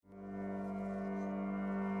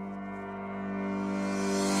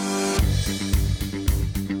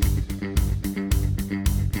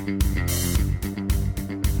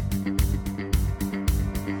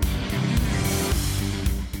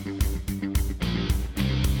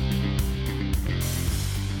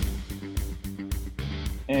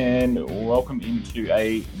and welcome into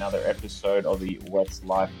another episode of the West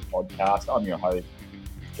Life podcast. I'm your host,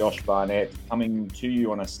 Josh Barnett, coming to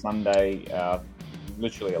you on a Sunday,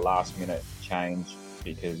 literally a last-minute change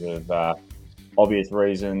because of obvious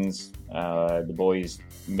reasons. The boys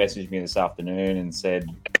messaged me this afternoon and said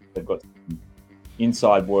they've got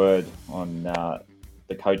inside word on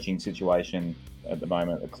the coaching situation at the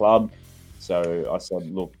moment at the club. So I said,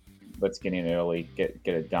 look, let's get in early, get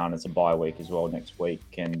it done. It's a bye week as well next week.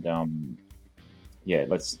 And,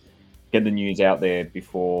 let's get the news out there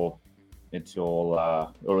before it's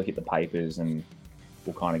all hit the papers, and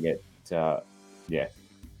we'll kind of get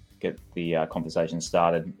the conversation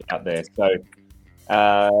started out there. So,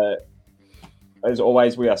 as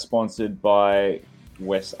always, we are sponsored by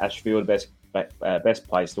West Ashfield, best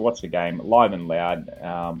place to watch the game live and loud,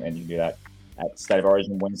 and you can do that at State of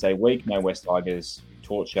Origin Wednesday week. No West Tigers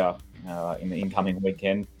torture in the incoming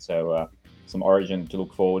weekend, so some Origin to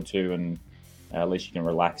look forward to, and at least you can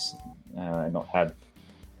relax and not have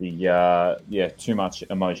the too much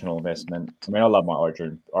emotional investment. I mean, I love my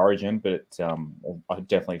Origin, but I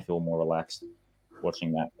definitely feel more relaxed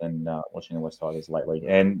watching that than watching the West Tigers lately.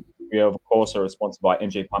 And we of course are sponsored by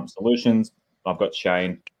MG Pump Solutions. I've got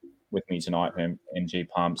Shane with me tonight from MG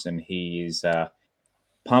Pumps, and he is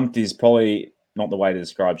pumped. Is probably not the way to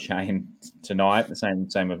describe Shane tonight. The same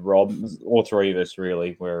with Rob. All three of us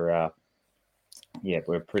really. We're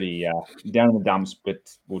pretty down in the dumps, but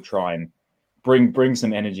we'll try and bring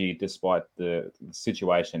some energy despite the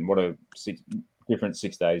situation. What a different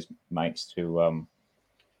 6 days makes to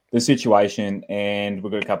the situation. And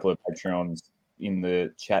we've got a couple of Patreons in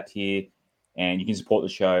the chat here, and you can support the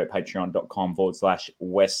show at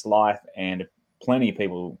patreon.com/Westlife, and plenty of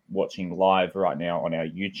people watching live right now on our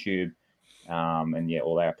YouTube.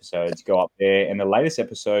 All our episodes go up there. And the latest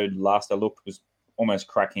episode, last I looked, was almost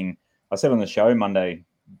cracking. I said on the show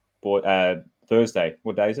Thursday.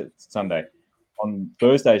 What day is it? It's Sunday. On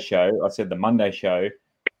Thursday's show, I said the Monday show,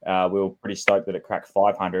 we were pretty stoked that it cracked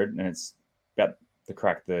 500, and it's about to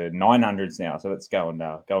crack the 900s now. So it's going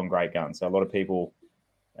great guns. So a lot of people,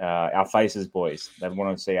 our faces, boys, they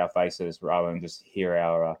want to see our faces rather than just hear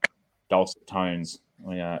our dulcet tones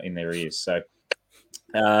in their ears. So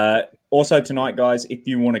also tonight, guys, if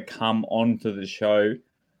you want to come onto the show,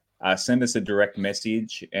 send us a direct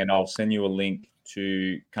message and I'll send you a link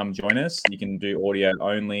to come join us. You can do audio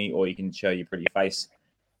only, or you can show your pretty face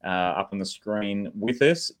up on the screen with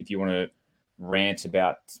us if you want to rant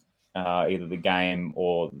about either the game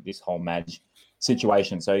or this whole Madge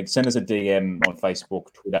situation. So send us a DM on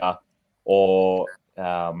Facebook, Twitter, or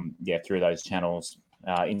through those channels,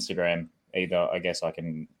 Instagram. Either, I guess I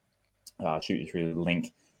can shoot you through the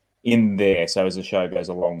link in there. So as the show goes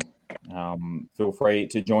along, feel free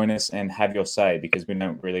to join us and have your say, because we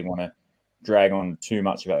don't really want to drag on too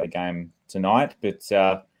much about the game tonight. But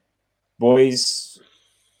boys,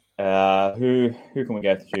 who can we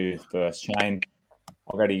go to first? Shane,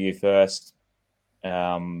 I'll go to you first.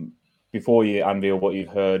 Before you unveil what you've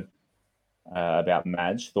heard about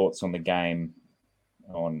Madge, thoughts on the game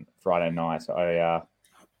on Friday night.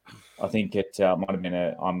 I think it might have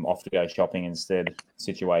been I'm off to go shopping instead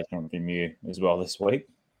situation on Vimeo as well this week.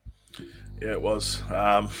 Yeah, it was.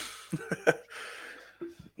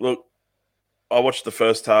 Look, I watched the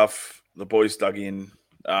first half. The boys dug in.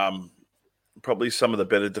 Probably some of the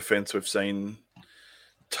better defense we've seen.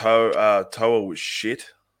 Toa was shit.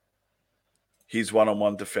 His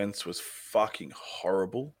one-on-one defense was fucking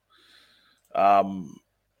horrible.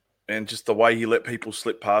 And just the way he let people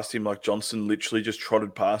slip past him, like Johnson literally just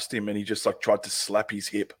trotted past him and he just tried to slap his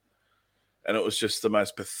hip. And it was just the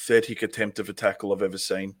most pathetic attempt of a tackle I've ever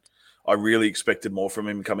seen. I really expected more from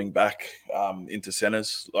him coming back into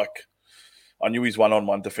centres. Like, I knew his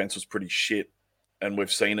one-on-one defense was pretty shit, and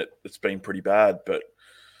we've seen it. It's been pretty bad, but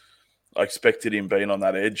I expected him being on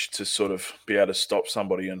that edge to sort of be able to stop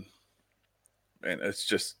somebody, and it's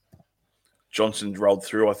just Johnson rolled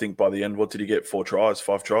through. I think by the end, what did he get? 5 tries?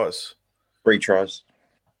 3 tries.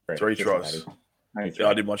 3 tries. I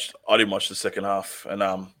didn't watch the second half, and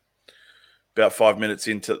about 5 minutes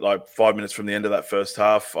into 5 minutes from the end of that first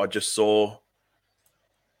half, I just saw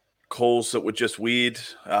calls that were just weird.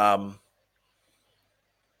 They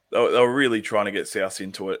were really trying to get South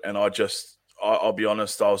into it, and I'll be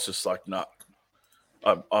honest, I was just like, nah,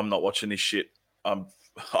 I'm not watching this shit. I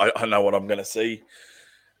know what I'm going to see,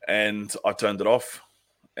 and I turned it off.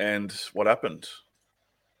 And what happened?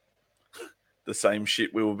 The same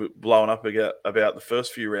shit we were blowing up about the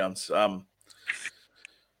first few rounds.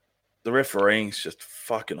 The refereeing's just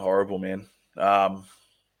fucking horrible, man. I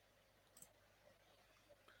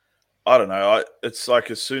don't know. It's like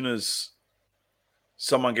as soon as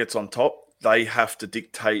someone gets on top, they have to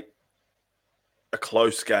dictate a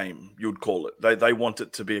close game, you'd call it. They want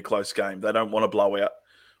it to be a close game. They don't want to blow out.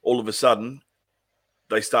 All of a sudden,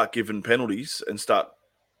 they start giving penalties and start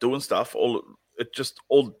doing stuff. I don't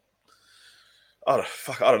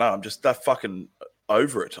know. I'm just that fucking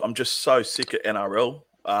over it. I'm just so sick of NRL.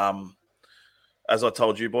 As I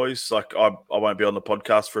told you boys, like I won't be on the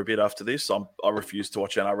podcast for a bit after this. I refuse to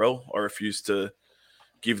watch NRL. I refuse to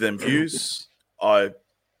give them views.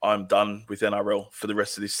 I'm done with NRL for the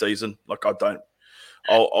rest of this season. Like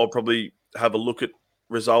I'll probably have a look at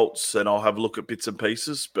results and I'll have a look at bits and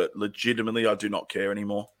pieces, but legitimately I do not care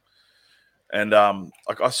anymore. And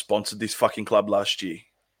like I sponsored this fucking club last year.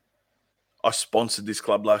 That's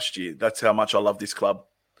how much I love this club.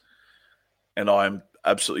 And I'm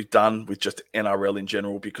absolutely done with just NRL in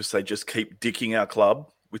general because they just keep dicking our club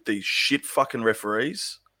with these shit fucking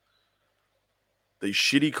referees. These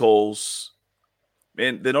shitty calls.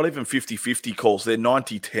 Man, they're not even 50-50 calls. They're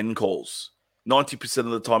 90-10 calls. 90%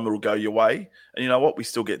 of the time it'll go your way. And you know what? We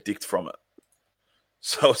still get dicked from it.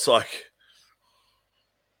 So it's like,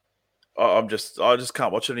 I just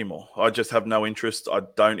can't watch it anymore. I just have no interest. I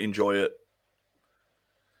don't enjoy it.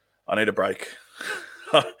 I need a break.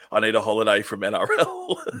 I need a holiday from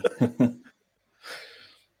NRL.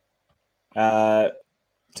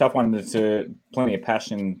 Tough one to plenty of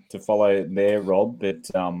passion to follow there, Rob. But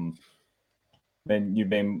then you've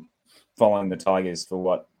been following the Tigers for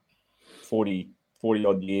what, 40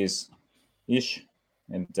 odd years ish,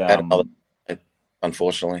 and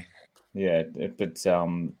unfortunately, yeah. But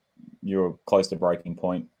you're close to breaking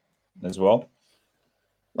point as well.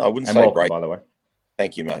 No, I wouldn't and say welcome, break. by the way.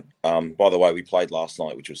 Thank you, mate. By the way, we played last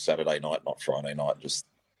night, which was Saturday night, not Friday night. Just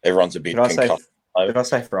everyone's a bit concussed. Did I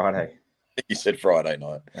say Friday? You said Friday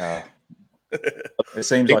night. It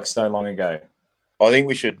seems like so long ago. I think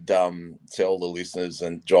we should tell the listeners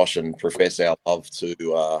and Josh and profess our love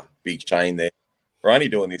to Big Shane there. We're only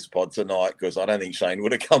doing this pod tonight because I don't think Shane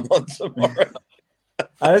would have come on tomorrow.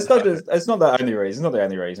 It's not the only reason. It's not the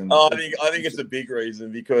only reason. Oh, I think it's a big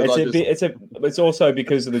reason because it's also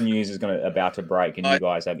because of the news is about to break and you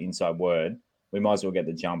guys have inside word. We might as well get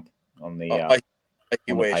the jump on the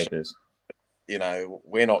papers. You know,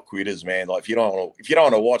 we're not quitters, man. Like if you don't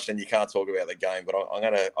want to watch, then you can't talk about the game. But I'm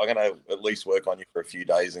gonna at least work on you for a few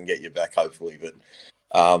days and get you back, hopefully. But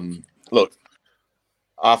look,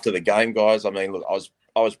 after the game, guys. I mean, look,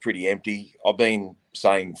 I was pretty empty. I've been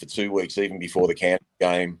saying for 2 weeks, even before the Canberra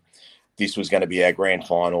game, this was going to be our grand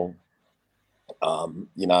final.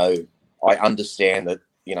 You know, I understand that,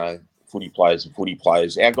 you know, footy players are footy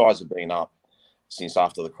players. Our guys have been up since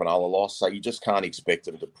after the Cronulla loss, so you just can't expect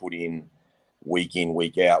them to put in, week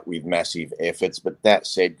out with massive efforts. But that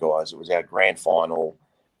said, guys, it was our grand final,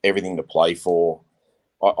 everything to play for.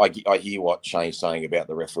 I hear what Shane's saying about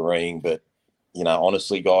the refereeing, but, you know,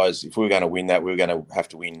 honestly, guys, if we were going to win that, we were going to have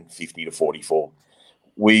to win 50-44.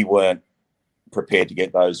 We weren't prepared to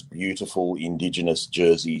get those beautiful Indigenous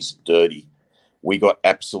jerseys dirty. We got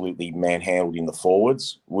absolutely manhandled in the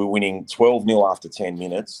forwards. We were winning 12-0 after 10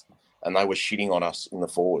 minutes, and they were shitting on us in the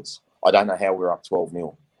forwards. I don't know how we were up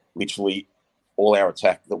 12-0. Literally, all our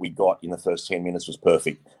attack that we got in the first 10 minutes was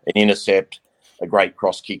perfect. An intercept, a great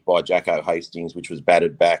cross kick by Jacko Hastings, which was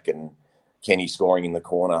batted back, and Kenny scoring in the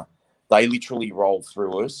corner. They literally rolled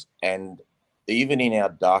through us, and even in our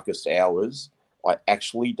darkest hours, I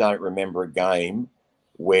actually don't remember a game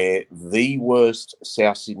where the worst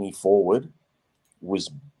South Sydney forward was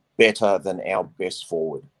better than our best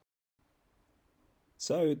forward.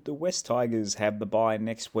 So the West Tigers have the bye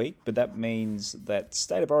next week, but that means that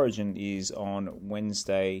State of Origin is on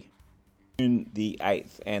Wednesday, June the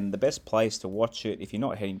 8th. And the best place to watch it, if you're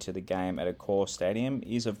not heading to the game at a core stadium,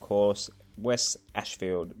 is, of course, West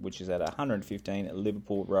Ashfield, which is at 115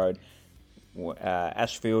 Liverpool Road,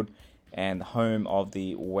 Ashfield, and home of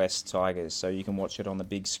the West Tigers. So you can watch it on the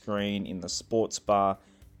big screen in the sports bar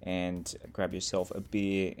and grab yourself a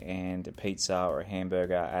beer and a pizza or a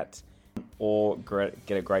hamburger or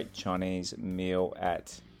get a great Chinese meal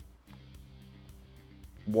at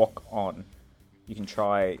Wok On. You can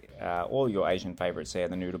try all your Asian favourites there,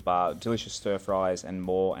 the noodle bar, delicious stir fries and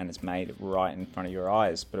more, and it's made right in front of your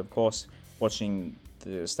eyes. But of course, watching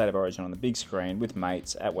the State of Origin on the big screen with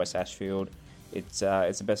mates at West Ashfield, it's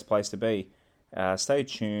the best place to be. Stay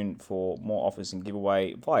tuned for more offers and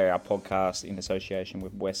giveaway via our podcast in association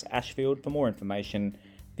with West Ashfield. For more information,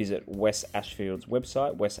 visit West Ashfield's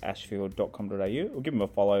website, westashfield.com.au, or give them a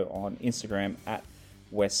follow on Instagram at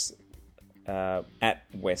West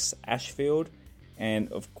Ashfield. And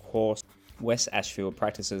of course, West Ashfield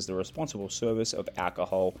practices the responsible service of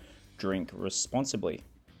alcohol. Drink responsibly.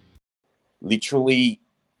 literally,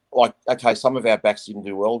 like, okay, some of our backs didn't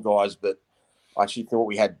do well, guys, but I actually thought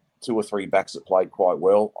we had 2 or 3 backs that played quite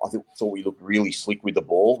well. I thought we looked really slick with the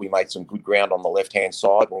ball. We made some good ground on the left-hand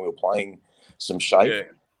side when we were playing some shape. Yeah.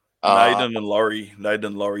 Naden and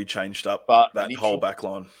Laurie changed up that whole back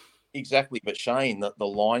line. Exactly. But Shane, the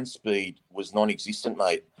line speed was non-existent,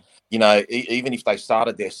 mate. You know, even if they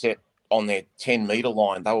started their set on their 10-metre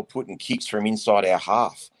line, they were putting kicks from inside our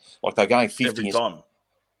half. Like they're going 50 every time.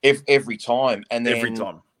 Every time. And then, every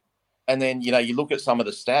time. And then, you know, you look at some of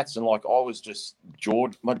the stats and, like, I was just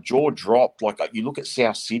my jaw dropped. Like, you look at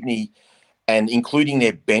South Sydney and including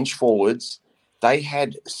their bench forwards, they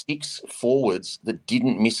had 6 forwards that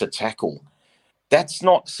didn't miss a tackle. That's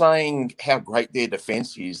not saying how great their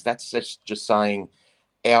defence is. That's just saying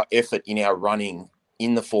our effort in our running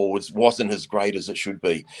in the forwards wasn't as great as it should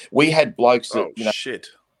be. We had blokes that, shit.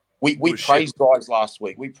 We praised guys last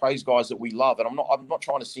week. We praised guys that we love, and I'm not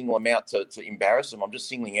trying to single them out to embarrass them. I'm just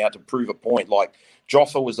singling out to prove a point. Like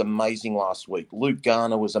Joffa was amazing last week. Luke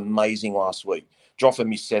Garner was amazing last week. Joffa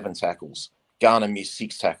missed 7 tackles. Garner missed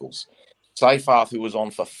 6 tackles. Seyfarth, who was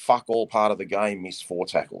on for fuck all part of the game, missed 4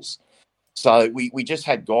 tackles. So we just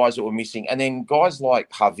had guys that were missing, and then guys like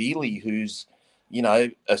Havili, who's, you know,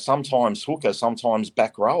 sometimes hooker, sometimes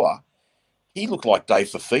back rower. He looked like Dave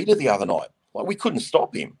Fafita the other night. Like we couldn't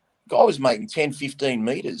stop him. Guy was making 10, 15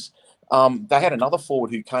 metres. They had another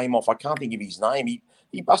forward who came off. I can't think of his name.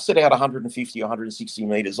 He busted out 150, 160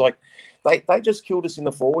 metres. Like they just killed us in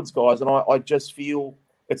the forwards, guys. And I just feel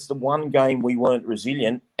it's the one game we weren't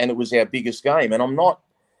resilient, and it was our biggest game. And I'm not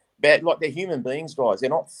bad. Like they're human beings, guys. They're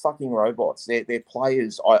not fucking robots. They're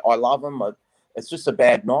players. I love them. It's just a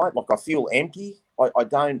bad night. Like I feel empty. I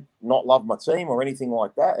don't not love my team or anything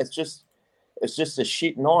like that. It's just a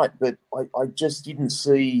shit night, but I just didn't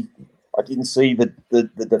see the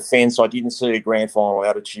defence. I didn't see a grand final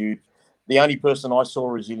attitude. The only person I saw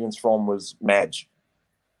resilience from was Madge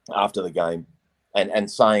after the game and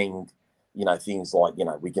saying, you know, things like, you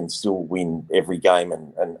know, we can still win every game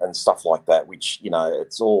and stuff like that, which, you know,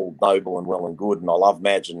 it's all noble and well and good. And I love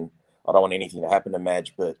Madge and I don't want anything to happen to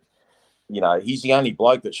Madge, but you know, he's the only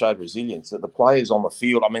bloke that showed resilience. That the players on the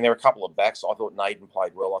field, I mean, there are a couple of backs. I thought Naden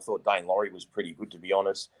played well. I thought Dane Laurie was pretty good, to be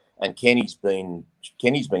honest. And Kenny's been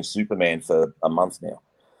Superman for a month now.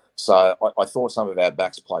 So I thought some of our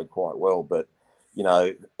backs played quite well. But, you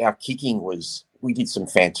know, our kicking we did some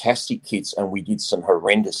fantastic kicks and we did some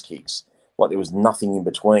horrendous kicks. Like there was nothing in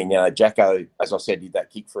between. You know, Jacko, as I said, did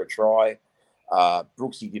that kick for a try.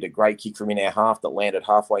 Brooksy did a great kick from in our half that landed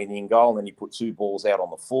halfway in the in goal. And then he put 2 balls out on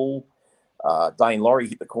the full. Dane Laurie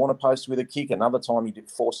hit the corner post with a kick. Another time he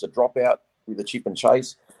forced a dropout with a chip and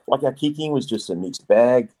chase. Like our kicking was just a mixed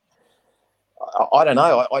bag. I don't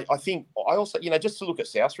know. I think I also, you know, just to look at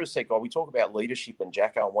South for a sec, we talk about leadership and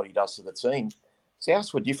Jacko and what he does to the team.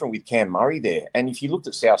 South were different with Cam Murray there. And if you looked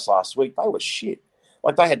at South last week, they were shit.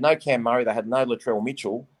 Like they had no Cam Murray. They had no Latrell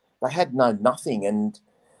Mitchell. They had no nothing. And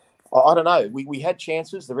I don't know. We had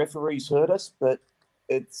chances. The referees hurt us, but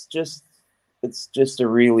it's just a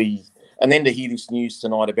really... And then to hear this news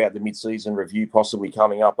tonight about the mid-season review possibly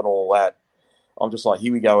coming up and all that, I'm just like,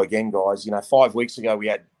 here we go again, guys. You know, 5 weeks ago we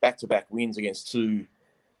had back-to-back wins against 2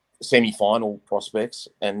 semi-final prospects,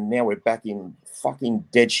 and now we're back in fucking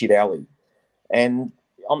dead shit alley. And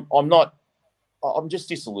I'm just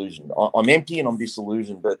disillusioned. I'm empty and I'm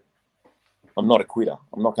disillusioned, but I'm not a quitter.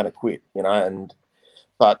 I'm not going to quit, you know.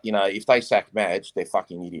 But, you know, if they sack Madge, they're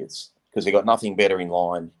fucking idiots because they got nothing better in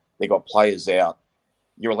line. They got players out.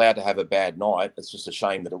 You're allowed to have a bad night. It's just a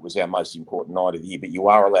shame that it was our most important night of the year, but you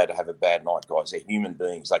are allowed to have a bad night, guys. They're human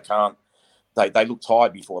beings. They look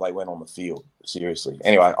tired before they went on the field. Seriously.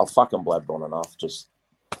 Anyway, I've fucking blabbed on enough. Just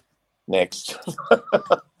next.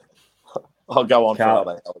 I'll go on for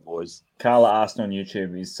other boys. Carla asked on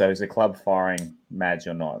YouTube, is the club firing Madge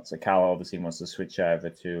or not? So Carla obviously wants to switch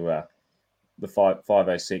over to the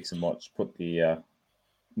 506 and put the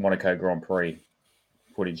Monaco Grand Prix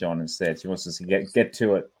footage on instead. She wants us to get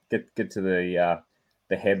to it, get to the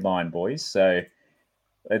headline, boys. So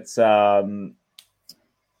it's who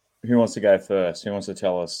wants to go first? Who wants to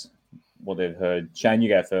tell us what they've heard? Shane, you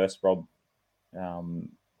go first. Rob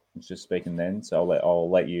was just speaking then, so I'll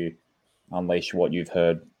let you unleash what you've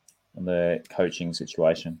heard on the coaching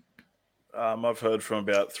situation. I've heard from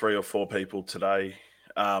about 3 or 4 people today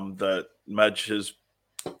that Madge has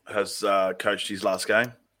coached his last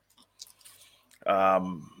game.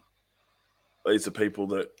 These are people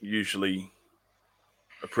that usually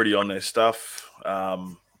are pretty on their stuff.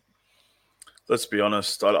 Let's be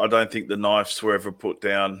honest, I don't think the knives were ever put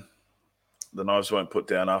down. The knives weren't put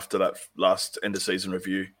down after that last end of season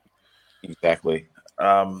review. Exactly.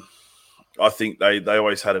 I think they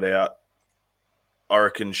always had it out. I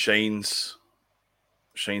reckon Sheens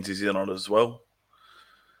is in on it as well.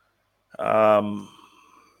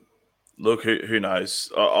 Look, who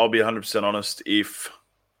knows? I'll be 100% honest. If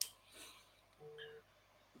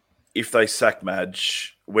they sack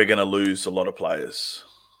Madge, we're going to lose a lot of players,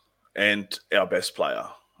 and our best player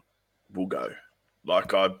will go.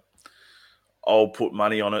 Like I'll put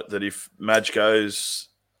money on it that if Madge goes,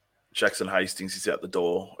 Jackson Hastings is out the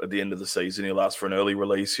door at the end of the season. He'll ask for an early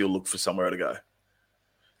release. He'll look for somewhere to go.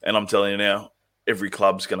 And I'm telling you now, every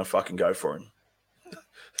club's going to fucking go for him.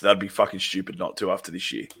 That'd be fucking stupid not to after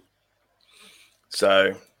this year.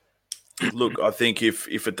 So, look, I think if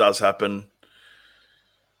it does happen,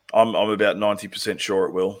 I'm about 90% sure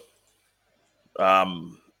it will.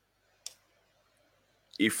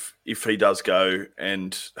 If he does go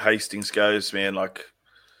and Hastings goes, man, like,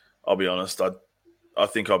 I'll be honest, I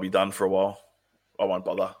think I'll be done for a while. I won't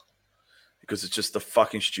bother because it's just the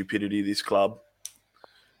fucking stupidity of this club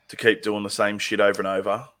to keep doing the same shit over and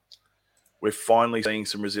over. We're finally seeing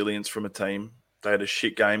some resilience from a team. They had a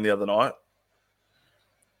shit game the other night.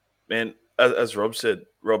 Man, as Rob said,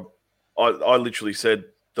 I literally said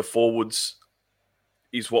the forwards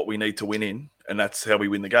is what we need to win in, and that's how we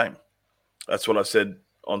win the game. That's what I said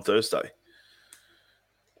on Thursday.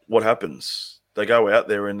 What happens? They go out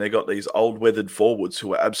there and they got these old weathered forwards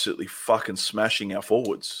who are absolutely fucking smashing our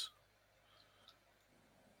forwards.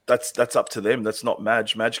 That's up to them. That's not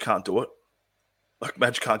Madge. Madge can't do it. Like,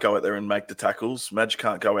 Madge can't go out there and make the tackles. Madge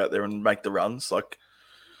can't go out there and make the runs. Like,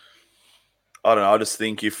 I don't know. I just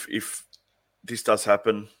think if this does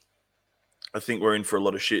happen, I think we're in for a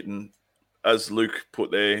lot of shit. And as Luke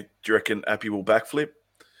put there, do you reckon Appy will backflip?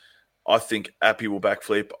 I think Appy will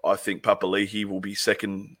backflip. I think Papali'i will be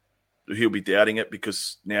second. He'll be doubting it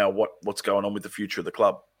because now what's going on with the future of the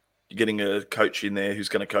club? You're getting a coach in there who's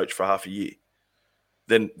going to coach for half a year.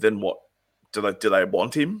 Then what? Do they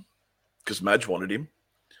want him? Because Madge wanted him.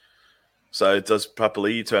 So does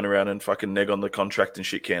Papali'i turn around and fucking neg on the contract and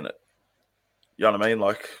shit can it? You know what I mean?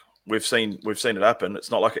 Like, we've seen it happen.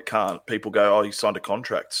 It's not like it can't. People go, oh, he signed a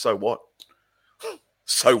contract. So what?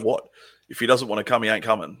 So what? If he doesn't want to come, he ain't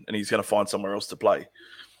coming, and he's going to find somewhere else to play.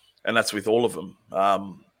 And that's with all of them. I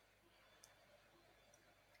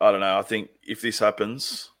don't know. I think if this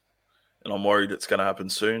happens, and I'm worried it's going to happen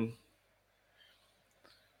soon,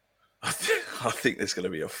 I think there's going to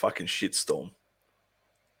be a fucking shitstorm.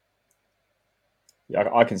 Yeah,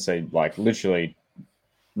 I can see, like, literally,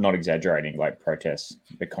 not exaggerating, like, protests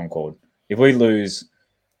at Concord. If we lose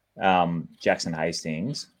Jackson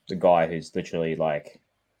Hastings, the guy who's literally, like,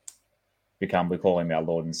 we call him our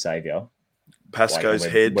Lord and Savior. Pasco's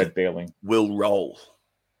head will roll.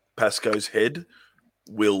 Pasco's head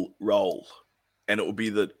will roll. And it will be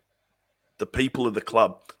the people of the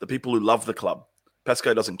club, the people who love the club.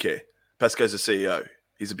 Pasco doesn't care. Pasco's a CEO.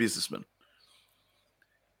 He's a businessman.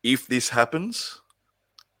 If this happens,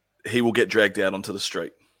 he will get dragged out onto the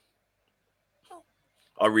street.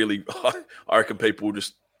 I reckon people will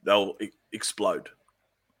they'll explode.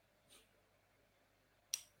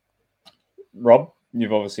 Rob,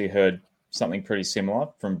 you've obviously heard something pretty similar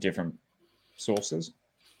from different sources.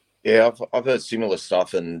 Yeah, I've heard similar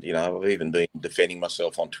stuff, and I've even been defending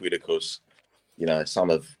myself on Twitter because some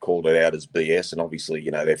have called it out as BS, and obviously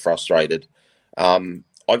they're frustrated.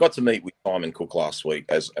 I got to meet with Simon Cook last week,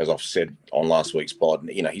 as I've said on last week's pod.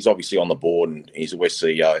 He's obviously on the board and he's a West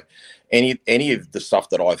CEO. Any of the stuff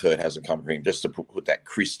that I've heard hasn't come from him, just to put that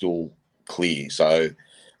crystal clear. So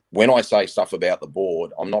when I say stuff about the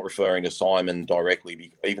board, I'm not referring to Simon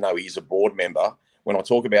directly, even though he's a board member. When I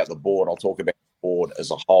talk about the board, I'll talk about the board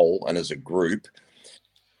as a whole and as a group.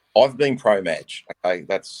 I've been pro-Madge. Okay,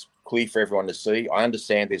 that's clear for everyone to see. I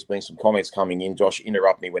understand there's been some comments coming in. Josh,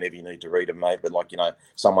 interrupt me whenever you need to read them, mate. But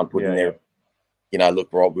someone put in there, look,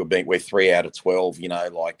 Rob, we're 3 out of 12.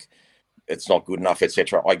 Like, it's not good enough,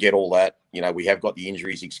 etc. I get all that. We have got the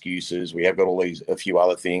injuries excuses. We have got a few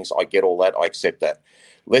other things. I get all that. I accept that.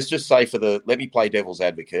 Let's just say let me play devil's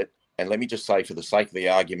advocate, and let me just say, for the sake of the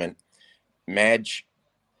argument, Madge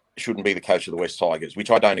shouldn't be the coach of the West Tigers,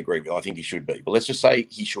 which I don't agree with. I think he should be. But let's just say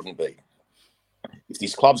he shouldn't be. If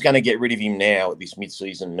this club's going to get rid of him now at this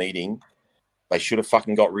mid-season meeting, they should have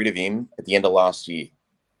fucking got rid of him at the end of last year.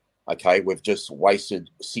 Okay, we've just wasted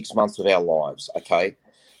 6 months of our lives. Okay,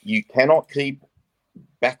 you cannot keep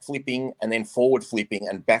backflipping and then forward flipping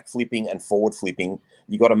and backflipping and forward flipping.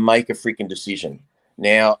 You got to make a freaking decision.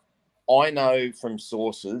 Now, I know from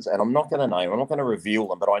sources, and I'm not going to reveal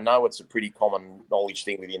them, but I know it's a pretty common knowledge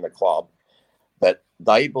thing within the club, that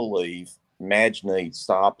they believe Madge needs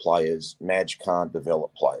star players. Madge can't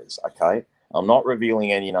develop players, okay? I'm not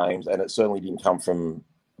revealing any names, and it certainly didn't come from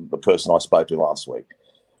the person I spoke to last week.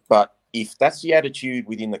 But if that's the attitude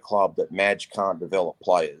within the club that Madge can't develop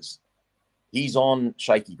players, he's on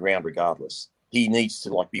shaky ground regardless. He needs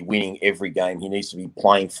to be winning every game. He needs to be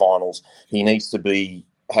playing finals. He needs to be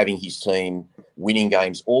having his team winning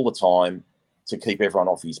games all the time to keep everyone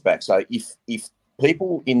off his back. So if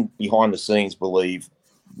people in behind the scenes believe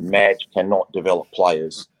Madge cannot develop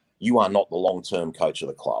players, you are not the long-term coach of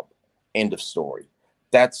the club. End of story.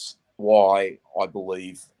 That's why I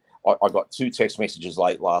believe I got 2 text messages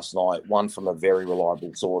late last night, one from a very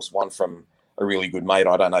reliable source, one from a really good mate.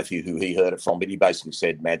 I don't know who he heard it from, but he basically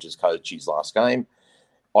said Madge has coached his last game.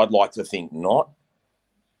 I'd like to think not.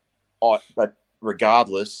 But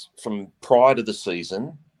regardless, from prior to the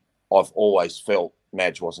season, I've always felt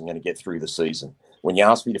Madge wasn't going to get through the season. When you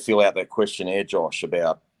asked me to fill out that questionnaire, Josh,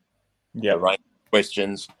 about the range of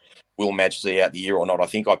questions, will Madge see out the year or not, I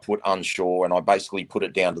think I put unsure, and I basically put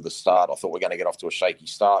it down to the start. I thought we're going to get off to a shaky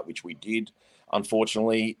start, which we did,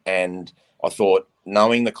 unfortunately. And I thought,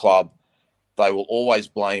 knowing the club, they will always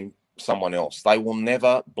blame someone else. They will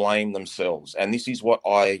never blame themselves. And this is what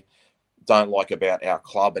I don't like about our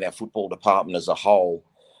club and our football department as a whole.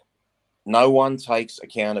 No one takes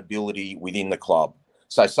accountability within the club.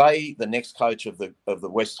 So say the next coach of the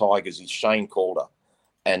West Tigers is Shane Calder.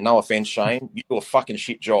 And no offense, Shane, you do a fucking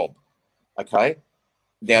shit job. Okay?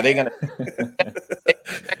 Now they're going to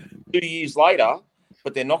 2 years later,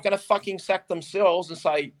 but they're not going to fucking sack themselves and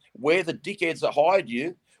say, we're the dickheads that hired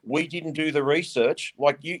you. We didn't do the research.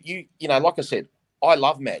 Like you know, like I said, I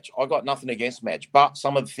love Madge. I got nothing against Madge, but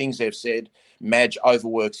some of the things they've said, Madge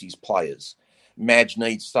overworks his players. Madge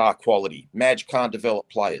needs star quality. Madge can't develop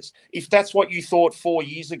players. If that's what you thought 4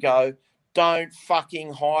 years ago, don't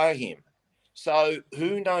fucking hire him. So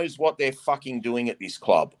who knows what they're fucking doing at this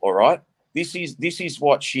club, all right? This is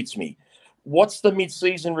what shits me. What's the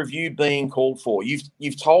mid-season review being called for?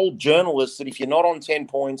 You've told journalists that if you're not on 10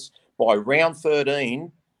 points by round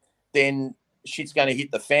 13, then shit's going to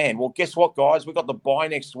hit the fan. Well, guess what, guys? We've got the bye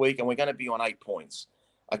next week and we're going to be on 8 points.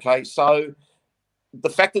 Okay, so the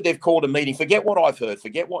fact that they've called a meeting, forget what I've heard,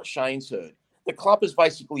 forget what Shane's heard. The club has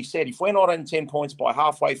basically said, if we're not on 10 points by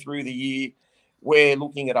halfway through the year, we're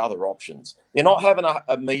looking at other options. They're not having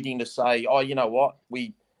a meeting to say, oh, you know what,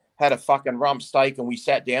 we had a fucking rump steak and we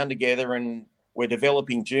sat down together and we're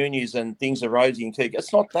developing juniors and things are rosy and cake.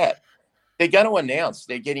 It's not that. They're going to announce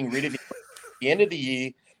they're getting rid of it at the end of the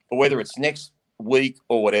year, or whether it's next week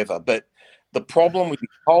or whatever. But the problem with the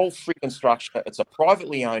whole freaking structure, it's a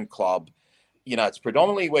privately owned club. You know, it's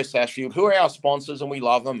predominantly West Ashfield, who are our sponsors, and we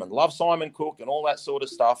love them and love Simon Cook and all that sort of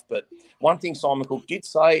stuff. But one thing Simon Cook did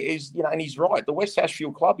say is, you know, and he's right, the West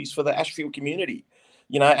Ashfield club is for the Ashfield community,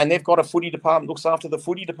 you know, and they've got a footy department, looks after the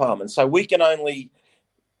footy department. So we can only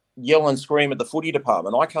yell and scream at the footy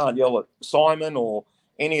department. I can't yell at Simon or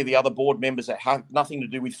any of the other board members that have nothing to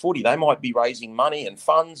do with footy. They might be raising money and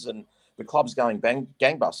funds, and the club's going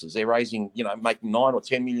gangbusters. They're raising, you know, making $9 or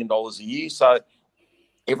 $10 million a year. So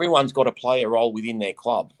everyone's got to play a role within their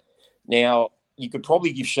club. Now, you could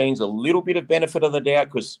probably give Sheens a little bit of benefit of the doubt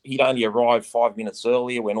because he'd only arrived 5 minutes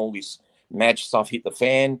earlier when all this Madge stuff hit the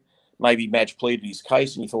fan. Maybe Madge pleaded his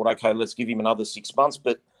case and he thought, okay, let's give him another 6 months.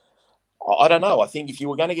 But I don't know. I think if you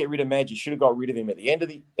were going to get rid of Madge, you should have got rid of him at the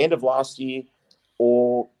end of last year,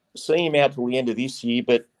 or see him out till the end of this year.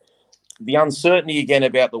 But the uncertainty again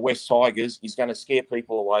about the West Tigers is going to scare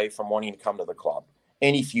people away from wanting to come to the club.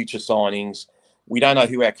 Any future signings, we don't know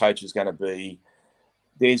who our coach is going to be.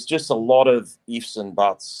 There's just a lot of ifs and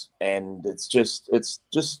buts, and it's just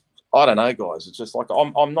I don't know, guys. It's just like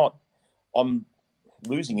I'm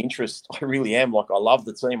losing interest. I really am. Like, I love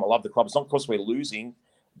the team, I love the club. It's not because we're losing.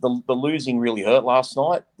 The losing really hurt last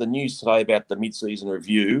night. The news today about the mid-season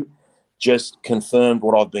review just confirmed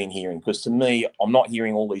what I've been hearing. Because to me, I'm not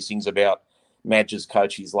hearing all these things about Madge's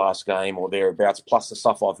coach his last game or thereabouts, plus the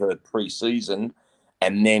stuff I've heard pre-season,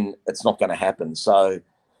 and then it's not going to happen. So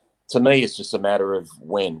to me, it's just a matter of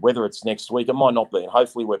when. Whether it's next week, it might not be, and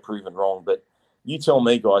hopefully we're proven wrong. But you tell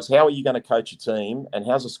me, guys, how are you going to coach a team, and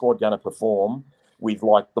how's the squad going to perform with,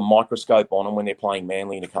 like, the microscope on them when they're playing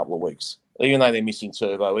Manly in a couple of weeks? Even though they're missing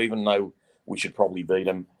Turbo, even though we should probably beat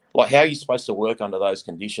them. Like, how are you supposed to work under those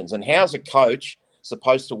conditions? And how's a coach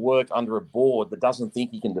supposed to work under a board that doesn't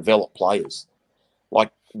think he can develop players?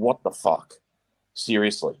 Like, what the fuck?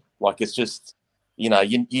 Seriously. Like, it's just, you know,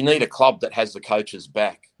 you need a club that has the coach's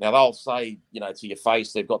back. Now, they'll say, you know, to your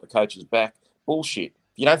face, they've got the coach's back. Bullshit.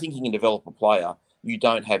 If you don't think he can develop a player, you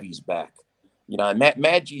don't have his back. You know,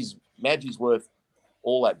 Madge is worth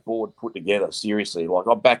all that board put together. Seriously. Like,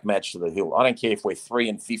 I back Madge to the hill. I don't care if we're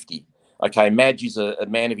 3-50. Okay, Madge is a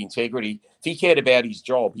man of integrity. If he cared about his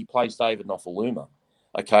job, he plays David Nofaluma.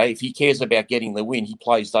 Okay, if he cares about getting the win, he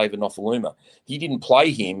plays David Nofaluma. He didn't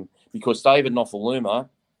play him because David Nofaluma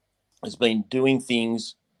has been doing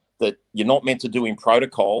things that you're not meant to do in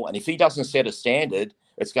protocol. And if he doesn't set a standard,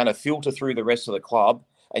 it's going to filter through the rest of the club.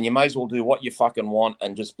 And you may as well do what you fucking want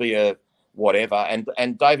and just be a whatever.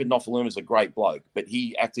 And David Nofaluma is a great bloke, but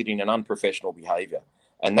he acted in an unprofessional behaviour.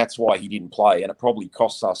 And that's why he didn't play. And it probably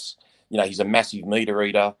costs us, he's a massive meter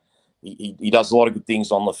eater. He does a lot of good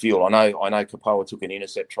things on the field. I know Kapoa took an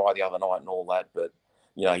intercept try the other night and all that, but,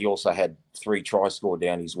 he also had 3 tries scored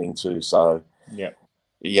down his wing too. So, yeah.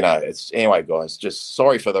 It's anyway, guys, just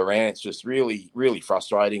sorry for the rant. It's just really, really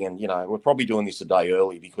frustrating. And, we're probably doing this a day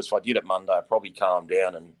early because if I did it Monday, I'd probably calm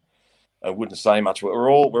down and I wouldn't say much.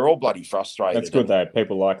 We're all bloody frustrated. That's good, though.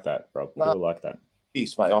 People like that, Rob. People like that.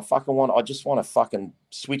 Yes, mate. I just want to fucking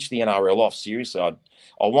switch the NRL off. Seriously. I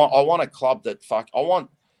want a club that I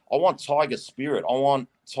want Tiger spirit. I want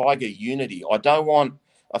Tiger unity. I don't want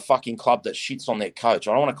a fucking club that shits on their coach.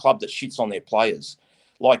 I don't want a club that shits on their players.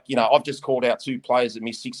 Like, I've just called out 2 players that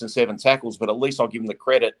missed 6 and 7 tackles, but at least I'll give them the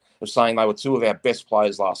credit of saying they were 2 of our best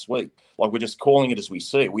players last week. Like, we're just calling it as we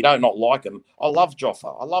see it. We don't not like them. I love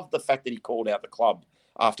Joffa. I love the fact that he called out the club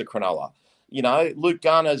after Cronulla. Luke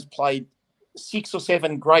Garner's played 6 or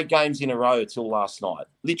 7 great games in a row till last night,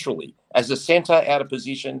 literally, as a centre out of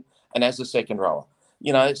position and as a second rower.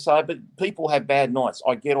 But people have bad nights.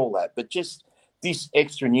 I get all that. But just this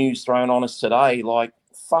extra news thrown on us today, like,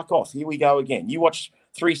 fuck off. Here we go again. You watch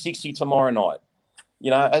 360 tomorrow night.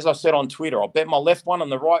 As I said on Twitter, I'll bet my left one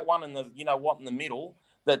and the right one and the, in the middle,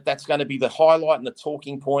 that's going to be the highlight and the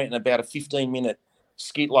talking point and about a 15-minute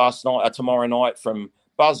skit tomorrow night from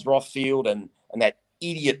Buzz Rothfield and that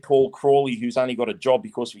idiot Paul Crawley who's only got a job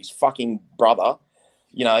because of his fucking brother.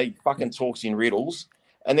 He fucking talks in riddles.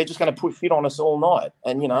 And they're just going to put fit on us all night.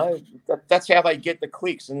 And, that's how they get the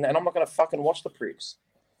clicks. And I'm not going to fucking watch the pricks.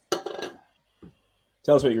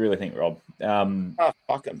 Tell us what you really think, Rob.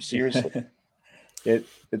 Fuck them, seriously.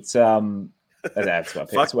 That's why.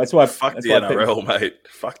 Fuck the NRL, mate.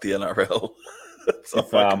 Fuck the NRL. It's a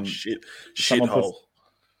fucking shithole.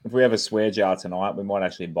 If we have a swear jar tonight, we might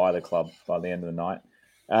actually buy the club by the end of the night.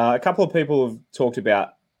 A couple of people have talked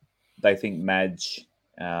about they think Madge.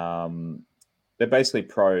 They're basically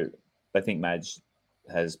they think Madge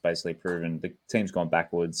has basically proven the team's gone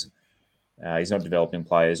backwards. He's not developing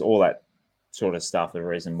players, all that sort of stuff. The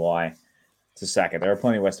reason why to sack it. There are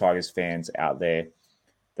plenty of West Tigers fans out there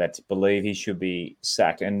that believe he should be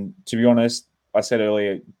sacked. And to be honest, I said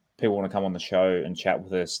earlier, people want to come on the show and chat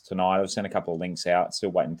with us tonight. I've sent a couple of links out, still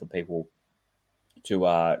waiting for people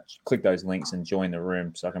to click those links and join the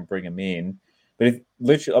room so I can bring them in. But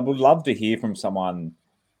I would love to hear from someone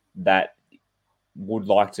that would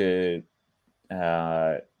like to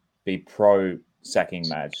be pro sacking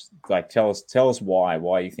Madge. Like, tell us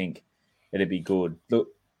why you think it'd be good. Look,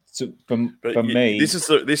 so for me, this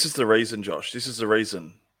is the reason, Josh. This is the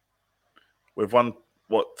reason we've won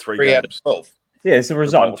 3 games out of 12. Yeah, it's the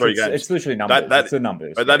result. 3 games. It's literally numbers. It's the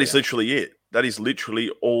numbers. But that is literally it. That is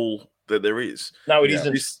literally all that there is. No, it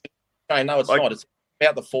isn't. No, it's not. It's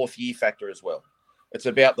about the 4th year factor as well. It's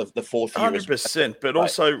about the 4th year. 100%. But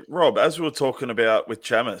also, Rob, as we were talking about with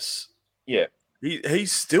Chamis,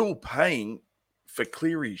 he's still paying for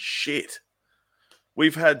Cleary's shit.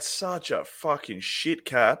 We've had such a fucking shit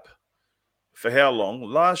cap for how long?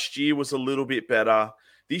 Last year was a little bit better.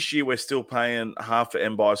 This year we're still paying half of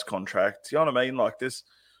Mbai's contract. You know what I mean? Like, there's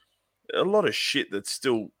a lot of shit that's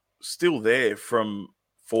still there from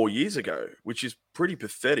 4 years ago, which is pretty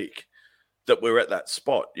pathetic that we're at that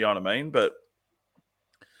spot. You know what I mean? But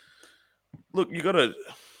look, you got to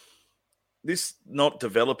this not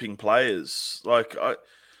developing players. Like,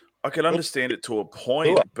 I can understand it to a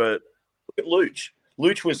point, but look at Luch.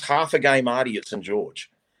 Luch was half a game arty at St. George.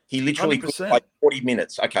 He literally could 100%. play 40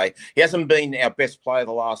 minutes. Okay, he hasn't been our best player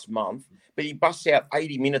the last month, but he busts out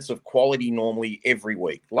 80 minutes of quality normally every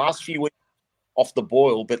week. Last few weeks off the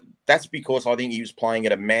boil, but that's because I think he was playing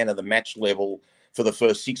at a man of the match level for the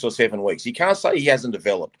first 6 or 7 weeks. You can't say he hasn't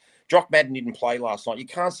developed. Jock Madden didn't play last night. You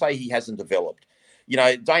can't say he hasn't developed.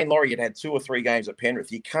 Dane Laurie had 2 or 3 games at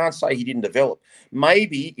Penrith. You can't say he didn't develop.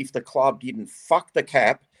 Maybe if the club didn't fuck the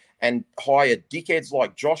cap and hire dickheads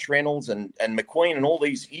like Josh Reynolds and McQueen and all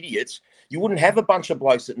these idiots, you wouldn't have a bunch of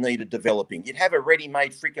blokes that needed developing. You'd have a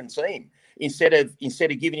ready-made freaking team instead of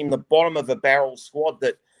giving him the bottom of a barrel squad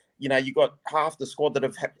that, you got half the squad that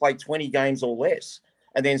have played 20 games or less.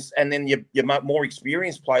 And then your more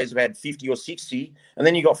experienced players have had 50 or 60, and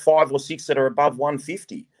then you got 5 or 6 that are above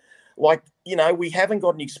 150. Like, we haven't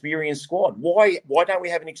got an experienced squad. Why don't we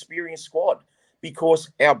have an experienced squad? Because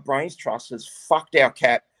our brains trust has fucked our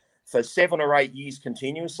cap for 7 or 8 years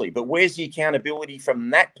continuously. But where's the accountability from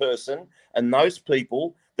that person and those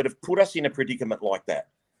people that have put us in a predicament like that?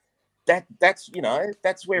 That's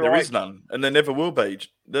where there is none, and there never will be.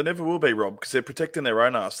 There never will be, Rob, because they're protecting their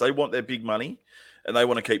own ass. They want their big money, and they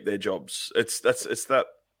want to keep their jobs. It's that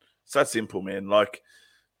simple, man. Like,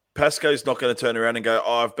 Pasco's not going to turn around and go,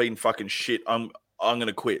 "Oh, I've been fucking shit. I'm going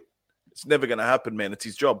to quit." It's never going to happen, man. It's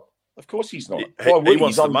his job. Of course, he's not. He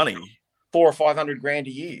wants the money. 400 or 500 grand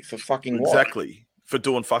a year for fucking exactly what? For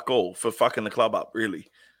doing fuck all, for fucking the club up, really.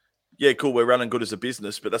 Yeah, cool, we're running good as a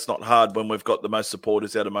business, but that's not hard when we've got the most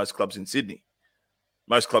supporters out of most clubs in Sydney,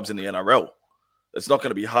 most clubs in the NRL. It's not going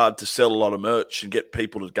to be hard to sell a lot of merch and get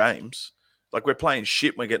people to games. Like, we're playing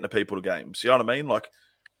shit, we're getting the people to games. You know what I mean? Like,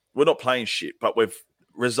 we're not playing shit, but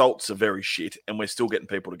results are very shit, and we're still getting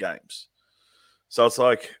people to games. So it's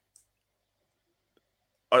like,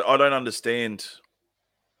 I don't understand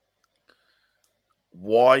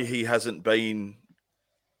why he hasn't been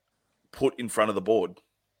put in front of the board.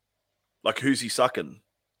 Like, who's he sucking?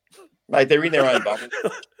 Mate, they're in their own bubble.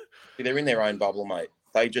 They're in their own bubble, mate.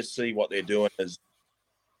 They just see what they're doing as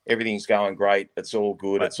everything's going great. It's all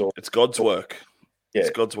good. Mate, it's God's work. Yeah.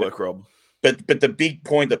 It's God's work, Rob. But the big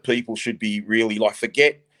point that people should be really like,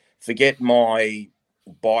 forget my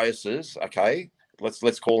biases, okay?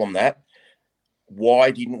 Let's call them that.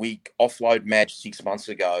 Why didn't we offload Madge 6 months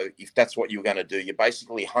ago? If that's what you were going to do, you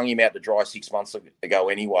basically hung him out to dry 6 months ago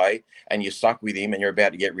anyway, and you're stuck with him and you're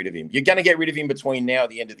about to get rid of him. You're going to get rid of him between now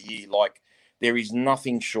and the end of the year. Like, there is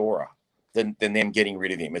nothing surer than them getting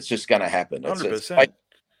rid of him. It's just going to happen. 100%.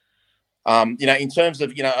 In terms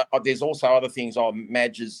of, there's also other things.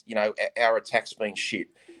 Madge's, our attack's been shit.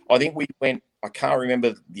 I think we went, I can't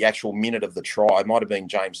remember the actual minute of the try. It might have been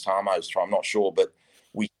James Tarmo's try. I'm not sure, but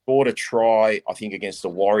we scored a try, I think, against the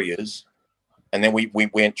Warriors, and then we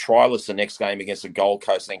went tryless the next game against the Gold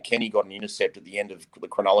Coast. And then Kenny got an intercept at the end of the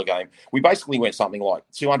Cronulla game. We basically went something like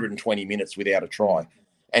 220 minutes without a try,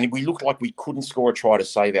 and we looked like we couldn't score a try to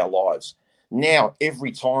save our lives. Now,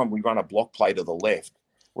 every time we run a block play to the left,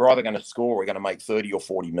 we're either going to score or we're going to make 30 or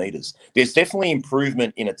 40 metres. There's definitely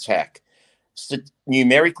improvement in attack.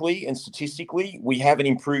 Numerically and statistically, we haven't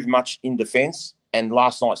improved much in defence, and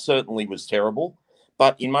last night certainly was terrible.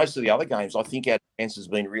 But in most of the other games, I think our defence has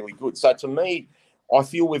been really good. So to me, I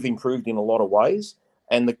feel we've improved in a lot of ways.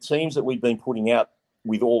 And the teams that we've been putting out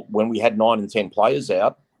when we had 9 and 10 players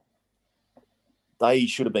out, they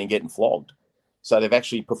should have been getting flogged. So they've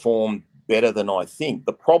actually performed better than I think.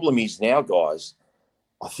 The problem is now, guys,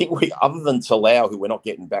 I think other than Talau, who we're not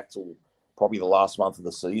getting back till probably the last month of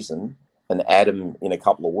the season, and Adam in a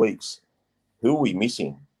couple of weeks, who are we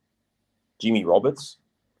missing? Jimmy Roberts?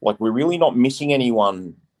 Like, we're really not missing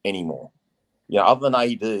anyone anymore. Other than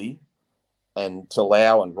AD and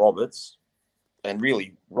Talau and Roberts, and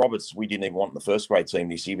really, Roberts, we didn't even want in the first grade team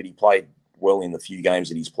this year, but he played well in the few games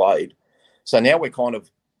that he's played. So now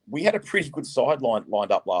we had a pretty good sideline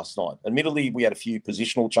lined up last night. Admittedly, we had a few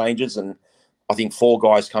positional changes and I think 4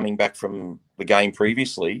 guys coming back from the game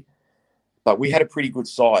previously, but we had a pretty good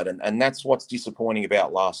side. And that's what's disappointing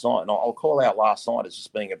about last night. And I'll call out last night as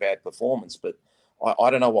just being a bad performance, but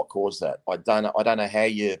I don't know what caused that. I don't know how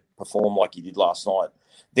you perform like you did last night.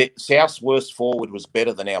 South's worst forward was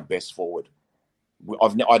better than our best forward.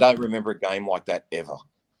 I don't remember a game like that ever.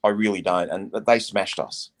 I really don't. And they smashed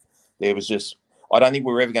us. There was just, I don't think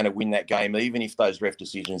we were ever going to win that game, even if those ref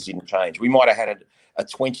decisions didn't change. We might have had a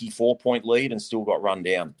 24-point lead and still got run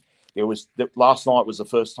down. Last night was the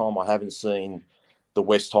first time I haven't seen the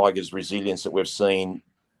West Tigers' resilience that we've seen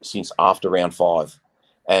since after round 5.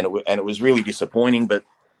 And it was really disappointing, but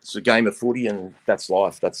it's a game of footy and that's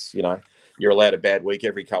life. That's, you're allowed a bad week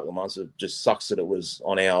every couple of months. It just sucks that it was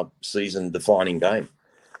on our season-defining game.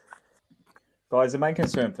 Guys, the main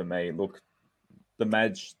concern for me, look, the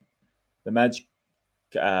Madge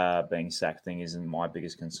being sacked thing isn't my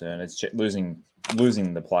biggest concern. It's losing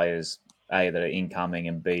the players, A, that are incoming,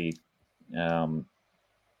 and B,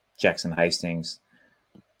 Jackson Hastings.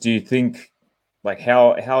 Do you think, like,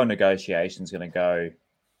 how are negotiations going to go?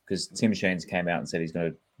 Because Tim Sheens came out and said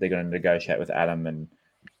they're going to negotiate with Adam and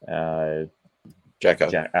Jacko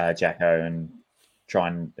and try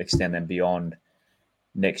and extend them beyond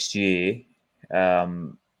next year. I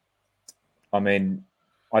mean,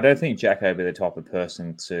 I don't think Jacko would be the type of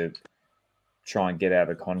person to try and get out of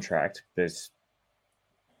a contract. But,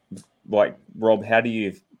 like, Rob, how do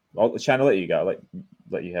you... Shane, I'll let you go.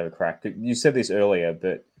 Let you have a crack. You said this earlier,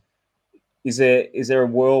 but is there a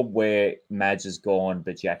world where Madge is gone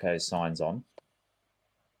but Jacko signs on?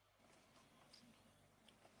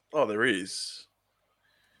 Oh, there is,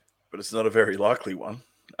 but it's not a very likely one.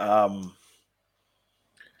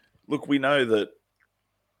 Look, we know that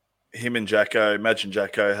him and Jacko, Madge and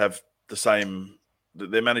Jacko, have the same.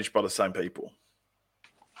 They're managed by the same people.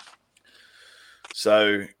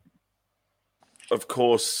 So, of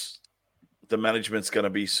course, the management's going to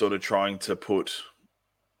be sort of trying to put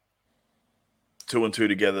 2 and 2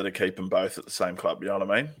 together to keep them both at the same club. You know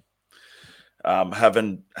what I mean?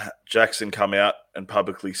 Having Jackson come out and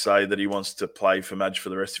publicly say that he wants to play for Madge for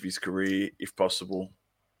the rest of his career, if possible,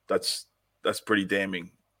 that's pretty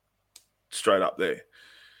damning, straight up there.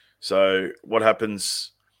 So what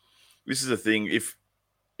happens? This is the thing. If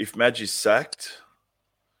Madge is sacked,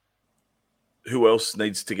 who else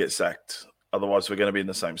needs to get sacked? Otherwise, we're going to be in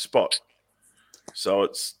the same spot.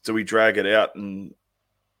 So do we drag it out and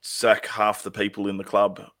sack half the people in the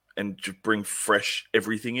club and bring fresh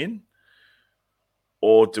everything in?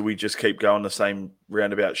 Or do we just keep going the same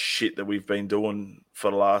roundabout shit that we've been doing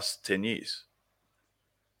for the last 10 years?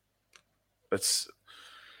 I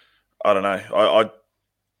don't know.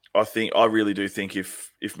 I really do think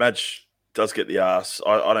if Madge does get the arse,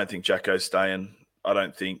 I don't think Jacko's staying. I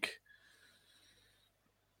don't think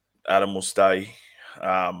Adam will stay.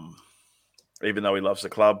 Even though he loves the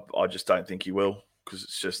club, I just don't think he will, because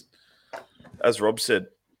it's just, as Rob said,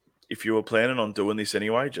 if you were planning on doing this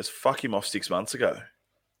anyway, just fuck him off 6 months ago.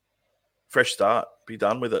 Fresh start. Be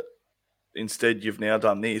done with it. Instead, you've now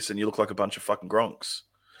done this and you look like a bunch of fucking gronks.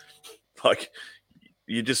 Like,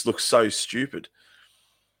 you just look so stupid.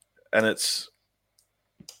 And I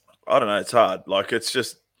don't know, it's hard. Like, it's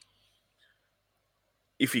just,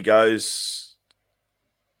 if he goes,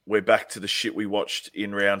 we're back to the shit we watched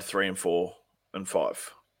in round 3 and 4 and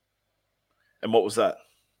 5. And what was that?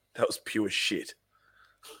 That was pure shit.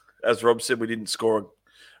 As Rob said, we didn't score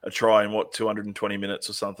a try in 220 minutes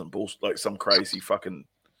or something. Bullshit, like some crazy fucking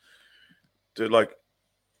dude. Like,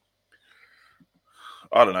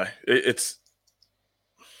 I don't know.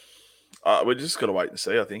 We just got to wait and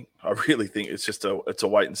see. I think. I really think it's just a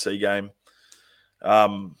wait and see game.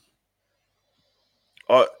 I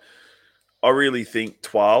really think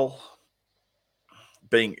Twal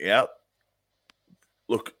being out.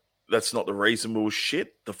 Look, that's not the reason we were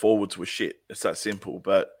shit. The forwards were shit. It's that simple.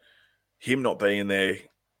 But him not being there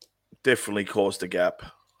definitely caused a gap.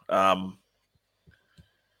 The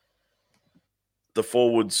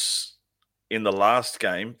forwards in the last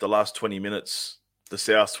game, the last 20 minutes, the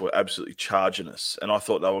Souths were absolutely charging us. And I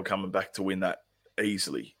thought they were coming back to win that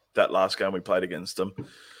easily. That last game we played against them.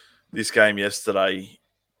 This game yesterday,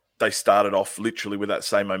 they started off literally with that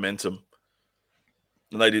same momentum.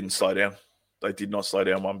 And they didn't slow down. They did not slow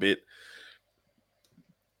down one bit.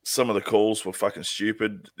 Some of the calls were fucking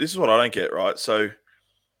stupid. This is what I don't get, right? So,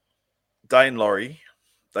 Dane Laurie,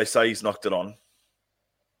 they say he's knocked it on.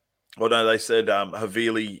 Well, no, they said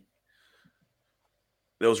Havili,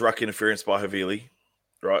 there was ruck interference by Havili,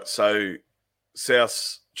 right? So,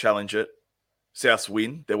 Souths challenge it. Souths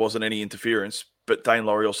win. There wasn't any interference, but Dane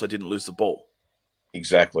Laurie also didn't lose the ball.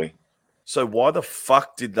 Exactly. So, why the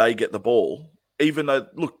fuck did they get the ball? Even though,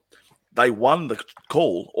 look, they won the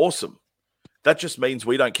call. Awesome. That just means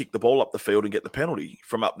we don't kick the ball up the field and get the penalty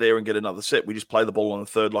from up there and get another set. We just play the ball on the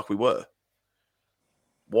third like we were.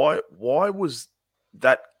 Why was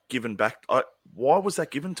that given back? Why was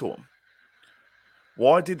that given to them?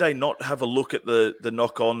 Why did they not have a look at the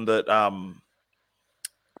knock on that?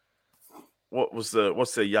 What's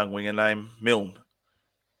their young winger name? Milne.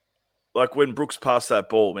 Like when Brooks passed that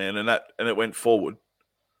ball, man, and it went forward.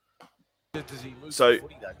 Does he lose So the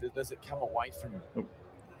footy, though? Does it come away from him?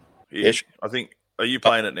 Yeah, I think. Are you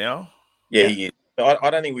playing it now? Yeah, he is. I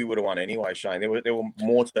don't think we would have won anyway, Shane. There were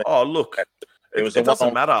more to. Oh, look, it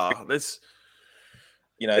doesn't matter. There's,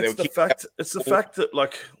 it's the fact. It's the fact that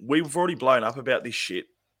like we've already blown up about this shit.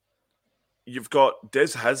 You've got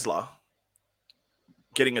Des Hasler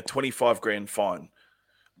getting a 25 grand fine.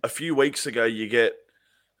 A few weeks ago, you get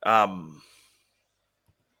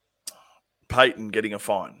Peyton getting a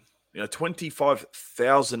fine.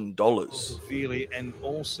 $25,000. Really, and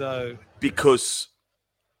also because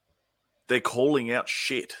they're calling out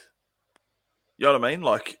shit. You know what I mean?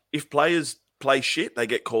 Like, if players play shit, they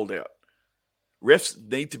get called out. Refs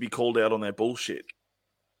need to be called out on their bullshit.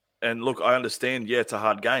 And look, I understand, yeah, it's a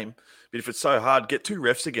hard game, but if it's so hard, get 2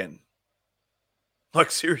 refs again.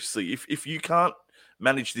 Like, seriously, if you can't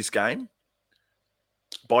manage this game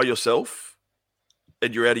by yourself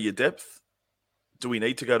and you're out of your depth, do we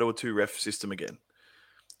need to go to a 2-ref system again?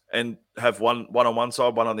 And have one on one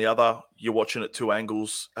side, one on the other? You're watching at 2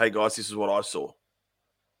 angles. Hey, guys, this is what I saw.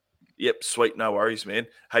 Yep, sweet, no worries, man.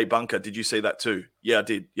 Hey, Bunker, did you see that too? Yeah, I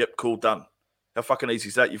did. Yep, cool, done. How fucking easy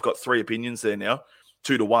is that? You've got 3 opinions there now.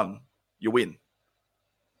 2-1, you win.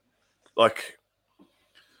 Like,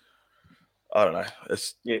 I don't know.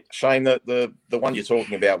 Yeah, Shane, the one you're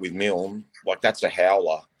talking about with Milne, like that's a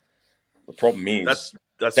howler. The problem is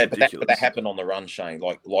that's that, ridiculous. but that happened on the run, Shane.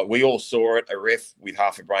 Like we all saw it. A ref with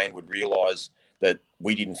half a brain would realise that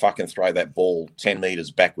we didn't fucking throw that ball 10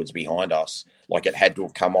 metres backwards behind us. Like it had to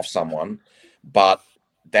have come off someone. But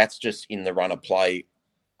that's just in the run of play.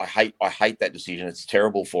 I hate that decision. It's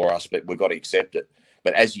terrible for us, but we've got to accept it.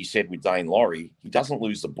 But as you said with Dane Laurie, he doesn't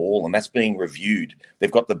lose the ball, and that's being reviewed. They've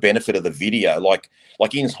got the benefit of the video. Like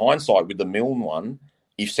in hindsight with the Milne one,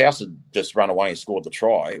 if South had just run away and scored the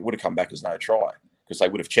try, it would have come back as no try because they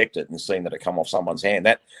would have checked it and seen that it come off someone's hand.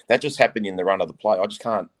 That just happened in the run of the play. I just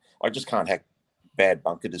can't hack bad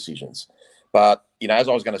bunker decisions. But as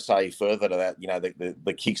I was going to say further to that,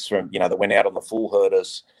 the kicks from that went out on the full hurt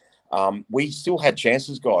us. We still had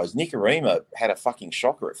chances, guys. Nikorima had a fucking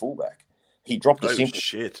shocker at fullback. He dropped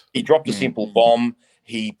a simple bomb.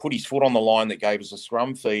 He put his foot on the line that gave us a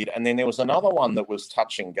scrum feed. And then there was another one that was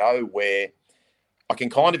touch and go where I can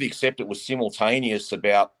kind of accept it was simultaneous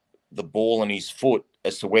about the ball and his foot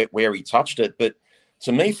as to where he touched it. But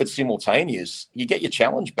to me, if it's simultaneous, you get your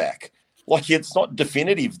challenge back. Like it's not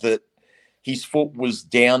definitive that his foot was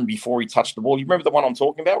down before he touched the ball. You remember the one I'm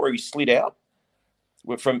talking about where he slid out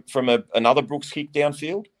from another Brooks kick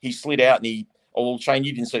downfield? He slid out and Shane,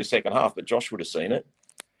 you didn't see the second half, but Josh would have seen it.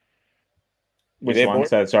 Which one?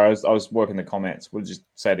 So, sorry, I was working the comments. We'll just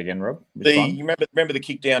say it again, Rob. You remember the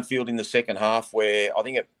kick downfield in the second half where I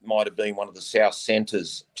think it might have been one of the South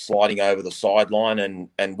centres sliding over the sideline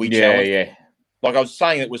and we challenged. Yeah. Like I was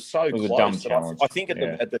saying, it was so close. A dumb challenge. I think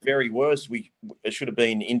at the very worst, it should have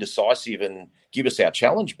been indecisive and give us our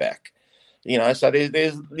challenge back. So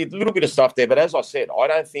there's a little bit of stuff there. But as I said, I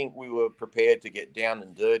don't think we were prepared to get down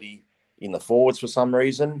and dirty in the forwards for some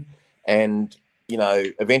reason. And,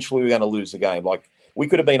 eventually we're going to lose the game. Like, we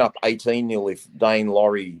could have been up 18-0 if Dane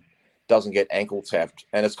Laurie doesn't get ankle tapped.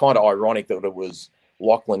 And it's kind of ironic that it was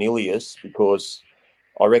Lachlan Ilias because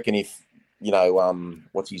I reckon if,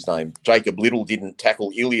 what's his name? Jacob Little didn't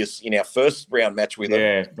tackle Ilias in our first round match with him.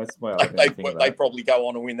 Yeah, that's why they probably go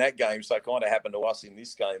on and win that game. So it kind of happened to us in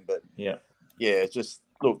this game. But, it's just...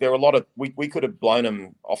 Look, there were a lot of we could have blown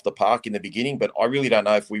them off the park in the beginning, but I really don't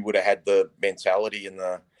know if we would have had the mentality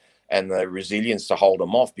and the resilience to hold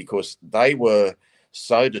them off because they were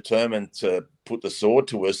so determined to put the sword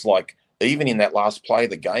to us. Like even in that last play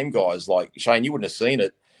of the game, guys, like Shane, you wouldn't have seen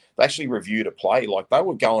it. They actually reviewed a play. Like they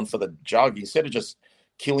were going for the jug instead of just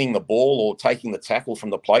killing the ball or taking the tackle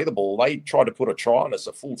from the play the ball. They tried to put a try on us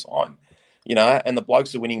at full time, and the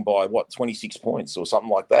blokes are winning by 26 points or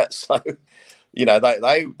something like that. So.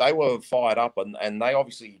 They were fired up and they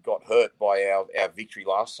obviously got hurt by our victory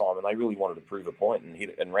last time and they really wanted to prove a point and hit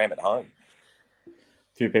it and ram it home.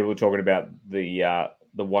 A few people talking about the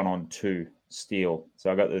 1-on-2 steal. So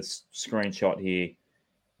I got this screenshot here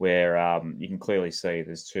where you can clearly see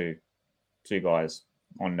there's two guys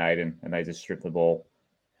on Naden and they just strip the ball.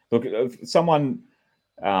 Look, someone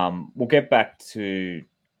we'll get back to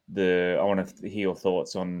I want to hear your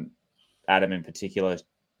thoughts on Adam in particular,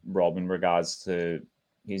 Rob, in regards to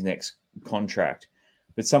his next contract.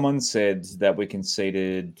 But someone said that we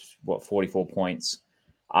conceded, 44 points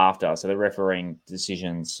after. So the refereeing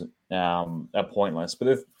decisions are pointless.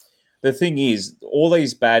 But the thing is, all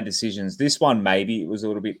these bad decisions, this one maybe it was a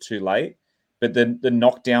little bit too late. But the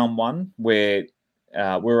knockdown one where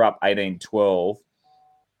we're up 18-12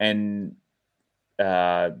 and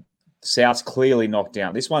South's clearly knocked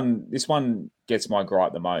down. This one gets my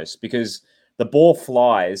gripe the most because the ball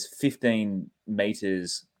flies 15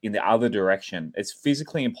 meters in the other direction. It's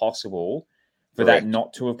physically impossible for that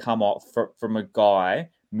not to have come off from a guy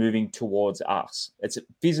moving towards us. It's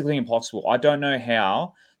physically impossible. I don't know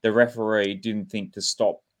how the referee didn't think to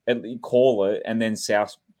stop, call it, and then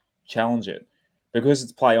South challenge it. Because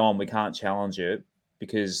it's play on, we can't challenge it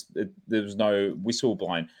because there was no whistle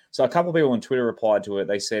blown. So a couple of people on Twitter replied to it.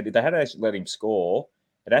 They said if they had actually let him score,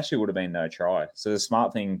 it actually would have been no try. So the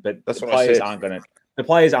smart thing, but the players aren't going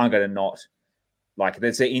to not, like,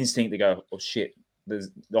 there's their instinct to go, oh shit, the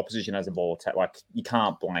opposition has a ball attack. Like, you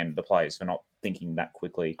can't blame the players for not thinking that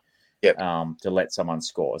quickly to let someone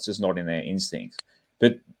score. It's just not in their instincts.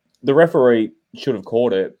 But the referee should have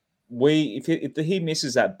caught it. If he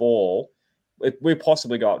misses that ball, we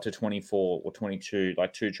possibly go up to 24 or 22,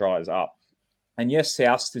 like 2 tries up. And yes,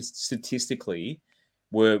 South statistically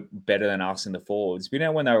were better than us in the forwards. But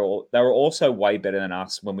when they were also way better than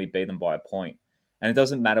us when we beat them by a point. And it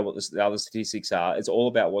doesn't matter what the other statistics are. It's all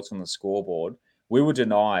about what's on the scoreboard. We were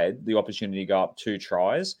denied the opportunity to go up 2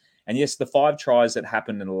 tries. And yes, the 5 tries that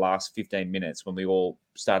happened in the last 15 minutes when we all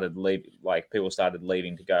started leaving, like people started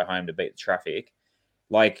leaving to go home to beat the traffic,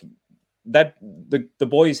 like that, the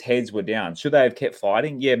boys' heads were down. Should they have kept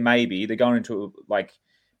fighting? Yeah, maybe. They're going into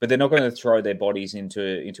but they're not going to throw their bodies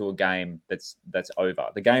into a game that's over.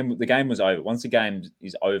 The game was over. Once the game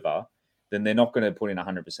is over, then they're not going to put in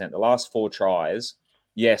 100%. The last 4 tries,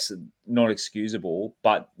 yes, not excusable,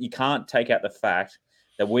 but you can't take out the fact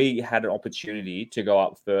that we had an opportunity to go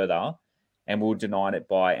up further and we were denied it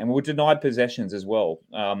and we were denied possessions as well.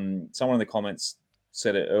 Someone in the comments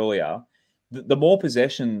said it earlier. The more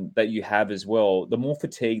possession that you have as well, the more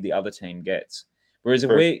fatigue the other team gets. Whereas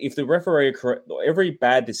if the referee, every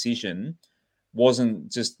bad decision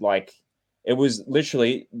wasn't just like, it was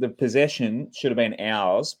literally the possession should have been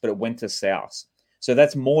ours, but it went to South. So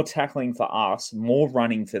that's more tackling for us, more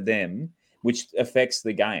running for them, which affects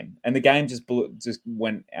the game. And the game just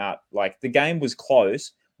went out. Like the game was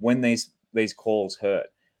close when these calls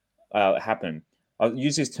happen. I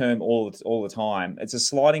use this term all the time. It's a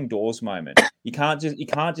sliding doors moment. You can't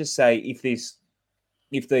just say if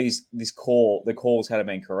the calls had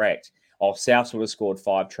been correct, South would have scored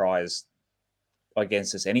 5 tries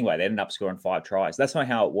against us anyway. They ended up scoring 5 tries. That's not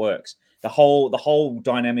how it works. The whole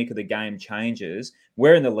dynamic of the game changes.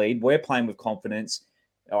 We're in the lead. We're playing with confidence.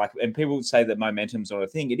 And people say that momentum's not a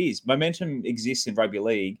thing. It is. Momentum exists in rugby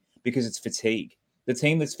league because it's fatigue. The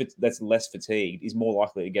team that's less fatigued is more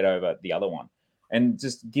likely to get over the other one. And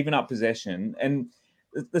just giving up possession. And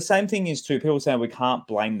the same thing is too, people saying we can't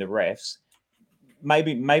blame the refs.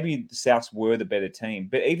 Maybe the Souths were the better team.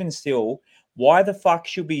 But even still, why the fuck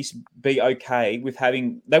should we be okay with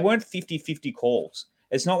having... They weren't 50-50 calls.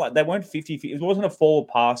 It's not like they weren't 50-50. It wasn't a forward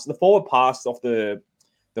pass. The forward pass off the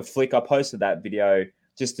flick, I posted that video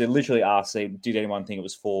just to literally ask, did anyone think it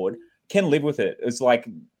was forward? Can live with it. It's like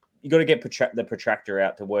you got to get the protractor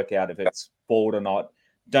out to work out if it's forward or not.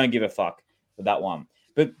 Don't give a fuck for that one.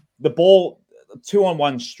 But the ball,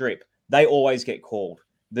 2-on-1 strip, they always get called.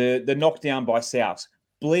 The knockdown by South,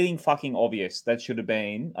 bleeding fucking obvious. That should have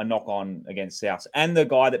been a knock on against South. And the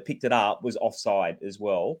guy that picked it up was offside as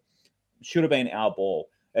well. Should have been our ball.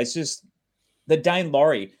 It's just the Dane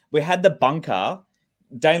Laurie. We had the bunker.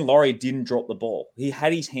 Dane Laurie didn't drop the ball. He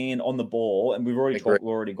had his hand on the ball, and we've already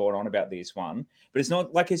gone on about this one. But it's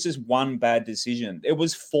not like it's just one bad decision. It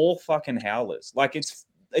was 4 fucking howlers. Like it's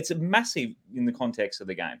a massive in the context of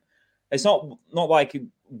the game. It's not like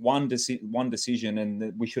one decision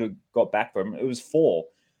and we should have got back from it. It was 4.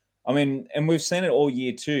 I mean, and we've seen it all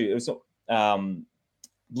year too. It was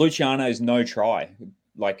Luciano's no try.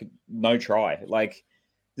 Like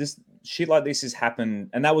this shit like this has happened,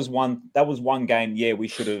 and that was one game. Yeah, we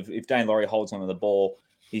should have. If Dane Laurie holds onto the ball,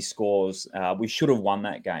 he scores. We should have won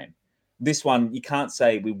that game. This one, you can't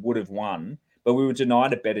say we would have won, but we were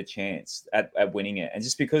denied a better chance at winning it. And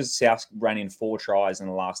just because South ran in 4 tries in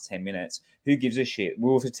the last 10 minutes, who gives a shit?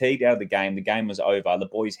 We were fatigued out of the game. The game was over. The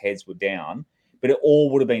boys' heads were down, but it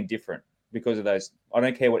all would have been different because of those. I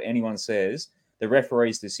don't care what anyone says. The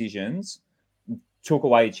referee's decisions took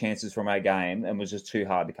away chances from our game and was just too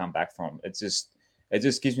hard to come back from. It just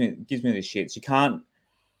gives me the shits.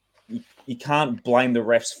 You can't blame the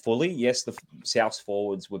refs fully. Yes, the South's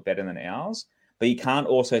forwards were better than ours, but you can't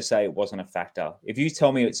also say it wasn't a factor. If you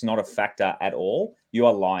tell me it's not a factor at all, you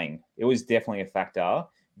are lying. It was definitely a factor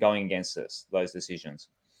going against us, those decisions.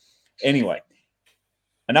 Anyway,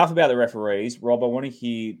 enough about the referees. Rob, I want to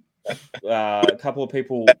hear a couple of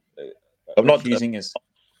people accusing us.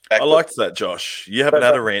 I liked that, Josh. You haven't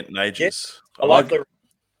had a rant in ages. I like the.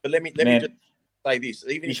 But let me just say this.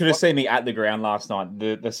 You should have seen me at the ground last night.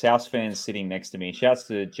 The South fans sitting next to me. Shouts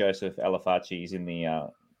to Joseph Alafaci. He's in the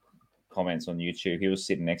comments on YouTube. He was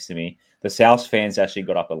sitting next to me. The South fans actually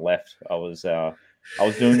got up and left. I was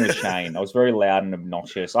doing the Shane. I was very loud and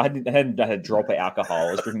obnoxious. I hadn't had a drop of alcohol.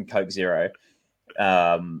 I was drinking Coke Zero.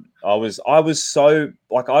 I was so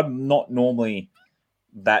like, I'm not normally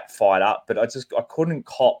that fired up, but I couldn't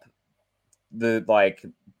cop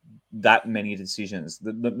that many decisions.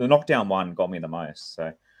 The knockdown one got me the most.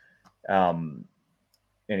 So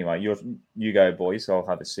anyway, you go, boys. I'll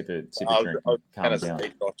have a sip of drink. Calm down.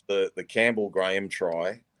 The Campbell Graham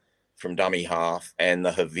try from dummy half and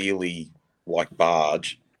the Havili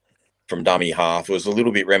barge from dummy half was a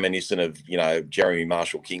little bit reminiscent of Jeremy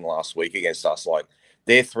Marshall King last week against us. Like,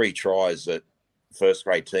 they're 3 tries that first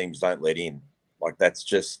grade teams don't let in. Like, that's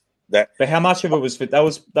just that. But how much of it was that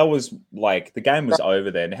was like the game was over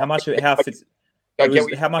then? How much of it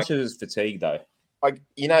was fatigue though?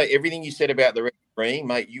 Everything you said about the refereeing,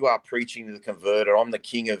 mate, you are preaching to the converted. I'm the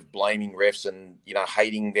king of blaming refs and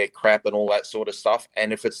hating their crap and all that sort of stuff.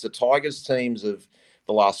 And if it's the Tigers teams of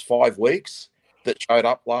the last 5 weeks that showed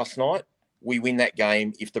up last night. We win that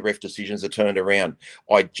game if the ref decisions are turned around.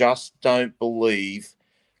 I just don't believe,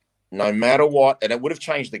 no matter what, and it would have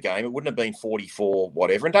changed the game. It wouldn't have been 44,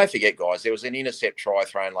 whatever. And don't forget, guys, there was an intercept try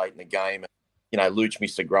thrown late in the game. Luch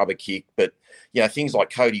missed a grubber kick. But, things like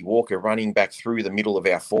Cody Walker running back through the middle of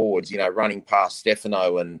our forwards, running past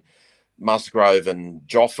Stefano and Musgrove and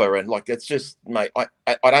Joffa. And, it's just, mate,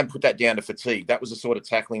 I don't put that down to fatigue. That was the sort of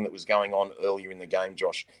tackling that was going on earlier in the game,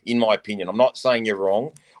 Josh, in my opinion. I'm not saying you're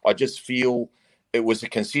wrong. I just feel it was a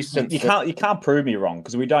consistent. You can't prove me wrong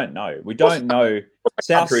because we don't know. We don't know.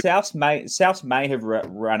 South may have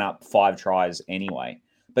run up 5 tries anyway,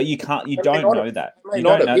 but you don't know that. You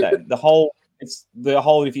don't know that. The whole.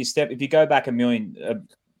 If you go back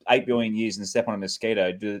 8 billion years and step on a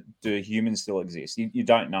mosquito, do humans still exist? You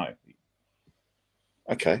don't know.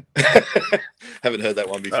 Okay, haven't heard that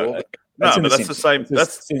one before. No, but that's the same.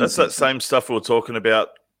 That's that same stuff we were talking about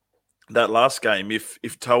that last game.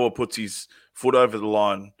 If Toa puts his foot over the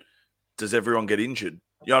line, does everyone get injured?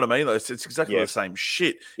 You know what I mean? It's exactly the same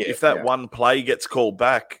shit. Yeah, if that one play gets called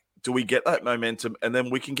back, do we get that momentum? And then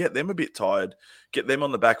we can get them a bit tired, get them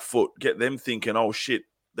on the back foot, get them thinking, oh, shit,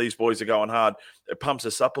 these boys are going hard. It pumps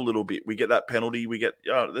us up a little bit. We get that penalty. We get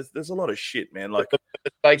there's a lot of shit, man. Like, the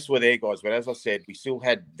mistakes were there, guys. But as I said, we still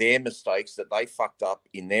had their mistakes that they fucked up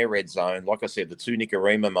in their red zone. Like I said, the 2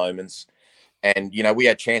 Nicarima moments. And, we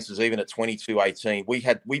had chances even at 22-18.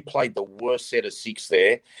 We played the worst set of 6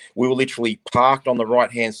 there. We were literally parked on the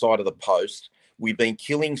right-hand side of the post. We've been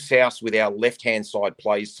killing South with our left-hand side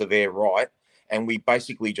plays to their right. And we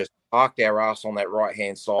basically just parked our ass on that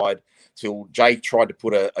right-hand side till Jake tried to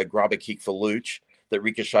put a grubber kick for Luch that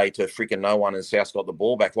ricocheted to freaking no one and South got the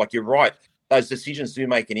ball back. Like, you're right. Those decisions do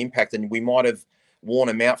make an impact, and we might have worn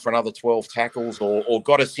him out for another 12 tackles or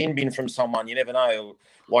got a sin bin from someone. You never know.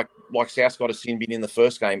 Like South got a sin bin in the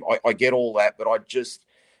first game. I get all that, but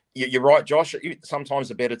you're right, Josh. Sometimes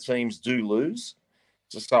the better teams do lose.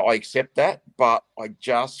 So I accept that, but I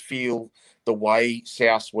just feel the way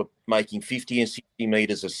South were making 50 and 60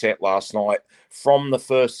 metres a set last night from the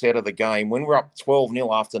first set of the game, when we're up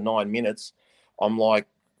 12-0 after 9 minutes, I'm like,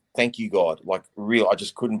 thank you, God. Like, real, I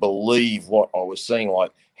just couldn't believe what I was seeing.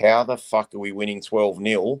 Like, how the fuck are we winning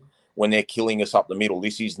 12-0 when they're killing us up the middle?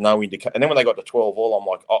 This is no indication. And then when they got to 12-all, I'm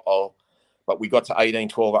like, uh-oh. But we got to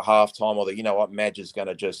 18-12 at halftime, or Madge is going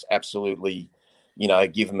to just absolutely,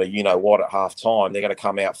 give them a you-know-what at halftime. They're going to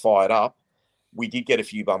come out fired up. We did get a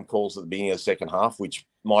few bum calls at the beginning of the second half, which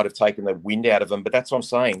might have taken the wind out of them. But that's what I'm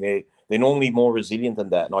saying. They're normally more resilient than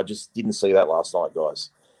that, and I just didn't see that last night,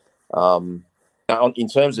 guys. Now, in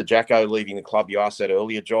terms of Jacko leaving the club, you asked that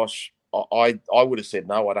earlier, Josh. I would have said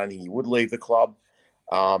no. I don't think he would leave the club.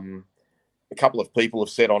 A couple of people have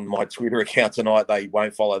said on my Twitter account tonight they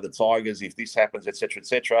won't follow the Tigers if this happens, etc.,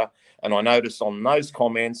 etc. And I noticed on those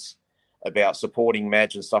comments about supporting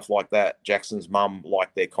Madge and stuff like that, Jackson's mum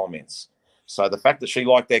liked their comments. So the fact that she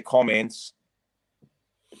liked their comments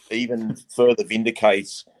even further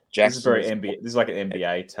vindicates Jackson's. This is like an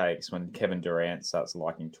NBA takes when Kevin Durant starts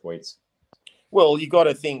liking tweets. Well, you got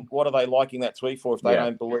to think, what are they liking that tweet for if they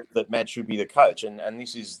don't believe that Madge should be the coach? And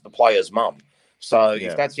this is the player's mum. So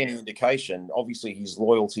if that's any indication, obviously his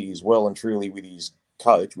loyalty is well and truly with his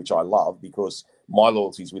coach, which I love because my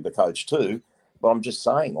loyalty is with the coach too. But I'm just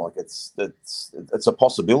saying, like, it's a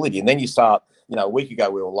possibility. And then you start, a week ago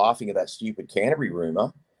we were laughing at that stupid Canterbury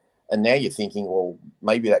rumour, and now you're thinking, well,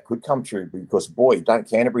 maybe that could come true because, boy, don't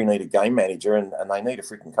Canterbury need a game manager and they need a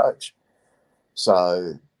freaking coach.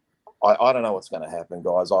 So I don't know what's going to happen,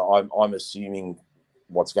 guys. I'm assuming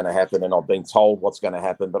what's going to happen, and I've been told what's going to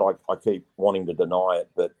happen, but I keep wanting to deny it.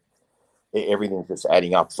 But everything's just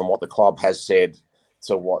adding up from what the club has said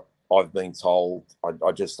to what I've been told.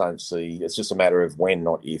 I just don't see. It's just a matter of when,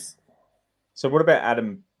 not if. So what about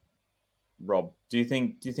Adam, Rob? Do you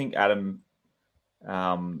think Adam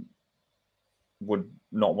would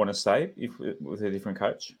not want to stay with a different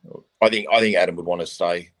coach? I think Adam would want to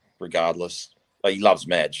stay regardless. He loves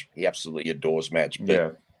Madge. He absolutely adores Madge.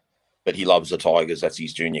 But he loves the Tigers. That's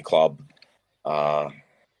his junior club. I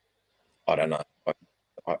don't know.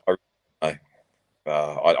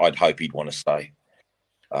 I'd hope he'd want to stay.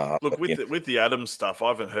 Look, with the Adams stuff, I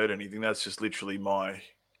haven't heard anything. That's just literally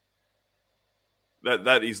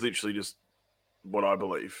that is literally just what I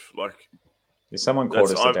believe. Like, someone called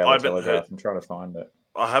us a Daily Telegraph. I'm trying to find it.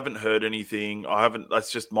 I haven't heard anything.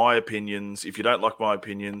 That's just my opinions. If you don't like my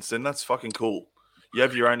opinions, then that's fucking cool. You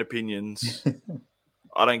have your own opinions.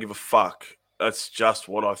 I don't give a fuck. That's just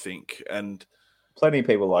what I think. And plenty of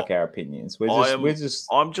people like our opinions.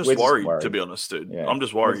 I'm just worried, to be honest, dude. Yeah. I'm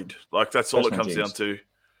just worried. Like, that's all it comes down to.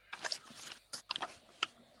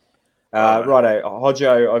 Righto,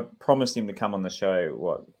 Hodjo, I promised him to come on the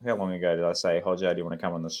show. How long ago did I say, Hodjo, do you want to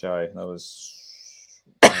come on the show? That was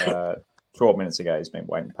 12 minutes ago. He's been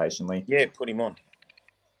waiting patiently. Yeah, put him on.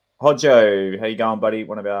 Hodjo, how you going, buddy?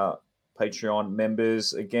 One of our Patreon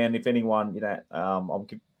members. Again, if anyone, I'll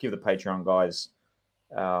give the Patreon guys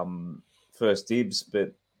first dibs,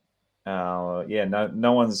 but no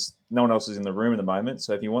one else is in the room at the moment.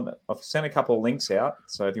 So if you want, I've sent a couple of links out.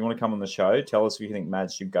 So if you want to come on the show, tell us if you think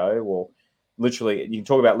Mads should go, or literally you can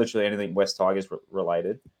talk about literally anything West Tigers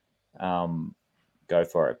related. Go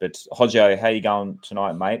for it. But Hodjo, how you going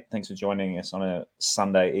tonight, mate? Thanks for joining us on a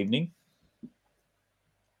Sunday evening.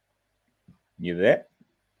 You there?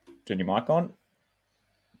 Turn your mic on.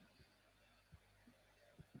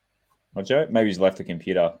 Hodjo, maybe he's left the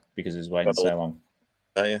computer because he's waiting so long.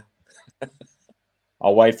 Oh yeah.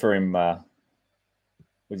 I'll wait for him.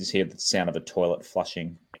 We just hear the sound of a toilet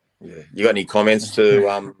flushing. Yeah. You got any comments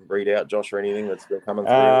to read out, Josh, or anything that's still coming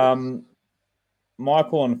through?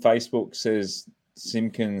 Michael on Facebook says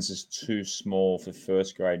Simpkins is too small for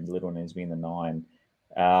first grade. Little needs to be in the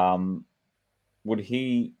 9. Would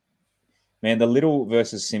he? Man, the Little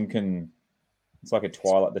versus Simkin, it's like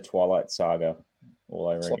the Twilight Saga all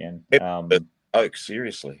over again.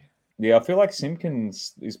 Seriously. Yeah, I feel like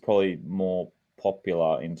Simpkins is probably more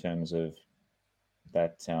popular in terms of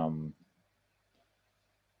that.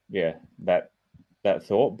 That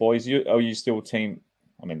thought, boys. Are you still team?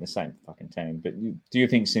 I mean, the same fucking team. But do you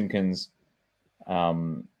think Simpkins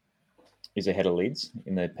is ahead of Lids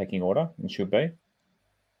in the pecking order and should be?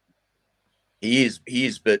 He is,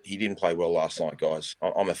 but he didn't play well last night, guys.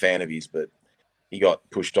 I'm a fan of his, but he got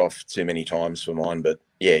pushed off too many times for mine. But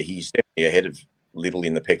yeah, he's definitely ahead of Little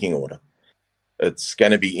in the pecking order. It's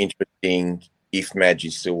going to be interesting if Madge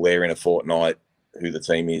is still there in a fortnight, who the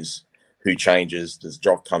team is, who changes. Does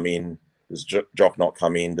Jock come in? Does Jock not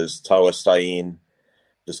come in? Does Toa stay in?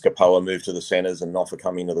 Does Kapoa move to the centres and Noffa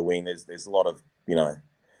come into the wing? There's a lot of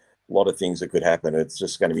things that could happen. It's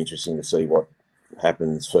just going to be interesting to see what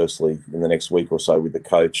happens firstly in the next week or so with the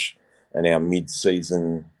coach and our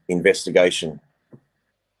mid-season investigation.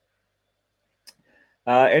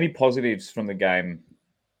 Any positives from the game,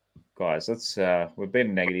 guys? We've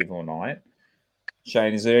been negative all night.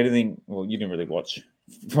 Shane, is there anything? Well, you didn't really watch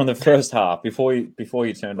from the first half before you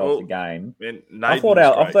turned off the game. Man, I thought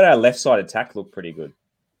our left side attack looked pretty good.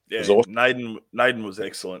 Yeah, awesome. Naden was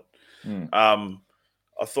excellent. I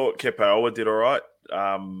thought Kepaoa did all right.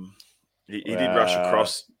 He did rush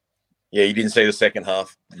across. Yeah, you didn't see the second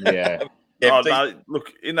half. Yeah. No,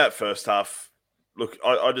 look, in that first half,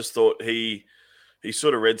 I just thought he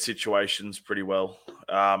sort of read situations pretty well.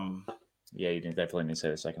 Yeah, you definitely didn't see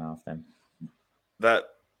the second half then. That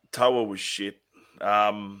Toa was shit.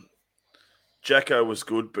 Jacko was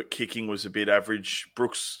good, but kicking was a bit average.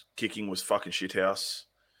 Brooks' kicking was fucking shithouse.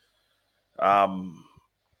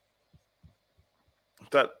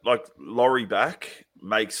 That Laurie back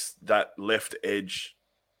makes that left edge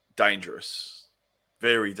dangerous,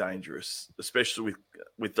 very dangerous, especially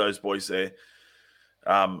with those boys there.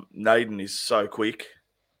 Naden is so quick.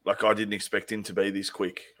 I didn't expect him to be this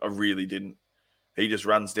quick. I really didn't. He just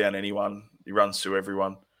runs down anyone. He runs through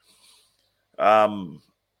everyone. He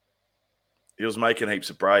was making heaps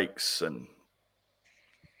of breaks, and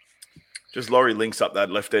just Laurie links up that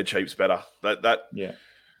left edge heaps better.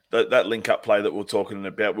 That link up play that we were talking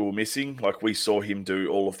about, we were missing. We saw him do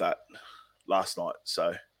all of that last night.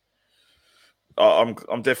 So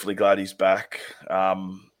I'm definitely glad he's back.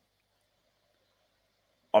 I'm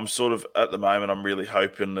sort of at the moment, I'm really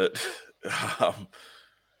hoping that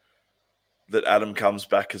that Adam comes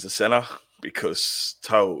back as a centre, because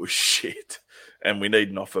Toa was shit and we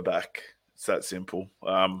need Noffa back. It's that simple.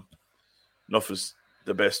 Noffa's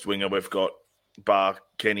the best winger we've got, bar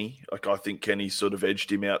Kenny. I think Kenny sort of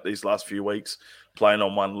edged him out these last few weeks, playing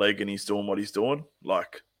on one leg, and he's doing what he's doing.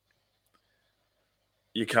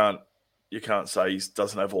 You can't say he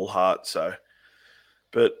doesn't have all heart. So,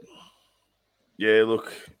 but yeah,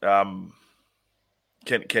 look,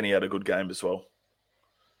 Kenny had a good game as well.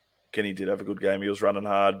 Kenny did have a good game. He was running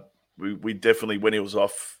hard. We definitely, when he's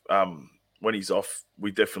off,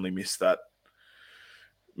 we definitely missed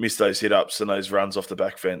those hit-ups and those runs off the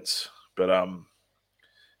back fence. But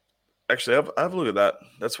actually, have a look at that.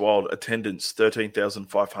 That's wild. Attendance,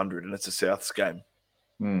 13,500, and it's a Souths game.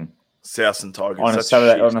 Souths and Tigers. On a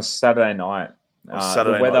Saturday night.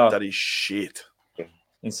 Saturday night, that is shit.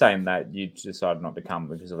 In saying that, you decided not to come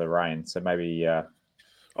because of the rain. So maybe...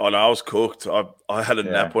 Oh, no, I was cooked. I had a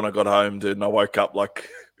nap when I got home, dude, and I woke up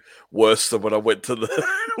worse than when I went to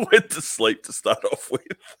sleep to start off with.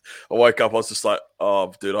 I woke up, I was just like,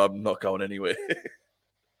 oh, dude, I'm not going anywhere.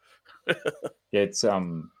 Yeah, it's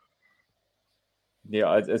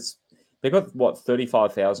they got what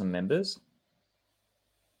 35,000 members.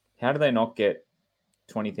 How do they not get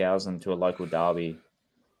 20,000 to a local derby?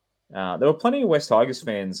 There were plenty of West Tigers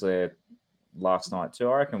fans there last night too.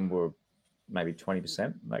 I reckon we were maybe 20%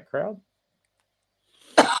 in that crowd.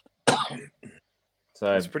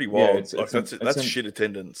 So It's pretty wild. Yeah, that's shit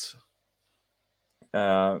attendance.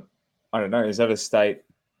 I don't know. Is that a state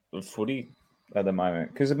of footy at the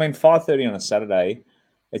moment? Because 5:30 on a Saturday,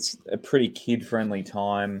 it's a pretty kid-friendly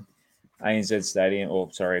time. ANZ Stadium,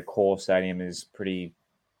 Core Stadium is pretty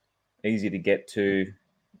easy to get to.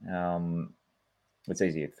 It's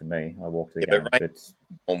easier for me. I walk to the game. But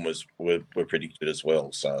were pretty good as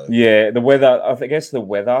well. So yeah, the weather. I guess the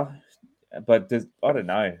weather, but I don't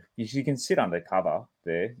know. You can sit under cover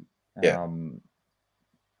there. Yeah.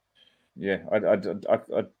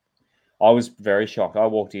 I was very shocked. I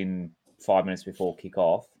walked in 5 minutes before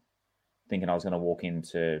kickoff, thinking I was going to walk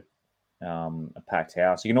into a packed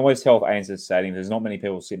house. You can always tell if ANZ Stadium, there's not many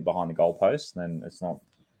people sitting behind the goalpost, then it's not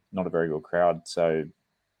a very good crowd. So,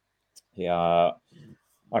 yeah,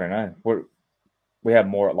 I don't know. We had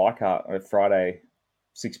more at Leichhardt on Friday,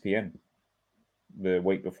 6 p.m. the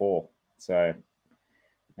week before. So,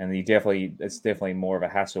 and it's definitely more of a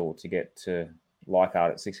hassle to get to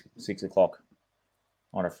Leichhardt at 6 o'clock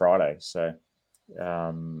on a Friday. So,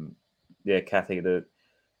 Kathy, the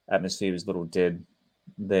atmosphere was a little dead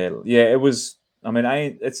there. Yeah, it was.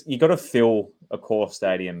 You got to fill a Core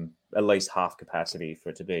Stadium at least half capacity for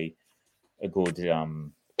it to be a good, at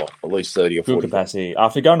least 30 or 40 good capacity.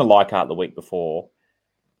 After going to Leichhardt the week before,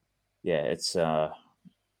 yeah, it's. I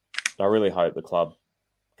really hope the club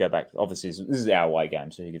go back. Obviously, this is our away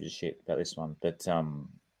game, so who gives a shit about this one? But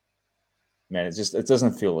man, it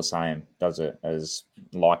doesn't feel the same, does it, as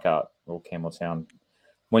Leichhardt or Campbelltown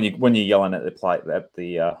when you're yelling at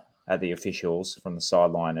the officials from the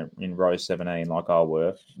sideline in row 17 like I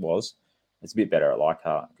was. It's a bit better at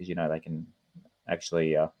Leichhardt because they can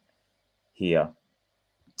actually hear.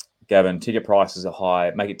 Gavin, ticket prices are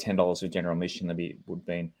high. Make it $10 for general admission. Would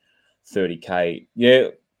be $30K. Yeah,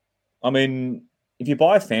 if you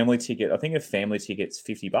buy a family ticket, I think a family ticket's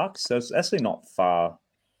 $50, so it's actually not far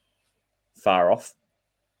off.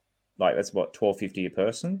 Like that's what $12.50 a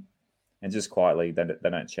person, and just quietly they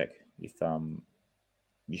don't check if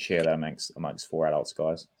you share that amongst 4 adults,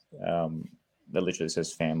 guys. That literally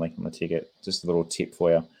says family on the ticket. Just a little tip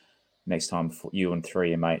for you next time you and 3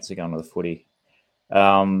 of your mates are going to the footy.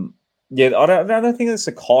 I don't think it's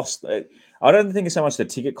the cost. I don't think it's so much the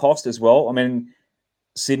ticket cost as well.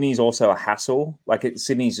 Sydney's also a hassle.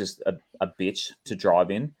 Sydney's just a bitch to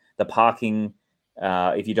drive in. The parking,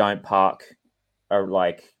 if you don't park, or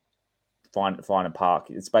find a park,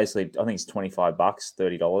 it's basically I think it's $25,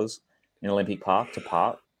 $30 in Olympic Park to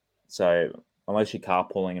park. So unless you're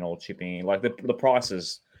carpooling and all chipping, the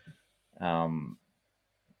prices, and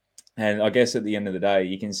I guess at the end of the day,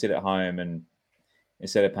 you can sit at home and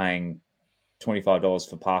instead of paying $25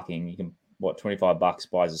 for parking, you can $25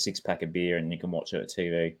 buys a 6-pack of beer and you can watch it at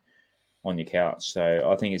TV on your couch. So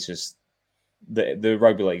I think it's just the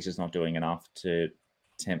rugby league's just not doing enough to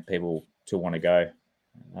tempt people to want to go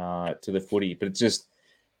to the footy. But it's just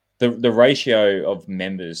the ratio of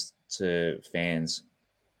members to fans,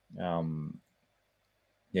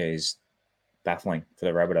 is baffling for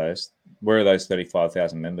the Rabbitohs. Where are those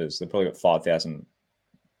 35,000 members? They've probably got 5,000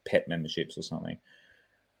 pet memberships or something.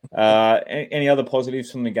 Any other positives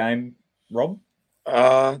from the game, Rob?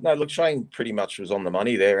 No, look, Shane pretty much was on the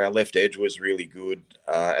money there. Our left edge was really good.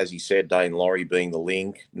 As he said, Dane Laurie being the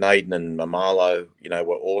link. Naden and Mamalo,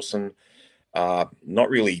 were awesome. Not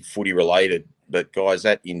really footy related, but guys,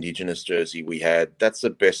 that Indigenous jersey we had, that's the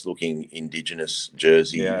best looking Indigenous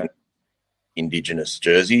jersey. Yeah. Indigenous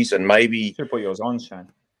jerseys, and maybe should put yours on, Shane.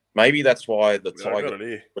 Maybe that's why the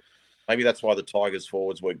Tigers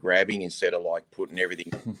forwards were grabbing instead of putting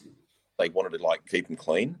everything. They wanted to keep them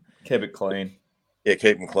clean. Keep it clean. Yeah,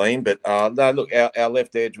 keep them clean. But no, look, our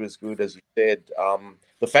left edge was good, as you said.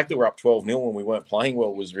 The fact that we're up 12-0 when we weren't playing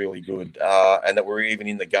well was really good, and that we're even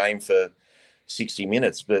in the game for 60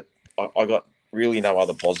 minutes. But I got really no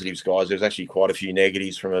other positives, guys. There's actually quite a few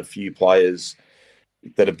negatives from a few players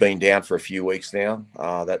that have been down for a few weeks now.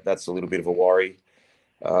 That's a little bit of a worry.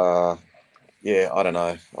 I don't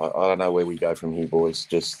know. I don't know where we go from here, boys.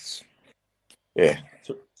 Just, yeah.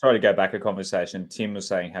 Sorry to go back a conversation. Tim was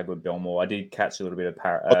saying how good Belmore. I did catch a little bit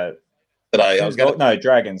of today.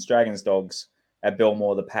 Dragons Dogs at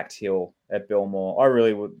Belmore, the packed hill at Belmore. I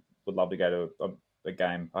really would love to go to a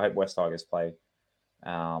game. I hope West Tigers play.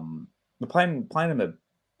 We're playing in the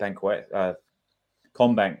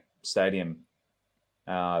CommBank Stadium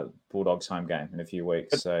Bulldogs home game in a few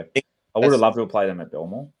weeks. So I would have loved to have played them at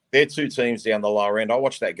Belmore. They're two teams down the lower end. I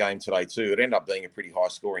watched that game today too. It ended up being a pretty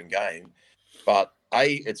high-scoring game. But,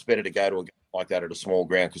 it's better to go to a game like that at a small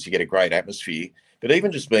ground because you get a great atmosphere. But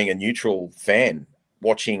even just being a neutral fan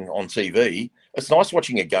watching on TV, it's nice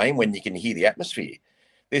watching a game when you can hear the atmosphere.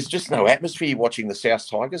 There's just no atmosphere watching the South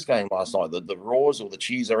Tigers game last night, the roars or the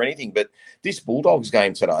cheers or anything. But this Bulldogs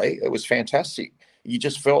game today, it was fantastic. You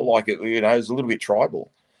just felt like it was a little bit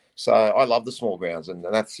tribal. So I love the small grounds, and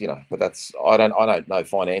that's but that's I don't know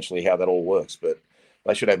financially how that all works, but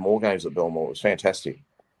they should have more games at Belmore. It was fantastic.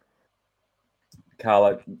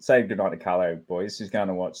 Carla, say goodnight to Carla, boys. She's going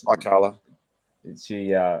to watch. Hi, Carla.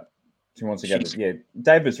 She wants to go. Yeah,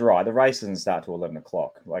 David's right. The race doesn't start till 11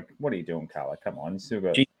 o'clock. Like, what are you doing, Carla? Come on, you still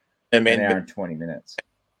got an hour and 20 minutes.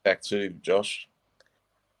 Back to Josh.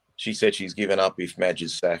 She said she's given up if Madge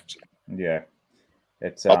is sacked. Yeah,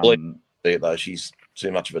 it's. I believe it though. She's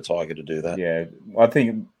too much of a tiger to do that. Yeah, I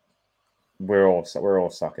think we're all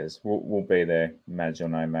suckers. We'll be there, Madge or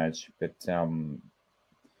no Madge. But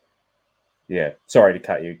yeah, sorry to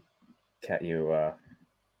cut you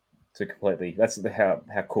to completely. That's how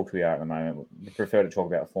cooked we are at the moment. We prefer to talk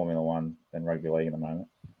about Formula One than rugby league at the moment.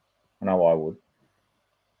 I know I would.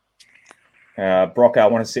 Brock, I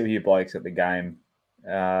want to sit with you blokes at the game.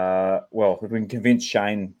 Well, if we can convince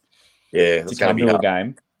Shane to come to a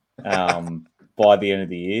game by the end of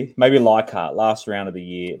the year, maybe Leichhardt, last round of the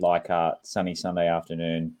year, Leichhardt, sunny Sunday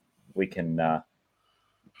afternoon, we can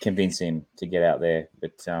convince him to get out there.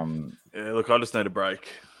 But yeah, look, I just need a break.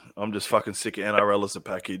 I'm just fucking sick of NRL as a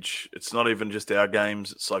package. It's not even just our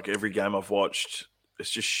games. It's like every game I've watched,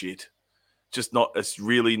 it's just shit. It's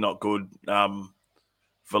really not good.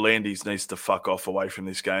 Volandis needs to fuck off away from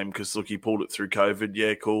this game because, look, he pulled it through COVID.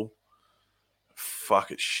 Yeah, cool.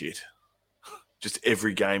 Fuck, it's shit. Just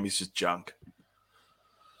every game is just junk.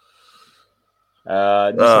 New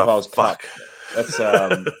South Wales fuck. Cup. That's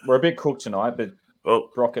we're a bit cooked tonight, but well,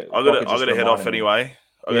 Brockett, I got to head off anyway.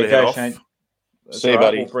 I got to head off. See you,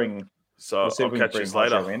 buddy. I'll catch you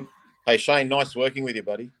later. Hey, Shane, nice working with you,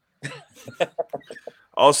 buddy.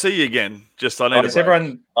 I'll see you again. I need a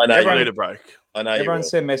break. Everyone need a break. I know. Everyone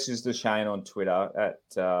send messages to Shane on Twitter at.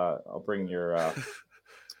 I'll bring your. hair.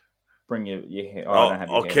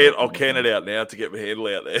 I'll can it out now to get my handle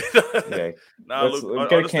out there. Yeah. No, look,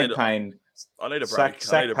 get a campaign. I need a break.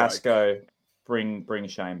 Sack Pascoe. Bring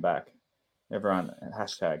Shane back. Everyone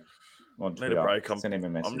hashtag on Twitter. Need a break. Send him a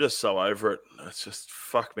message. I'm just so over it. It's just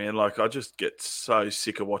fuck, man. Like I just get so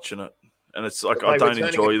sick of watching it, and it's like I don't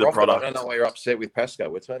enjoy the product. I don't know why you're upset with Pascoe.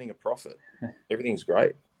 We're turning a profit. Everything's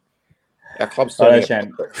great. Our club's turning a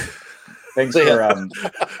profit. Thanks for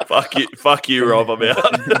fuck you, Rob. I'm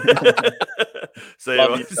out. See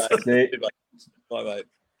you. Bye, mate.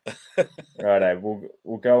 Righto,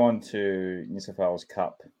 we'll go on to New South Wales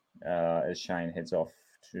Cup as Shane heads off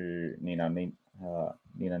to Nina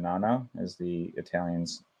Nana, as the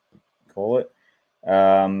Italians call it.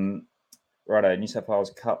 Righto, New South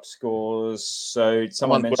Wales Cup scores. So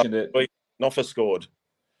someone mentioned it. Noffa scored.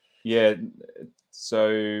 Yeah.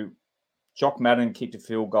 So Jock Madden kicked a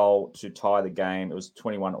field goal to tie the game. It was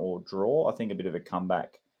 21-all draw. I think a bit of a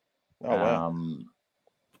comeback. Oh, wow.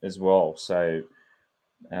 As well. So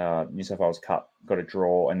New South Wales Cup got a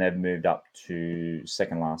draw, and they've moved up to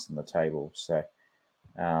second last on the table. So,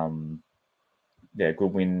 good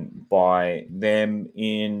win by them.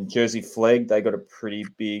 In Jersey Flegg, they got a pretty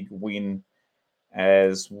big win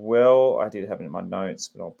as well. I did have it in my notes,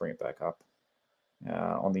 but I'll bring it back up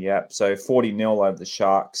on the app. So 40-0 over the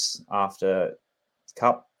Sharks after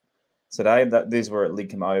Cup today. These were at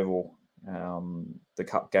Lidcombe Oval. The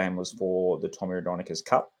Cup game was for the Tommy Raudonikis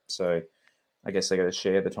Cup. So I guess they got to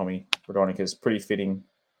share the Tommy Raudonikis. Pretty fitting.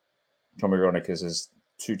 Tommy Raudonikis has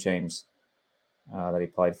two teams that he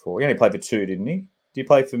played for. He only played for two, didn't he? Did he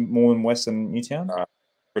play for more than West and Newtown?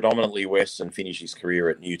 Predominantly West, and finished his career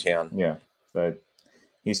at Newtown. Yeah. So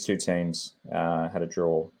his two teams had a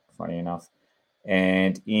draw, funny enough.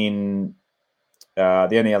 And in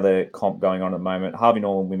the only other comp going on at the moment, Harvey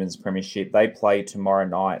Norman Women's Premiership, they play tomorrow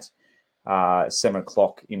night, 7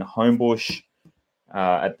 o'clock in Homebush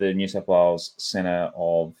at the New South Wales Centre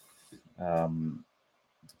of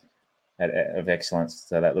Excellence.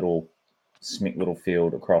 So that little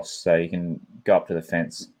field across, so you can go up to the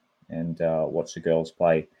fence and watch the girls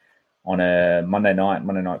play on a Monday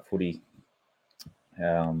night footy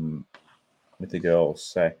with the girls.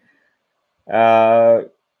 So I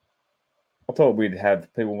thought we'd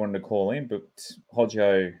have people wanting to call in, but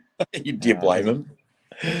Hodjo... You did blame them.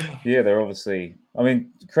 Yeah, they're obviously... I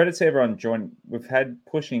mean, credit to everyone joined. We've had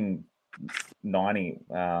pushing 90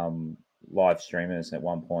 live streamers at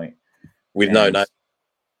one point. with And no notice.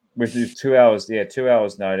 With 2 hours, 2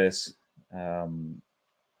 hours notice. We'll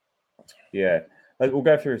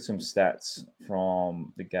go through some stats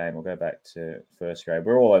from the game. We'll go back to first grade.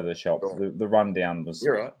 We're all over the shop. Sure. The rundown was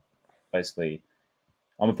You're right. basically.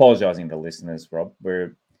 I'm apologising to listeners, Rob.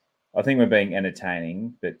 I think we're being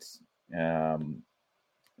entertaining, but our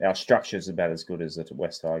structure is about as good as the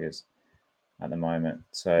West Tigers at the moment.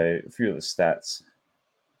 So a few of the stats: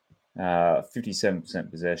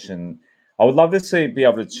 57% possession. I would love to be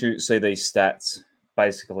able to see these stats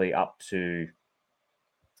basically up to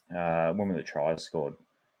when were the tries scored.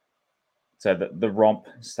 So the romp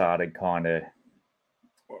started kind of.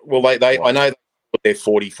 Well, I know they put their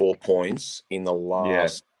 44 points in the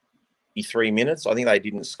last 3 minutes. I think they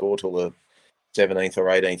didn't score till the 17th or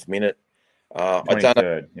 18th minute. I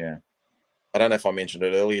don't know if I mentioned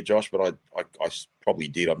it earlier, Josh, but I probably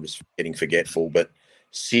did. I'm just getting forgetful. But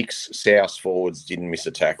 6 South forwards didn't miss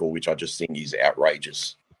a tackle, which I just think is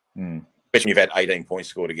outrageous. Especially when you've had 18 points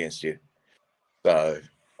scored against you. So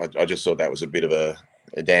I just thought that was a bit of a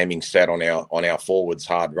damning stat on our forwards'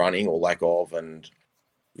 hard running or lack of, and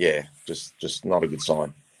just not a good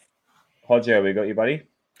sign. Hodjo, we got you, buddy?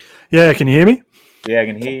 Yeah, can you hear me? Yeah, I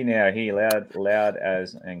can hear you now. I hear you loud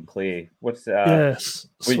as and clear. What's yes?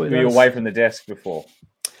 Were you away from the desk before?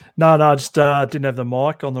 No, I just didn't have the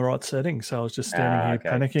mic on the right setting, so I was just standing here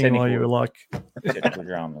panicking while you were like technical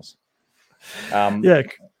dramas.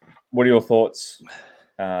 What are your thoughts?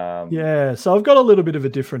 So I've got a little bit of a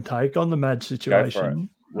different take on the Madge situation.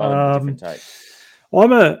 Different take.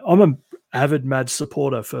 I'm an avid Madge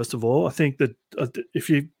supporter. First of all, I think that if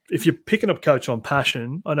you're picking up coach on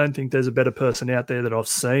passion, I don't think there's a better person out there that I've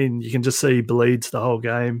seen. You can just see he bleeds the whole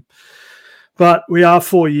game. But we are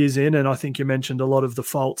 4 years in, and I think you mentioned a lot of the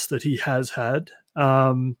faults that he has had.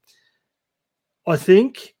 I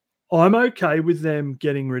think I'm okay with them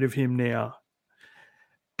getting rid of him now,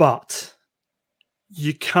 but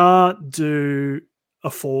you can't do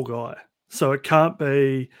a fall guy. So it can't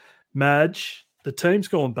be Madge, the team's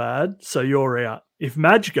gone bad, so you're out. If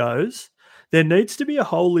Madge goes, there needs to be a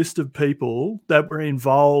whole list of people that are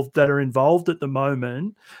involved at the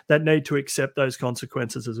moment that need to accept those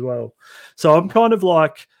consequences as well. So I'm kind of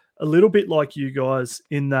like a little bit like you guys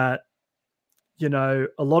in that, a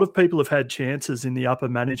lot of people have had chances in the upper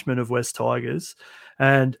management of West Tigers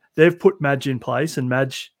and they've put Madge in place and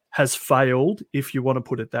Madge has failed, if you want to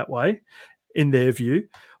put it that way, in their view.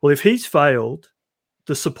 Well, if he's failed,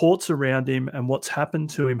 the supports around him and what's happened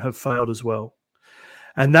to him have failed as well.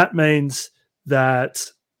 And that means that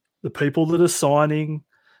the people that are signing,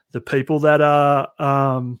 the people that are,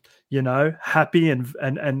 happy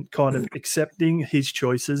and kind of accepting his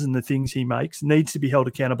choices and the things he makes needs to be held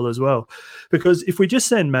accountable as well. Because if we just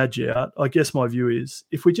send Madge out, I guess my view is,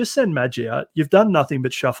 if we just send Madge out, you've done nothing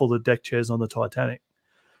but shuffle the deck chairs on the Titanic.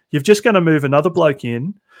 You're just going to move another bloke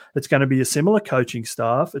in. It's going to be a similar coaching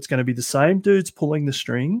staff. It's going to be the same dudes pulling the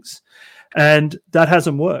strings. And that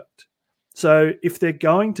hasn't worked. So if they're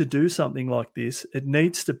going to do something like this, it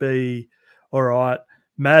needs to be, all right,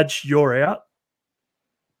 Madge, you're out.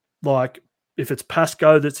 Like, if it's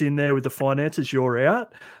Pascoe that's in there with the finances, you're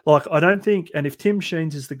out. Like, I don't think, and if Tim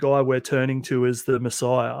Sheens is the guy we're turning to as the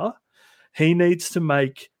Messiah, he needs to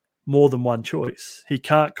make more than one choice. He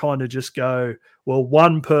can't kind of just go, well,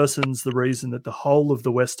 one person's the reason that the whole of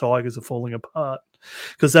the West Tigers are falling apart,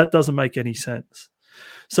 because that doesn't make any sense.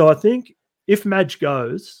 So I think if Madge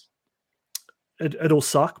goes, it'll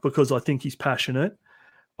suck because I think he's passionate.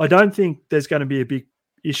 I don't think there's going to be a big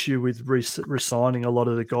issue with resigning a lot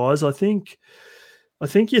of the guys. I think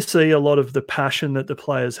you see a lot of the passion that the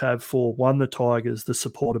players have for, one, the Tigers, the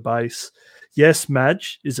supporter base. Yes,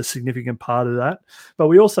 Madge is a significant part of that, but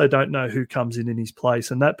we also don't know who comes in his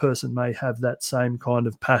place, and that person may have that same kind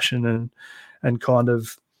of passion and kind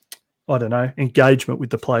of, I don't know, engagement with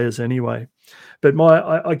the players anyway. But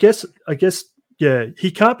I guess,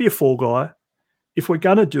 he can't be a fall guy. If we're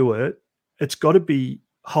going to do it, it's got to be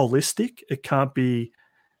holistic. It can't be,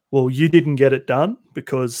 well, you didn't get it done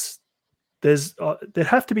because there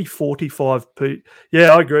have to be 45 people.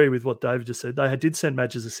 Yeah, I agree with what David just said. They did send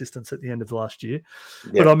Madge's assistants at the end of last year.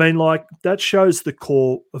 Yeah. But I mean, like, that shows the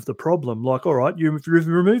core of the problem. Like, all right, you've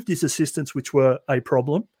removed these assistants, which were a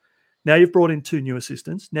problem. Now you've brought in 2 new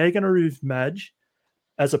assistants. Now you're going to remove Madge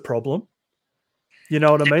as a problem. You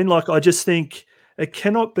know what I mean? Like, I just think it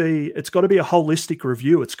cannot be, it's got to be a holistic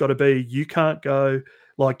review. It's got to be, you can't go,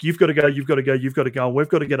 like, you've got to go, and we've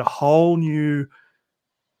got to get a whole new,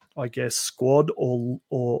 I guess, squad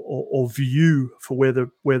or view for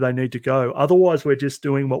where they need to go. Otherwise, we're just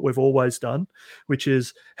doing what we've always done, which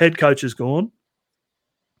is head coach is gone,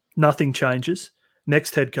 Nothing changes.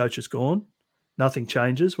 Next head coach is gone. Nothing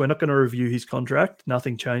changes. We're not going to review his contract.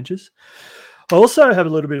 Nothing changes. I also have a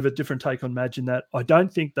little bit of a different take on Madge in that I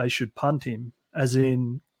don't think they should punt him, as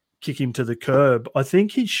in kick him to the curb. I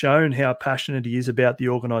think he's shown how passionate he is about the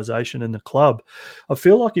organisation and the club. I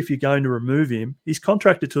feel like if you're going to remove him, he's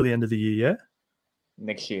contracted till the end of the year, yeah?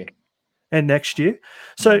 Next year. And next year.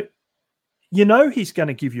 So you know he's going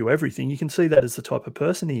to give you everything. You can see that as the type of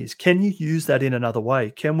person he is. Can you use that in another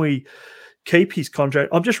way? Can we keep his contract?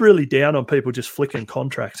 I'm just really down on people just flicking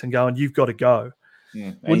contracts and going, you've got to go.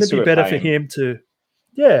 Wouldn't it be better for him to...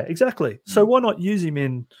 Yeah, exactly. So why not use him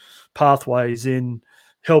in pathways, in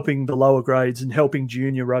helping the lower grades and helping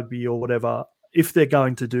junior rugby or whatever, if they're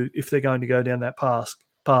going to go down that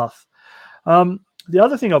path. The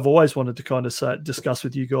other thing I've always wanted to kind of discuss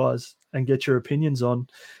with you guys and get your opinions on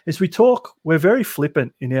is we're very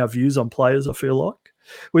flippant in our views on players, I feel like.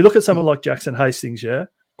 We look at someone like Jackson Hastings, yeah?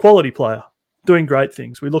 Quality player, doing great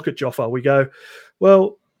things. We look at Joffa, we go,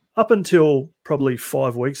 well, up until probably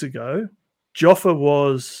 5 weeks ago, Joffa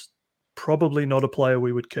was probably not a player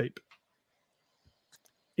we would keep,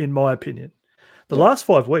 in my opinion. The last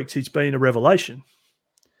 5 weeks, he's been a revelation.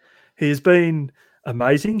 He has been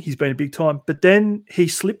amazing. He's been a big time. But then he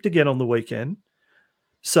slipped again on the weekend.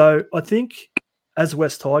 So I think as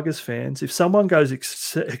West Tigers fans, if someone goes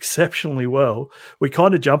exceptionally well, we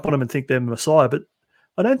kind of jump on them and think they're Messiah. But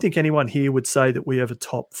I don't think anyone here would say that we have a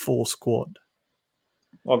top 4 squad.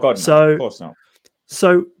 Oh, God, no, of course not.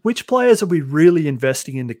 So which players are we really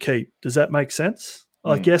investing in to keep? Does that make sense?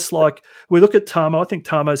 I guess like we look at Tamo. I think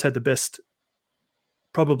Tamo's had the best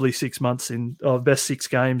probably 6 months best 6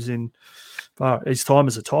 games in his time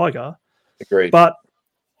as a Tiger. Agreed. But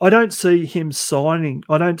I don't see him signing.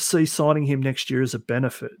 I don't see signing him next year as a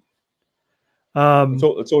benefit. It's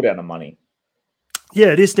all down to money. Yeah,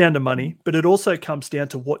 it is down to money, but it also comes down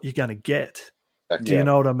to what you're going to get. Do you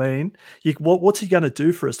know what I mean? What's he going to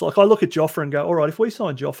do for us? Like I look at Joffa and go, all right, if we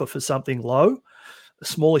sign Joffa for something low, a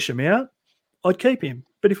smallish amount, I'd keep him.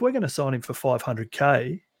 But if we're going to sign him for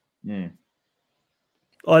 $500K, that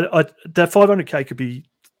 $500K could be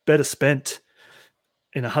better spent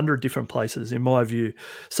in 100 different places, in my view.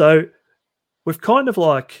 So I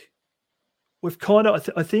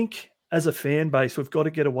think as a fan base, we've got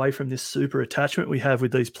to get away from this super attachment we have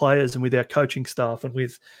with these players and with our coaching staff and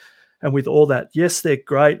with all that. Yes, they're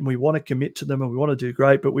great and we want to commit to them and we want to do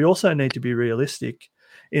great, but we also need to be realistic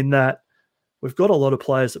in that we've got a lot of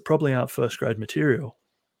players that probably aren't first grade material.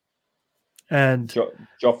 And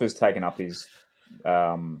Joffa's taken up his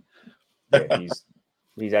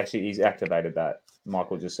he's activated that.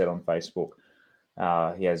 Michael just said on Facebook.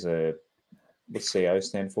 He has what's CO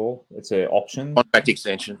stand for? It's an option. Contract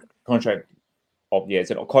extension. It's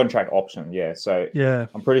a contract option. Yeah. So yeah,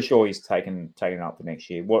 I'm pretty sure he's taken up for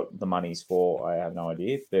next year. What the money's for, I have no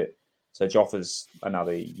idea. But so Joffa's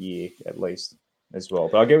another year at least as well.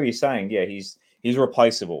 But I get what you're saying. Yeah, he's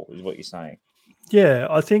replaceable, is what you're saying. Yeah,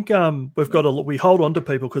 I think we hold on to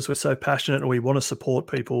people because we're so passionate and we want to support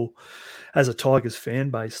people as a Tigers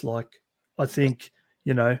fan base. Like I think,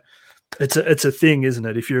 it's a thing, isn't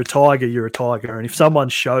it? If you're a Tiger, you're a Tiger. And if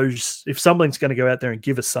someone's going to go out there and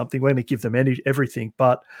give us something, we're going to give them everything.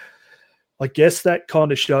 But I guess that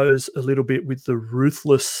kind of shows a little bit with the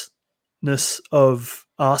ruthlessness of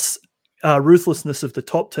us, ruthlessness of the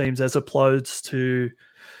top teams as opposed to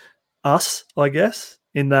us, I guess,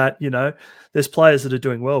 in that, there's players that are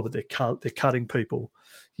doing well, but they're cutting people.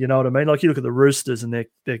 You know what I mean? Like you look at the Roosters and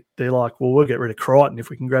they're like, well, we'll get rid of Crichton if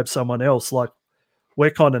we can grab someone else. Like we're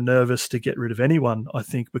kind of nervous to get rid of anyone, I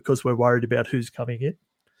think, because we're worried about who's coming in.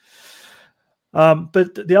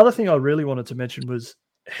 But the other thing I really wanted to mention was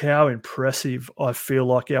how impressive I feel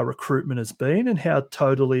like our recruitment has been and how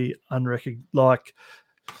totally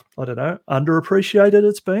underappreciated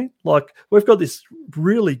it's been. Like we've got this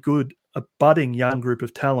really good, a budding young group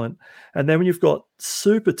of talent. And then when you've got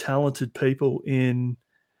super talented people in,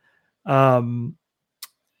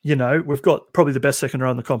 we've got probably the best second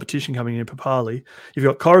row in the competition coming in Papali. You've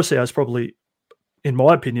got Coruscant is probably, in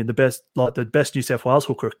my opinion, the best New South Wales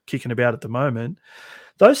hooker kicking about at the moment.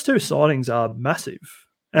 Those two signings are massive.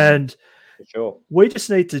 And sure, we just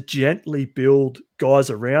need to gently build guys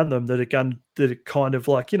around them that are kind of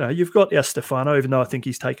like, you've got our Stefano, even though I think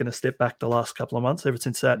he's taken a step back the last couple of months ever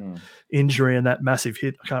since that injury and that massive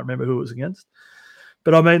hit. I can't remember who it was against.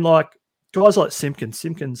 But I mean, like guys like Simpkins,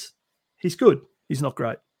 he's good. He's not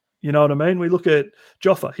great. You know what I mean? We look at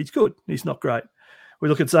Joffa, he's good. He's not great. We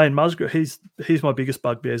look at Zane Musgrove. He's my biggest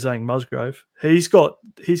bugbear, Zane Musgrove. He's got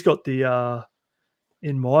the,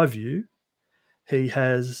 in my view, he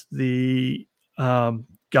has the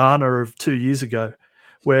Garner of 2 years ago,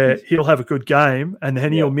 where he'll have a good game and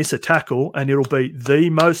then he'll miss a tackle and it'll be the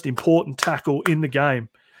most important tackle in the game.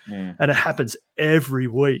 Mm. And it happens every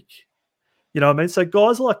week. You know what I mean? So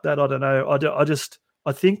guys like that, I don't know.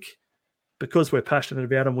 I think because we're passionate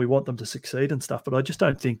about them, we want them to succeed and stuff, but I just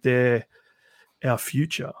don't think they're our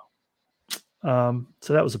future. So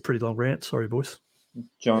that was a pretty long rant. Sorry, boys.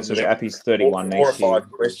 John, so the Appy's 31 4 or next year.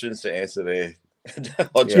 5 questions to answer there.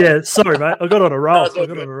 Yeah, sorry, mate. I got on a roll. No, it's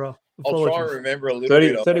all I'll try and remember a little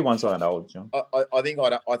 30, bit. 31's not old, John. I think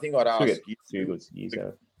I'd ask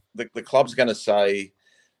you. The club's going to say,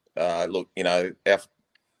 look, you know,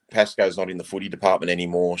 Pasco's not in the footy department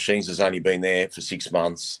anymore. Sheens has only been there for 6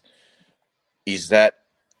 months. Is that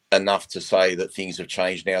enough to say that things have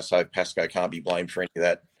changed now, so Pascoe can't be blamed for any of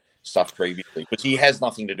that stuff previously? Because he has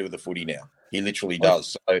nothing to do with the footy now. He literally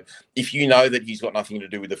does. So if you know that he's got nothing to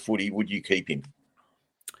do with the footy, would you keep him?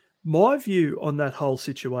 My view on that whole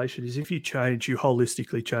situation is if you change, you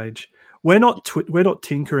holistically change. We're not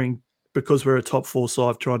tinkering because we're a top 4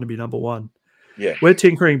 side trying to be number 1. Yeah. We're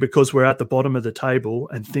tinkering because we're at the bottom of the table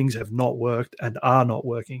and things have not worked and are not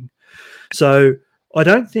working. So I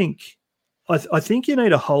don't think I think you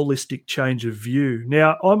need a holistic change of view.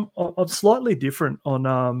 Now I'm slightly different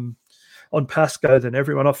on Pascoe than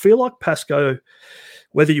everyone. I feel like Pascoe,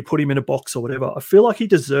 whether you put him in a box or whatever, I feel like he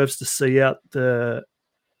deserves to see out the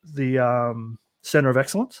Centre of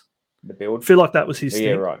Excellence. The build. I feel like that was his thing.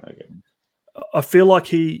 Yeah, right. Okay. I feel like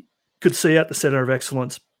he could see out the Centre of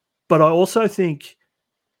Excellence, but I also think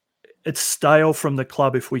it's stale from the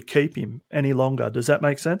club if we keep him any longer. Does that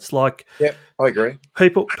make sense? Like, yeah, I agree.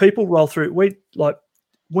 People roll through.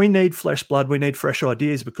 We need flesh blood. We need fresh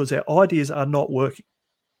ideas because our ideas are not working.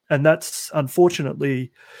 And that's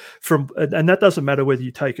unfortunately and that doesn't matter whether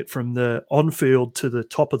you take it from the on-field to the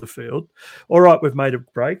top of the field. All right, we've made a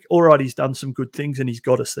break. All right, he's done some good things and he's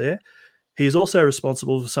got us there. He is also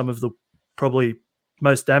responsible for some of the probably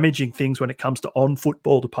most damaging things when it comes to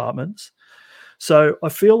on-football departments. So I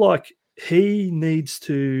feel like he needs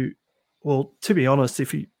to, well, to be honest, if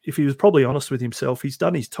he was probably honest with himself, he's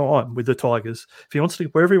done his time with the Tigers. If he wants to,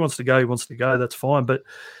 wherever he wants to go, that's fine. But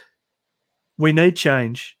we need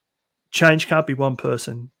change. Change can't be one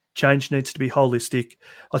person. Change needs to be holistic.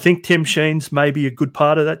 I think Tim Sheens may be a good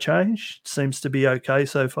part of that change. Seems to be okay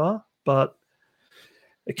so far, but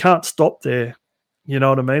it can't stop there. You know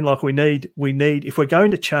what I mean? Like we need, if we're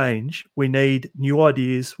going to change, we need new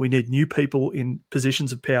ideas. We need new people in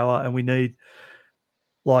positions of power, and we need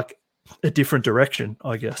like a different direction,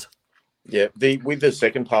 I guess. Yeah. With the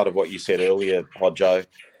second part of what you said earlier, Hodjo,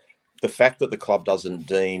 the fact that the club doesn't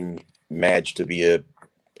deem Madge to be a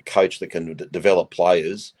coach that can develop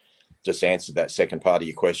players just answered that second part of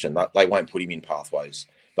your question. They won't put him in pathways.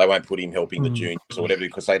 They won't put him helping the juniors or whatever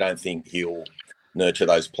because they don't think he'll nurture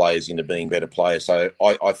those players into being better players. So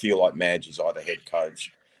I feel like Madge is either head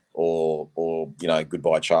coach or you know,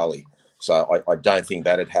 goodbye Charlie. So I don't think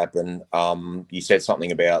that'd happen. You said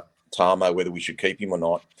something about Tamo, whether we should keep him or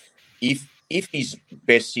not. If his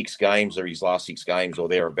best 6 games are his last 6 games or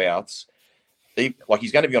thereabouts,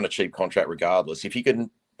 he's going to be on a cheap contract regardless. If he can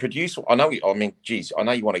produce, I know you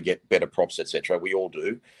want to get better props, etc. We all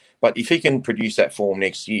do. But if he can produce that form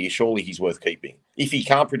next year, surely he's worth keeping. If he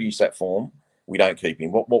can't produce that form, we don't keep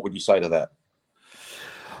him. What would you say to that?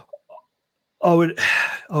 I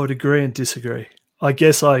would agree and disagree. I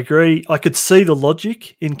guess I agree. I could see the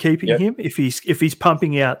logic in keeping him if he's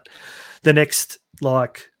pumping out the next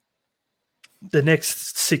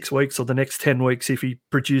 6 weeks or the next 10 weeks. If he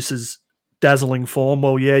produces dazzling form,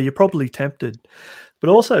 well, yeah, you're probably tempted. But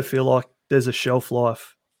I also feel like there's a shelf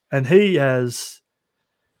life, and he has.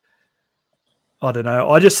 I don't know.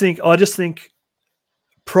 I just think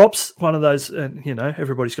props one of those, and you know,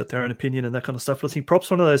 everybody's got their own opinion and that kind of stuff. But I think props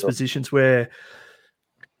one of those positions where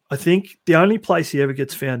I think the only place he ever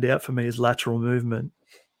gets found out for me is lateral movement,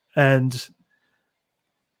 and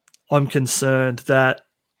I'm concerned that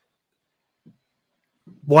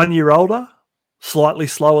 1 year older, slightly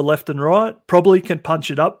slower left and right, probably can punch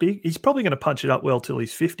it up big. He's probably going to punch it up well till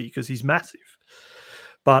he's 50 because he's massive.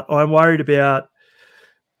 But I'm worried about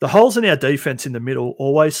the holes in our defense in the middle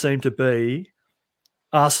always seem to be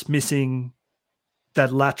us missing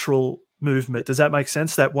that lateral movement. Does that make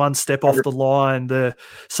sense? That one step off the line,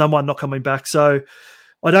 someone not coming back. So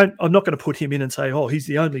I'm not going to put him in and say, oh, he's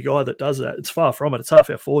the only guy that does that. It's far from it. It's half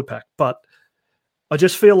our forward pack. But I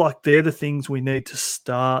just feel like they're the things we need to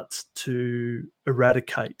start to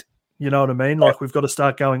eradicate. You know what I mean? Like we've got to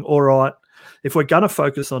start going, all right, if we're going to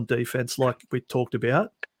focus on defense like we talked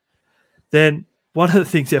about, then one of the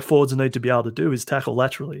things our forwards need to be able to do is tackle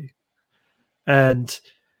laterally. And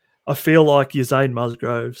I feel like your Zane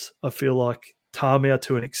Musgroves, I feel like Tamia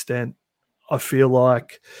to an extent. I feel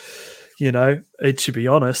like, to be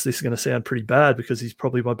honest, this is going to sound pretty bad because he's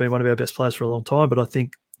probably been one of our best players for a long time, but I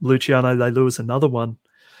think Luciano Leilua is another one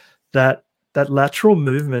that lateral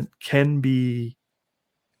movement can be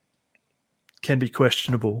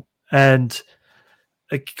questionable, and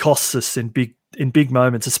it costs us in big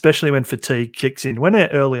moments, especially when fatigue kicks in. When they're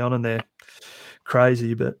early on and they're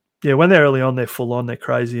crazy, but yeah, when they're early on, they're full on, they're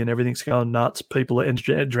crazy, and everything's going nuts.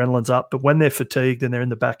 Adrenaline's up, but when they're fatigued and they're in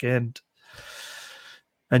the back end,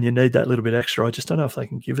 and you need that little bit extra, I just don't know if they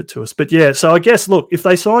can give it to us. But yeah, so I guess, look, if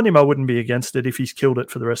they sign him, I wouldn't be against it if he's killed it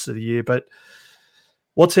for the rest of the year. But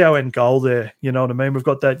what's our end goal there? You know what I mean? We've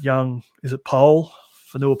got that young, is it Pole?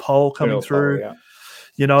 Fanua Pole coming through. Yeah.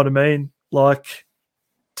 You know what I mean? Like,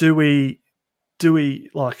 do we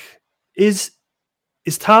like, is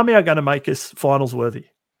Tamia going to make us finals worthy?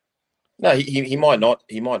 No, he might not.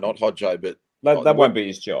 He might not, Hodjo, but that won't be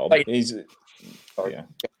his job. Sorry.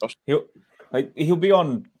 He'll be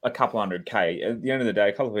on a couple 100K. At the end of the day,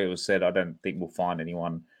 a couple of people said, I don't think we'll find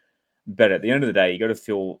anyone better. At the end of the day, you got to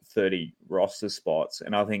fill 30 roster spots.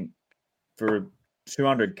 And I think for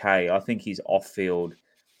 200K, I think he's off-field.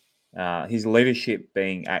 His leadership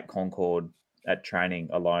being at Concord, at training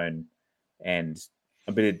alone, and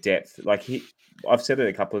a bit of depth. Like I've said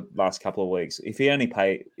it last couple of weeks. If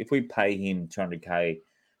we pay him 200K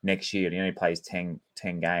next year and he only plays 10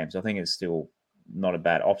 games, I think it's still not a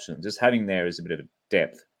bad option. Just having there is a bit of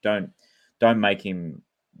depth. Don't make him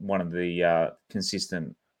one of the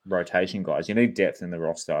consistent rotation guys. You need depth in the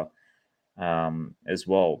roster as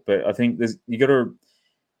well. But I think you got to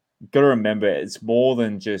remember it's more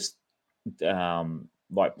than just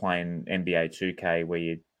like playing NBA 2K where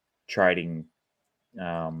you're trading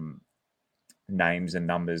names and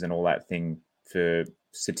numbers and all that thing for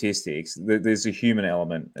statistics. There's a human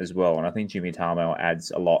element as well, and I think Jimmy Tamou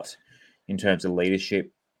adds a lot in terms of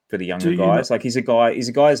leadership for the younger guys. Like he's a guy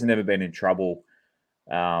who's never been in trouble.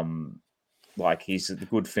 Like he's a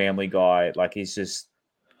good family guy. Like he's just,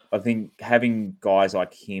 I think having guys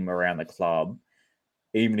like him around the club,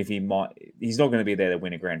 even if he's not going to be there to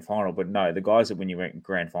win a grand final, but no, the guys that win your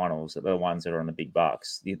grand finals are the ones that are on the big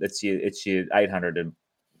bucks. It's your $800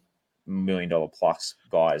 million plus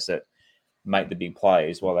guys that make the big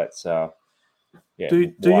plays. Well, that's Do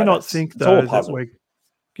you not think though that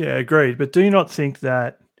yeah, agreed. But do you not think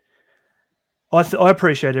that I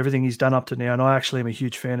appreciate everything he's done up to now, and I actually am a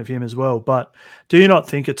huge fan of him as well. But do you not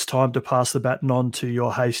think it's time to pass the baton on to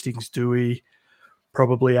your Hastings, Dewey,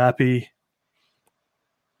 probably Appy?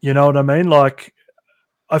 You know what I mean? Like,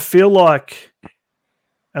 I feel like,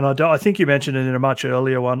 and I think you mentioned it in a much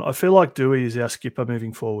earlier one, I feel like Dewey is our skipper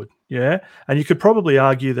moving forward. Yeah. And you could probably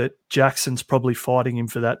argue that Jackson's probably fighting him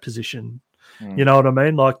for that position. You know what I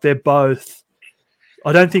mean? Like, they're both,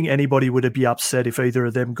 I don't think anybody would be upset if either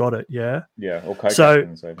of them got it. Yeah. Yeah. Okay.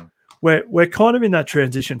 So we're kind of in that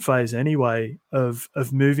transition phase anyway of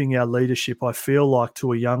moving our leadership, I feel like,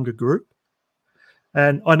 to a younger group.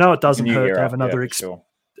 And I know it doesn't hurt to have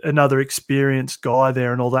another experienced guy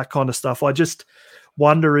there and all that kind of stuff. I just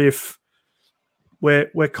wonder if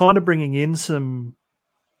we're kind of bringing in some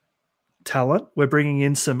talent. We're bringing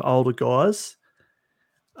in some older guys.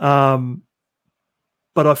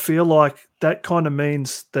 But I feel like that kind of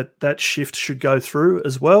means that shift should go through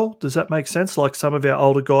as well. Does that make sense? Like some of our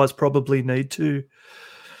older guys probably need to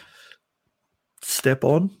step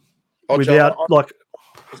on without I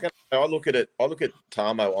look at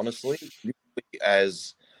Tamou honestly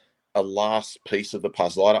as a last piece of the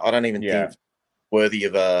puzzle. I don't even think it's worthy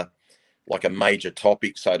of a major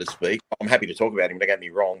topic, so to speak. I'm happy to talk about him, don't get me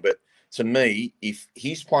wrong, but to me, if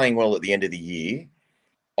he's playing well at the end of the year,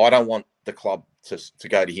 I don't want the club to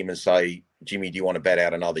go to him and say, Jimmy, do you want to bat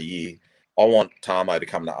out another year? I want Tamou to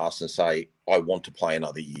come to us and say, I want to play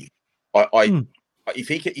another year. If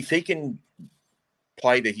he can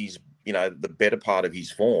play to his, the better part of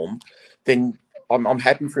his form, then I'm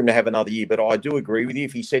happy for him to have another year. But I do agree with you.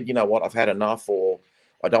 If he said, you know what, I've had enough, or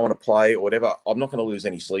I don't want to play or whatever, I'm not going to lose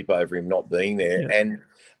any sleep over him not being there. Yeah.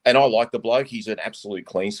 And I like the bloke. He's an absolute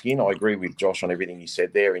clean skin. I agree with Josh on everything he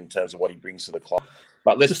said there in terms of what he brings to the club.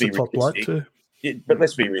 But let's be realistic.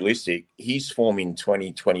 Let's be realistic. His form in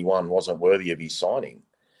 2021 wasn't worthy of his signing.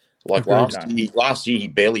 Like last year, he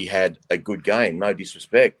barely had a good game. No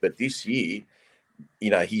disrespect, but this year,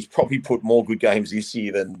 he's probably put more good games this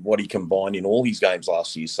year than what he combined in all his games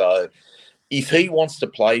last year. So, if he wants to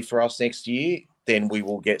play for us next year, then we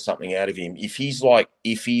will get something out of him. If he's like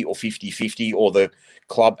iffy or 50-50, or the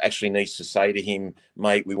club actually needs to say to him,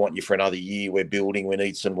 mate, we want you for another year, we're building, we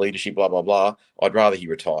need some leadership, blah, blah, blah, I'd rather he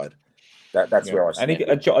retired. That's where I stand.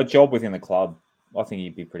 And a job within the club I think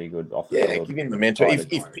he'd be pretty good off the Yeah, field. give him the mentor.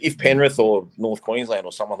 If Penrith or North Queensland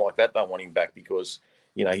or someone like that don't want him back because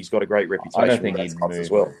he's got a great reputation. I don't think with he'd clubs move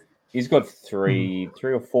as well. He's got three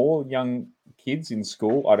or four young kids in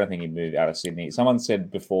school. I don't think he'd move out of Sydney. Someone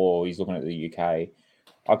said before he's looking at the UK.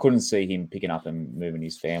 I couldn't see him picking up and moving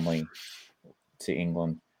his family to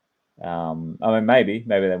England. I mean, maybe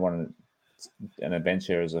they wanted an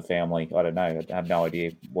adventure as a family. I don't know. I have no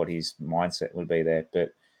idea what his mindset would be there.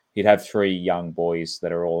 But he'd have three young boys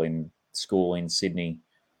that are all in school in Sydney.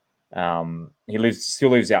 He still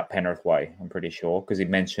lives out Penrith way, I'm pretty sure, because he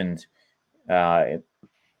mentioned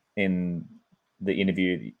in the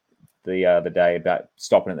interview the other day about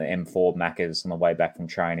stopping at the M4 Macca's on the way back from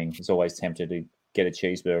training. He's always tempted to get a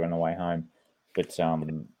cheeseburger on the way home. But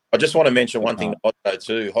I just want to mention one thing to Hodjo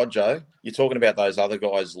too. Hodjo, you're talking about those other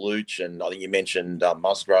guys, Luch, and I think you mentioned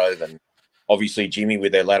Musgrove and obviously Jimmy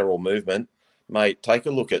with their lateral movement. Mate, take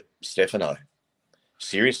a look at Stefano.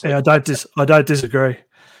 Seriously. Yeah, I don't disagree.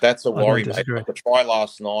 That's a worry, mate. The try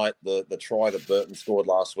last night, the try that Burton scored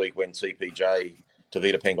last week when TPJ,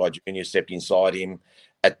 Tavita Pengai Jr. stepped inside him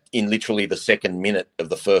in literally the second minute of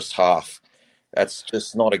the first half. That's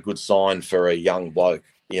just not a good sign for a young bloke,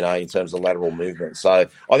 in terms of lateral movement. So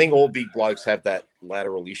I think all big blokes have that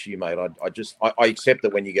lateral issue, mate. I accept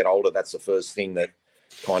that when you get older, that's the first thing that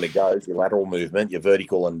kind of goes. Your lateral movement, your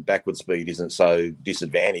vertical and backward speed isn't so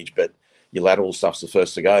disadvantaged, but your lateral stuff's the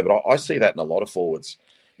first to go. But I see that in a lot of forwards,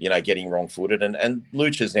 getting wrong-footed. And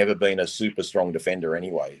Luch has never been a super strong defender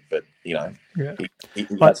anyway. But, he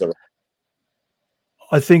has a...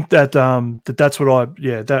 I think that that's what I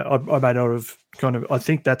may not have kind of. I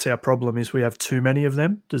think that's our problem is we have too many of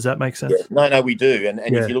them. Does that make sense? Yeah. No, we do. And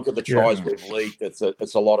if you look at the tries we've leaked, it's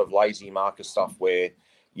a lot of lazy marker stuff where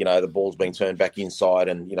the ball's been turned back inside,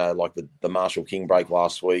 and like the Marshall King break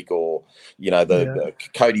last week, or the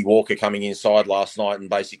Cody Walker coming inside last night and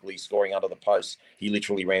basically scoring under the post. He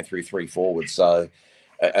literally ran through three forwards. So,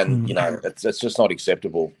 and it's just not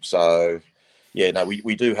acceptable. So. Yeah, no,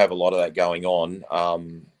 we do have a lot of that going on.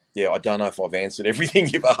 I don't know if I've answered everything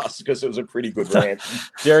you've asked because it was a pretty good rant.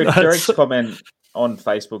 Derek's comment on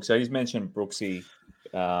Facebook. So he's mentioned Brooksy.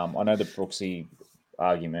 I know the Brooksy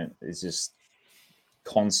argument is just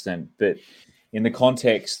constant, but in the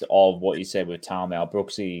context of what you said with Tarmel,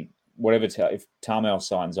 Brooksy, if Tarmel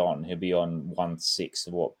signs on, he'll be on 1/6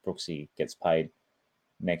 of what Brooksy gets paid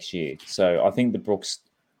next year. So I think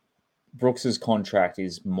Brooks's contract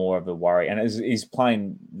is more of a worry, and he's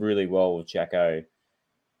playing really well with Jacko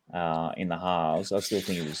in the halves. I still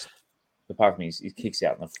think it was, apart from his kicks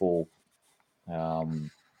out in the full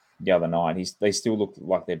the other night, they still look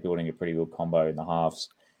like they're building a pretty good combo in the halves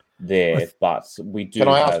there. But we do. Can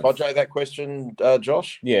I ask Hodjo that question,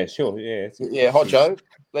 Josh? Yeah, sure. Yeah, Hodjo.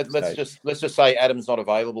 Let's just say Adam's not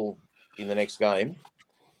available in the next game.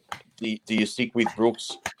 Do you stick with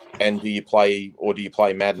Brooks, and do you play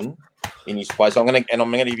Madden in his place? I'm going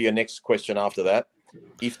to give you a next question after that.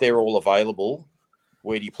 If they're all available,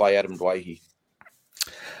 where do you play Adam Dwayne?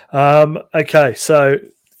 Okay, so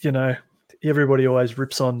everybody always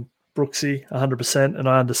rips on Brooksy 100%, and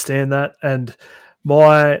I understand that. And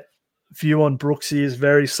my view on Brooksy is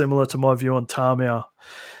very similar to my view on Tarmel,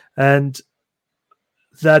 and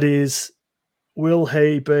that is, will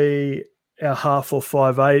he be our half or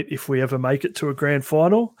 5'8" if we ever make it to a grand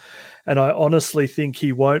final? And I honestly think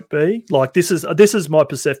he won't be. Like, this is my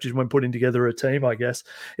perception when putting together a team, I guess,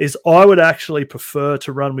 is I would actually prefer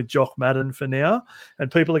to run with Jock Madden for now.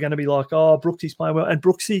 And people are going to be like, oh, Brooksy's playing well. And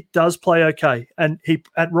Brooksy does play okay. And he,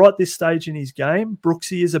 at right this stage in his game,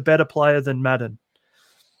 Brooksy is a better player than Madden.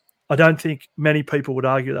 I don't think many people would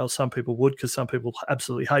argue that. Some people would, because some people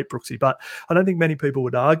absolutely hate Brooksy. But I don't think many people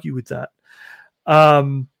would argue with that.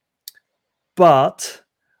 But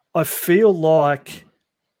I feel like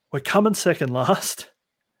we're coming second last.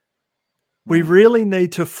 We really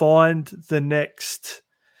need to find the next.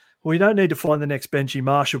 We don't need to find the next Benji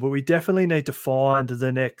Marshall, but we definitely need to find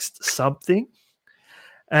the next something.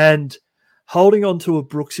 And holding on to a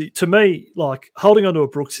Brooksy, to me,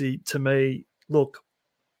 look,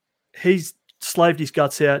 he's slaved his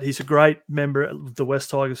guts out. He's a great member of the West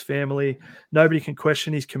Tigers family. Nobody can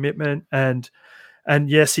question his commitment. And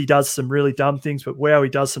yes, he does some really dumb things, but wow, he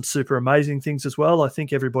does some super amazing things as well. I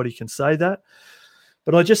think everybody can say that.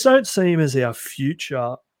 But I just don't see him as our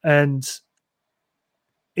future. And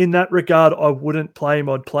in that regard, I wouldn't play him.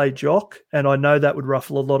 I'd play Jock. And I know that would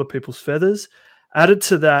ruffle a lot of people's feathers. Added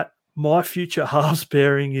to that, my future halves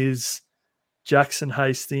pairing is Jackson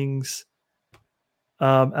Hastings,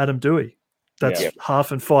 Adam Dewey. That's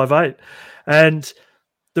half and 5'8". And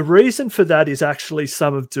the reason for that is actually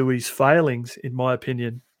some of Dewey's failings, in my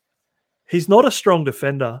opinion. he's not a strong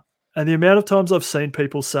defender. And the amount of times I've seen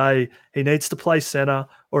people say he needs to play center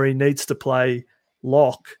or he needs to play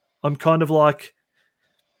lock, I'm kind of like,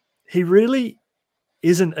 he really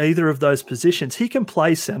isn't either of those positions. He can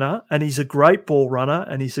play center and he's a great ball runner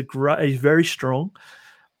and he's very strong,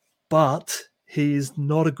 but he is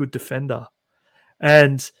not a good defender.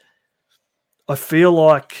 And I feel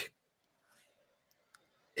like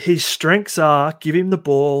his strengths are give him the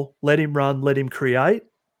ball, let him run, let him create.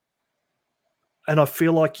 And I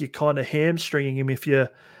feel like you're kind of hamstringing him if you're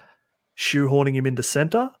shoehorning him into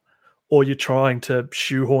center or you're trying to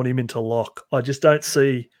shoehorn him into lock. I just don't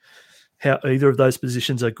see how either of those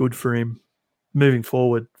positions are good for him moving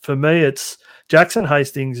forward. For me, it's Jackson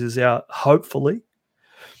Hastings is hopefully,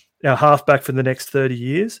 our halfback for the next 30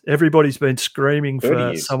 years. Everybody's been screaming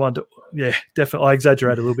for someone to, yeah, definitely. I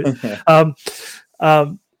exaggerate a little bit.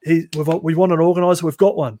 We want an organizer. We've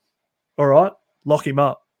got one. All right, lock him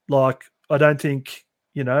up. Like, I don't think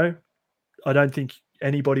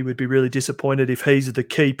anybody would be really disappointed if he's the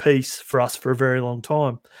key piece for us for a very long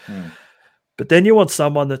time. But then you want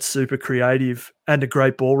someone that's super creative and a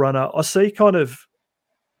great ball runner. I see kind of,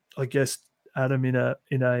 I guess, Adam in a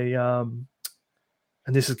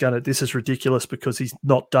and this is ridiculous because he's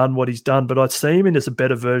not done what he's done, but I see him in as a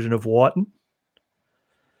better version of Whiten.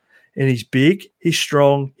 And he's big, he's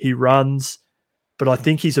strong, he runs, but I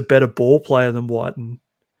think he's a better ball player than Whiten.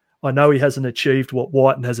 I know he hasn't achieved what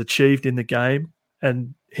Whiten has achieved in the game,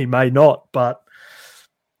 and he may not, but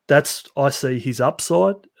I see his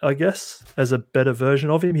upside, I guess, as a better version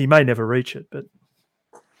of him. He may never reach it, but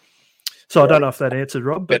so I don't know if that answered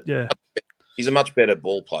Rob, but yeah. He's a much better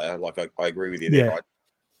ball player. Like I agree with you there. Yeah.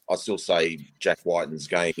 I still say Jack Whiten's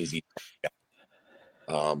game is he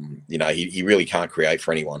really can't create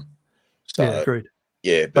for anyone. So, yeah, agreed.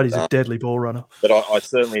 Yeah, but he's a deadly ball runner. But I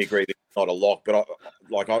certainly agree that it's not a lock. But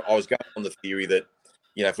I was going on the theory that,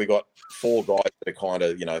 if we got four guys that are kind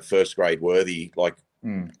of, first grade worthy,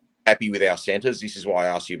 happy with our centres. This is why I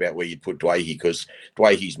asked you about where you'd put Dwayne, because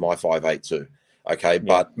Dwayne's my 5'8" too. Okay,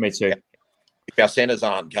 but me too. If our centres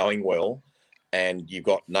aren't going well and you've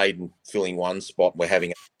got Naden filling one spot, we're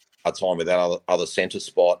having a time with that other centre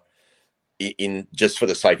spot, in just for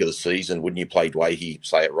the sake of the season, wouldn't you play Dwayne,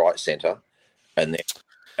 say, at right centre and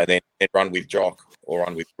then run with Jock or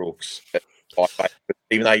run with Brooks at 5'8"?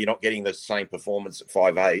 Even though you're not getting the same performance at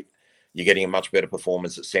 5'8", you're getting a much better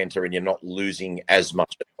performance at centre and you're not losing as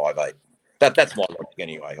much at 5'8". That's my logic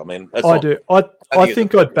anyway. I mean, I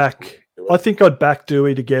think I'd back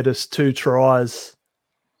Dewey to get us 2 tries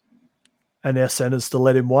and our centres to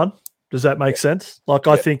let him one. Does that make sense? Like,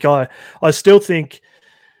 I still think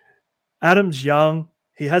Adam's young.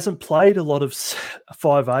 He hasn't played a lot of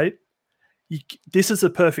 5'8". This is the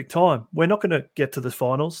perfect time. We're not going to get to the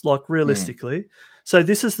finals, like, realistically. So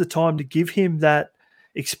this is the time to give him that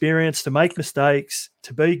experience, to make mistakes,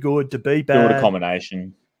 to be good, to be bad. Build a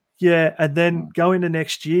combination. Yeah, and then go into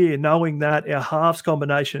next year knowing that our halves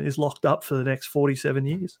combination is locked up for the next 47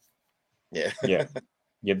 years. Yeah. Yeah.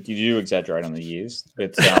 You do exaggerate on the years.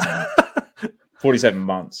 It's 47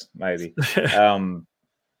 months, maybe.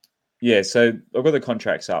 Yeah, so I've got the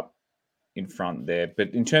contracts up in front there.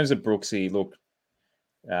 But in terms of Brooksy, look,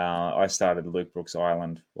 I started Luke Brooks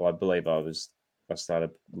Island. Well, I believe I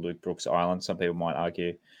started Luke Brooks Island. Some people might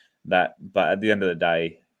argue that. But at the end of the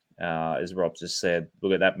day, as Rob just said,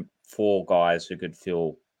 look at that 4 guys who could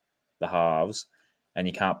fill the halves, and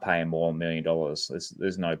you can't pay him more than $1 million.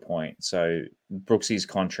 There's no point. So Brooksy's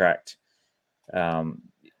contract,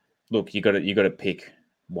 look, you got to pick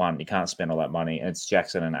one. You can't spend all that money, and it's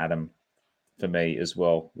Jackson and Adam for me as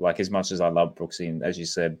well. Like, as much as I love Brooksy, and as you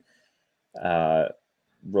said,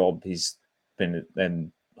 Rob, he's been,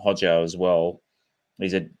 and Hodjo as well.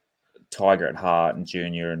 He's a Tiger at heart and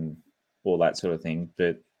junior and all that sort of thing,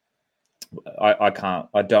 but I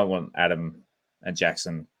don't want Adam and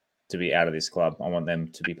Jackson to be out of this club. I want them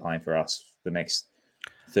to be playing for us the next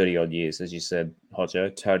 30 odd years, as you said,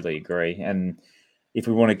 Hodjo. Totally agree. And if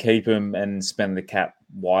we want to keep him and spend the cap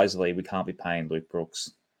wisely, we can't be paying Luke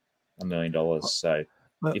Brooks $1 million. So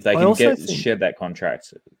if they can shed that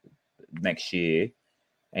contract next year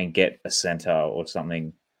and get a centre or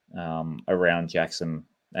something around Jackson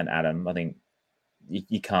and Adam, I think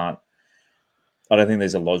you can't. I don't think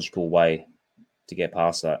there's a logical way to get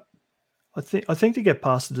past that. I think to get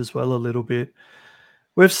past it as well a little bit,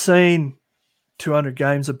 we've seen 200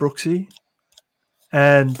 games of Brooksy,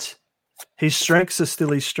 and his strengths are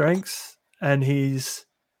still his strengths, and his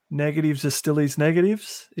negatives are still his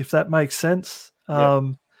negatives, if that makes sense.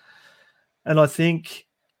 Yeah. And I think,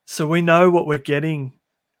 so we know what we're getting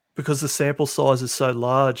because the sample size is so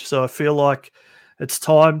large. So I feel like it's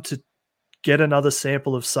time to get another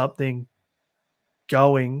sample of something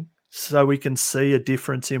going so we can see a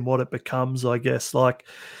difference in what it becomes, I guess. Like,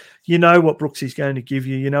 you know what Brooksy's going to give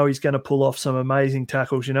you. You know he's going to pull off some amazing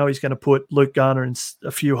tackles. You know he's going to put Luke Garner in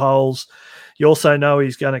a few holes. You also know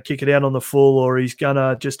he's going to kick it out on the full, or he's going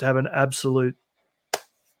to just have an absolute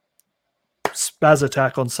spaz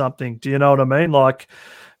attack on something. Do you know what I mean? Like,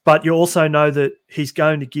 but you also know that he's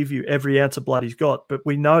going to give you every ounce of blood he's got. But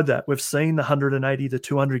we know that. We've seen the 180 to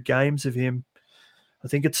 200 games of him. I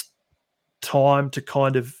think it's time to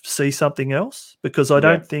kind of see something else, because I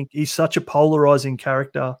don't think he's such a polarizing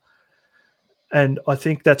character. And I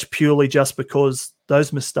think that's purely just because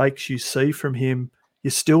those mistakes you see from him, you're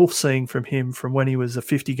still seeing from him from when he was a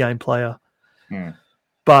 50-game player.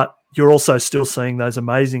 But you're also still seeing those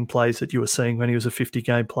amazing plays that you were seeing when he was a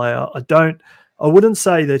 50-game player. I wouldn't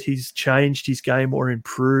say that he's changed his game or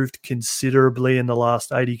improved considerably in the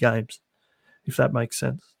last 80 games, if that makes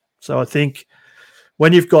sense. So I think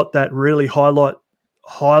when you've got that really highlight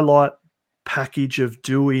package of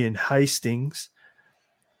Dewey and Hastings,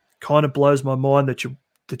 kind of blows my mind that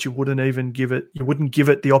you wouldn't even give it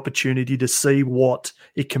the opportunity to see what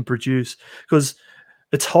it can produce, because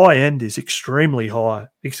its high end is extremely high.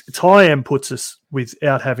 Its high end puts us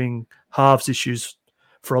without having halves issues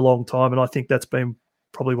for a long time, and I think that's been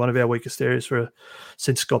probably one of our weakest areas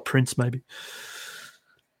since Scott Prince, maybe.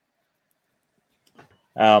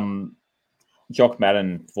 Jock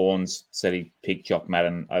Madden, Fawns said he picked Jock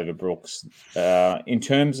Madden over Brooks. In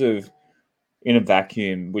terms of in a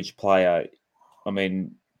vacuum, which player? I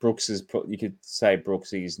mean, Brooks is. You could say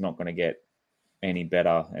Brooks is not going to get any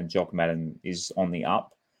better, and Jock Madden is on the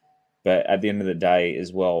up. But at the end of the day,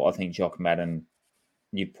 as well, I think Jock Madden,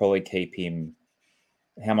 you'd probably keep him.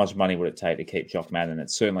 How much money would it take to keep Jock Madden?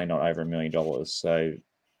 It's certainly not over $1 million. So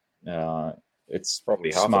it's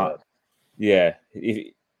Probably half smart. of that. Yeah,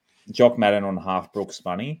 if Jock Madden on half Brooks'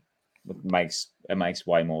 money makes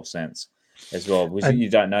way more sense as well. Because you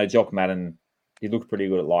don't know, Jock Madden, he looked pretty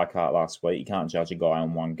good at Leichhardt last week. You can't judge a guy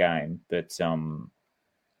on one game, but I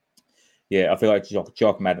feel like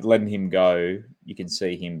Jock Madden, letting him go, you can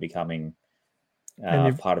see him becoming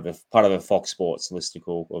part of a Fox Sports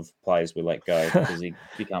listicle of players we let go, because he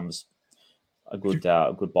becomes a good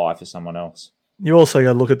buy for someone else. You also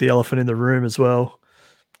got to look at the elephant in the room as well.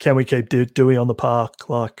 Can we keep Dewey on the park?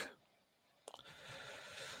 Like,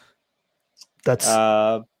 that's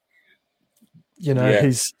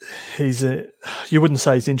he's you wouldn't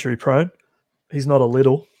say he's injury prone. He's not a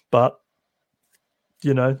little, but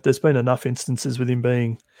there's been enough instances with him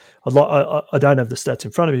being. I don't have the stats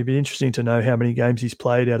in front of me. It'd be interesting to know how many games he's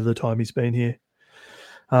played out of the time he's been here.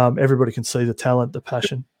 Everybody can see the talent, the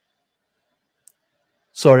passion.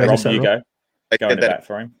 Sorry, Rob, you go. Going to bat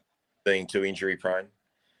for him. Being too injury prone,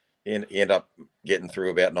 you end up getting through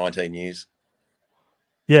about 19 years.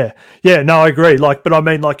 Yeah, no, I agree. But I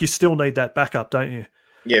mean, you still need that backup, don't you?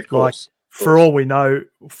 Yeah, of course. For all we know,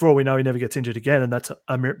 he never gets injured again, and that's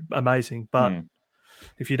amazing. But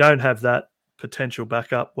if you don't have that potential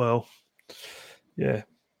backup, well, yeah,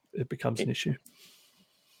 it becomes an issue.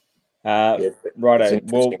 Righto.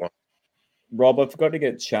 Well, Rob, I forgot to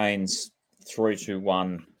get Shane's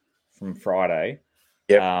 3-2-1 from Friday.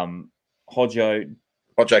 Yeah. Hodjo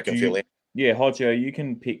can fill in. Yeah, Hodjo, you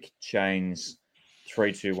can pick Shane's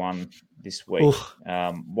 3-2-1 this week.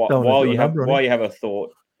 While you have a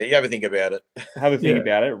thought. Yeah, you have a think about it. Have a think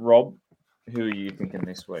about it. Rob, who are you thinking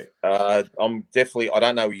this week? I'm definitely, I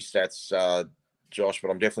don't know your stats, Josh, but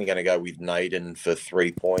I'm definitely going to go with Naden for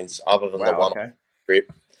 3 points. Other than the one-on-one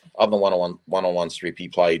strip, one-on-one strip, he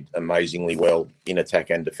played amazingly well in attack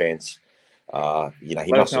and defence. Let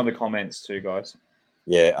us know in the comments too, guys.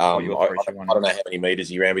 Yeah, I don't know how many metres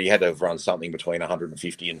he ran, but he had to have run something between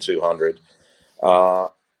 150 and 200.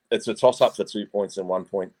 It's a toss-up for 2 points and 1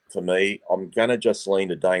 point for me. I'm going to just lean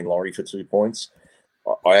to Dane Laurie for 2 points.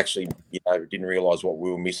 I actually, didn't realise what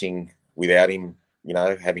we were missing without him.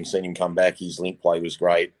 Having seen him come back, his link play was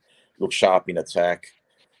great. Looked sharp in attack.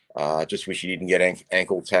 Just wish he didn't get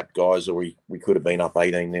ankle tapped guys, or we could have been up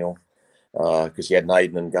 18-0 because he had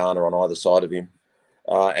Naden and Garner on either side of him.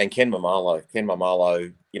 And Ken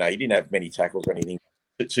Mamalo, he didn't have many tackles or anything.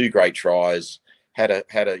 2 great tries. Had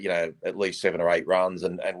at least 7 or 8 runs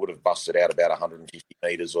and would have busted out about 150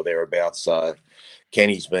 metres or thereabouts. So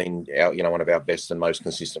Kenny's been one of our best and most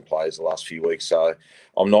consistent players the last few weeks. So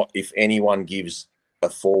if anyone gives a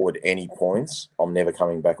forward any points, I'm never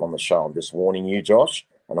coming back on the show. I'm just warning you, Josh,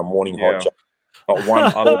 and I'm warning Hodge. Not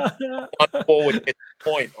one forward gets a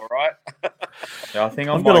point, all right? Yeah, I think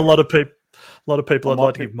I've got a lot of people I'd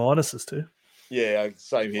like to give minuses to. Yeah,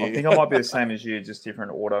 same here. I think I might be the same as you, just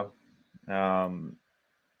different order.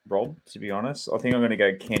 Rob, to be honest. I think I'm going to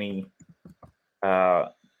go Kenny for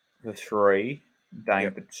 3,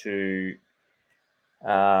 Dane for 2.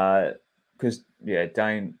 Because,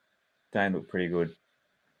 Dane looked pretty good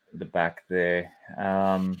at the back there.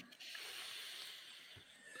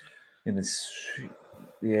 There's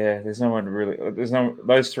no one really.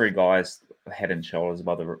 Those 3 guys head and shoulders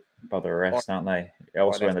above the rest, aren't they?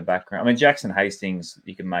 Elsewhere in the background. I mean, Jackson Hastings,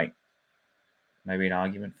 you can make maybe an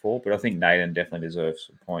argument for, but I think Naden definitely deserves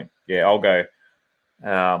a point. Yeah, I'll go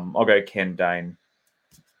Ken, Dane,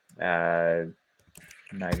 Naden.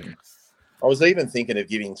 I was even thinking of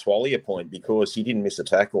giving Twally a point because he didn't miss a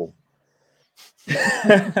tackle.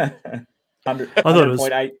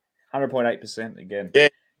 100.8% again. Yeah.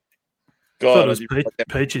 God, I thought it was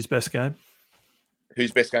Peachy's best game.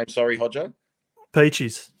 Whose best game? Sorry, Hodjo?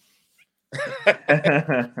 Peachy's.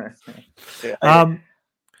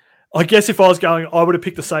 I guess if I was going, I would have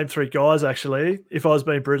picked the same 3 guys, actually, if I was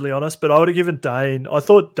being brutally honest. But I would have given Dane. I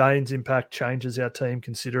thought Dane's impact changes our team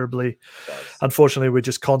considerably. Unfortunately, we're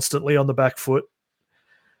just constantly on the back foot.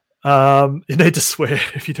 You need to swear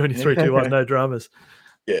if you're doing your 3, 2, 1, no dramas.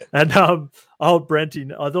 Yeah. And old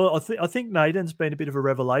Brenton, I think Naden's been a bit of a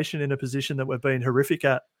revelation in a position that we've been horrific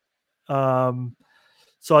at.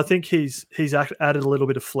 So I think he's added a little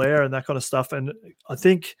bit of flair and that kind of stuff. And I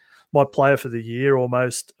think my player for the year,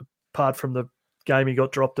 almost apart from the game he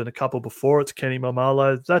got dropped in a couple before, it's Kenny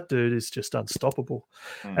Mamalo. That dude is just unstoppable.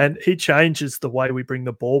 And he changes the way we bring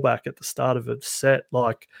the ball back at the start of a set.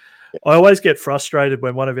 Like, I always get frustrated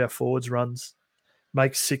when one of our forwards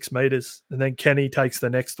makes 6 meters and then Kenny takes the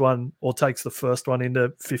next one or takes the first one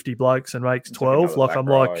into 50 blokes and makes 12. Like, I'm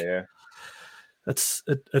like,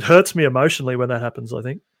 it hurts me emotionally when that happens, I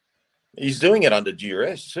think. He's doing it under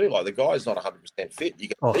duress too. Like, the guy's not 100% fit. You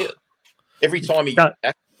can see it. Every time he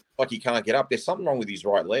can't get up, there's something wrong with his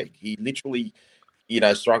right leg. He literally,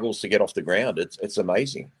 struggles to get off the ground. It's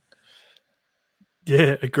amazing.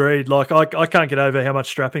 Yeah, agreed. Like, I can't get over how much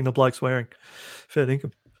strapping the bloke's wearing. Fair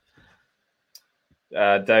dinkum.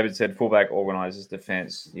 David said fullback organises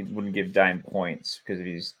defence. He wouldn't give Dane points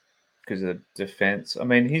because of the defence. I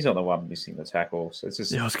mean, he's not the one missing the tackles. It's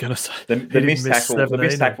just I was going to say the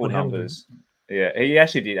missed tackle numbers. Yeah, he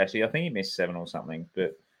actually did. I think he missed 7 or something.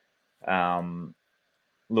 But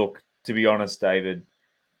look, to be honest, David,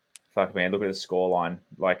 fuck man, look at the scoreline.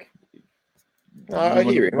 Like, I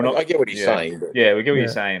hear him. I get what he's saying. But... Yeah, we get what you're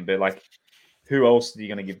saying. But like, who else are you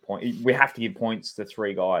going to give points? We have to give points to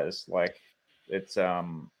 3 guys. Like, it's tough.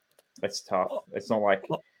 It's not like.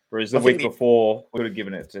 Whereas the week before, we would have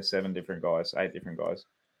given it to 7 different guys, 8 different guys.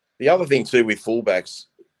 The other thing, too, with fullbacks,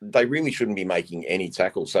 they really shouldn't be making any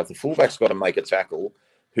tackles. So if the fullback's got to make a tackle,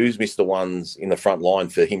 who's missed the ones in the front line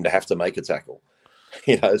for him to have to make a tackle?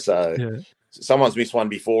 Someone's missed one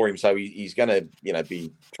before him, so he's going to,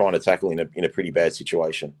 be trying to tackle in a pretty bad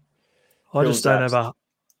situation. I just don't have a...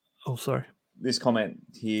 Oh, sorry. This comment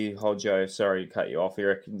here, Hodjo, sorry to cut you off. He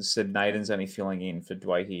said Naden's only filling in for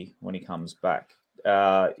Dwayne when he comes back.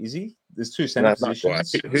 Is he? There's 2 centre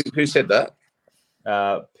positions. Who said that?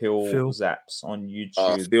 Phil Zaps on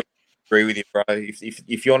YouTube. Phil, agree with you, bro.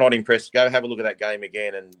 If you're not impressed, go have a look at that game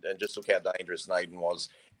again and just look how dangerous Naden was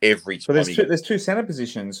every time. But there's 2 centre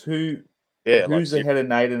positions. Who's ahead of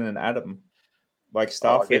Naden and Adam? Like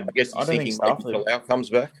Starford. I guess he's thinking maybe Starford. Talau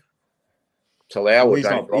comes back. Talau,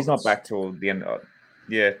 he's not back till the end.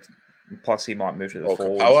 Plus he might move to the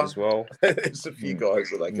forwards as well. There's a few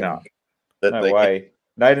guys that they can. No way.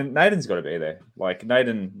 Naden's got to be there. Like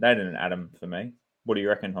Naden and Adam for me. What do you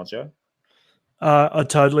reckon, Hodjo? I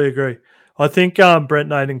totally agree. I think Brent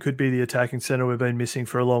Naden could be the attacking centre we've been missing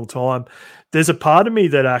for a long time. There's a part of me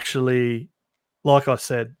that actually, like I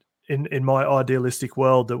said, in my idealistic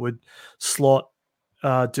world, that would slot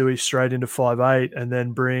Dewey straight into 5'8" and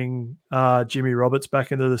then bring Jimmy Roberts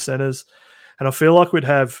back into the centres. And I feel like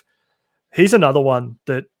he's another one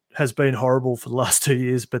that has been horrible for the last 2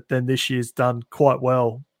 years, but then this year's done quite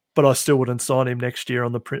well. But I still wouldn't sign him next year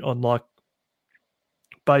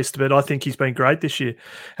based of it. I think he's been great this year.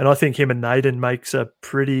 And I think him and Naden makes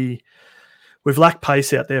we've lacked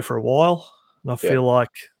pace out there for a while. And I feel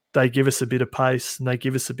like they give us a bit of pace and they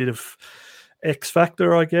give us a bit of X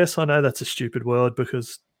factor, I guess. I know that's a stupid word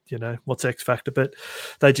because, what's X factor, but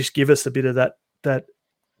they just give us a bit of that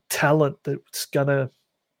talent that's going to,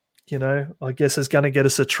 I guess is going to get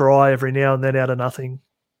us a try every now and then out of nothing.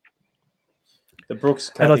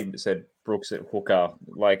 The Kathy said Brooks at hooker,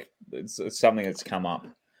 like it's something that's come up.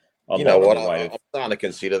 You know what? I'm starting to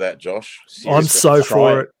consider that, Josh. Seriously. I'm so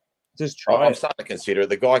for it. Just try. I'm starting to consider it.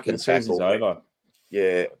 The guy can tackle. Over.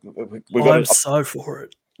 Yeah, I'm so for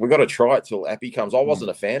it. We've got to try it till Appy comes. I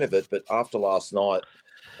wasn't a fan of it, but after last night,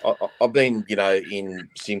 I've been, in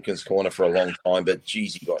Simpkins' corner for a long time, but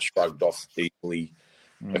geez, he got shrugged off easily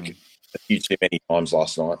a few too many times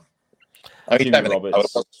last night. I mean, Jimmy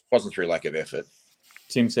Roberts. It wasn't through lack of effort.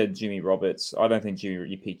 Tim said Jimmy Roberts. I don't think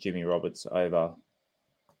you picked Jimmy Roberts over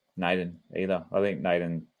Naden either. I think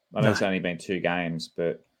Naden, I know it's only been 2 games,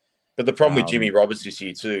 but the problem with Jimmy Roberts this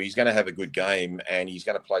year too, he's going to have a good game and he's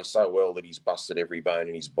going to play so well that he's busted every bone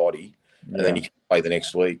in his body, and then he can play the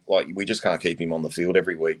next week. Like, we just can't keep him on the field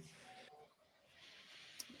every week.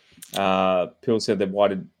 Pill said that why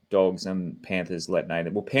did Dogs and Panthers let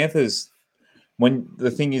Naden? Well, Panthers, when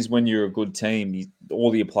you're a good team,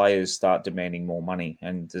 all your players start demanding more money,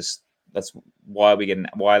 and that's why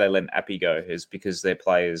they letting Appy go, is because their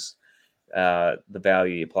players, the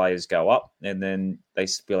value of your players go up, and then they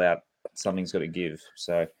spill out. Something's got to give.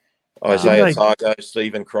 So Isaiah Targo,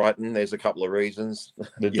 Stephen Crichton. There's a couple of reasons.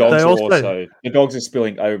 The Dogs the Dogs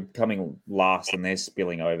are coming last, and they're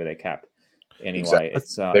spilling over their cap. Anyway,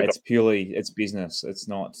 exactly. It's business. It's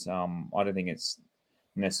not. I don't think it's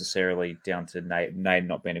necessarily down to Nate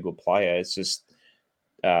not being a good player. It's just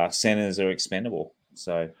centers are expendable.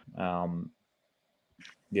 So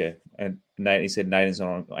yeah, and Nate, he said Nathan's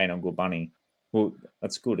ain't on good money. Well,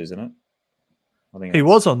 that's good, isn't it? I think he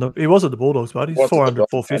was at the Bulldogs, but he's 400,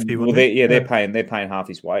 450. Well, they're paying half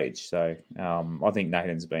his wage. So I think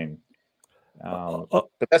Nathan's been. But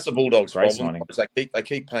that's the Bulldogs' problem. They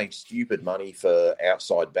keep paying stupid money for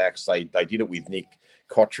outside backs. They did it with Nick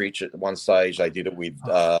Kotrich at one stage. They did it with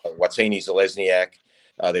Watini Zalesniak.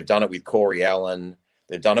 They've done it with Corey Allen.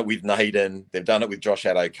 They've done it with Naden. They've done it with Josh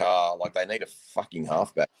Addo-Carr. Like, they need a fucking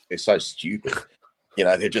halfback. They're so stupid.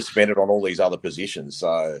 They've just spent it on all these other positions.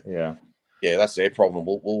 So yeah, that's their problem.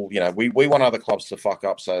 We'll we want other clubs to fuck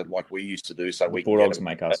up, so like we used to do, so we Bulldogs can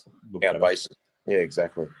make us look better. Basis. Yeah,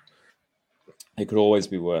 exactly. It could always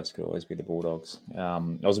be worse. Could always be the Bulldogs. I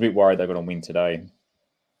was a bit worried they're going to win today,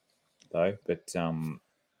 though. But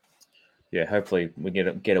yeah, hopefully we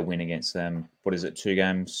get a win against them. What is it? 2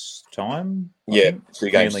 games time? Yeah, 2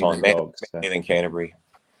 games time. In Canterbury.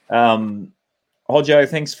 Hodjo,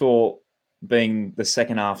 thanks for being the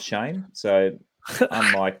second half Shane. So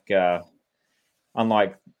unlike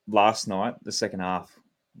last night, the second half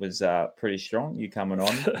was pretty strong. You coming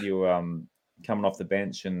on, you coming off the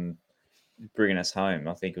bench and bringing us home.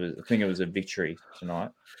 I think it was a victory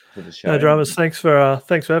tonight for the show. No dramas. Thanks for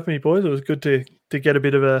having me, boys. It was good to get a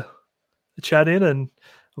bit of a chat in, and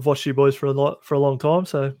I've watched you boys for a long time.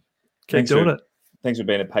 So keep doing it. Thanks for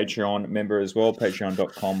being a Patreon member as well.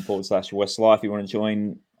 Patreon.com/Westlife. If you want to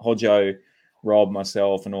join Hodjo, Rob,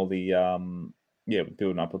 myself, and all the we're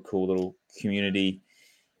building up a cool little community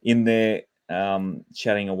in there,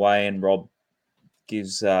 chatting away, and Rob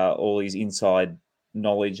gives all his inside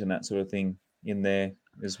knowledge and that sort of thing in there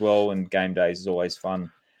as well. And game days is always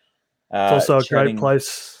fun. It's also a great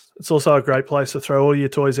place. It's also a great place to throw all your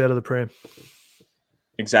toys out of the pram.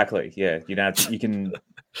 Exactly. Yeah, you can.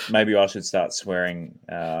 Maybe I should start swearing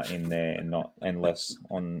in there and less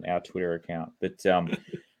on our Twitter account. But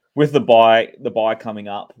with the buy coming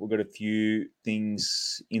up, we've got a few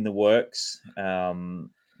things in the works. And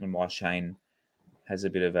my Shane has a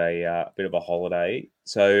bit of a holiday,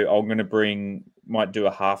 so I'm going to might do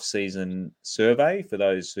a half season survey for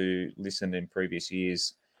those who listened in previous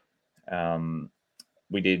years.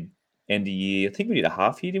 We did end of year. I think we did a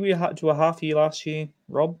half year. Did we do a half year last year,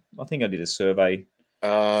 Rob? I think I did a survey.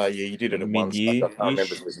 Yeah, you did it at mid-year. I can't remember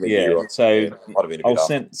if it was mid-year. Yeah, so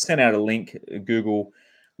I'll send out a link. Google,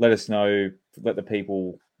 let us know. Let the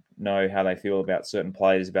people know how they feel about certain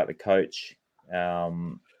players, about the coach,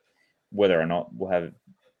 whether or not we'll have.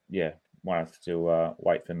 Yeah, might have to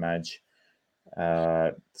wait for Madge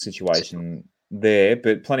situation there.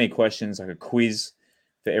 But plenty of questions, like a quiz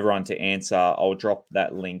for everyone to answer. I'll drop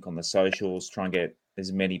that link on the socials. Try and get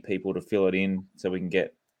as many people to fill it in so we can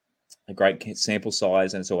get a great sample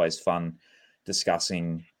size, and it's always fun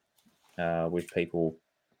discussing with people,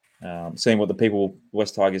 seeing what the people,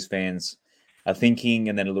 West Tigers fans, are thinking,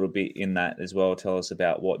 and then a little bit in that as well. Tell us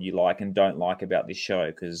about what you like and don't like about this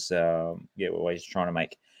show, because we're always trying to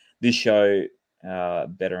make this show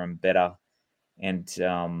better and better. And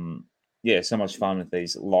so much fun with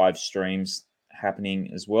these live streams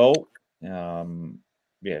happening as well.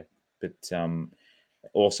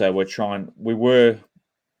 Also we're trying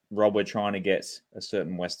to get a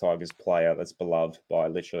certain West Tigers player that's beloved by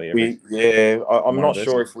literally every. I'm not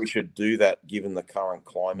sure if we should do that given the current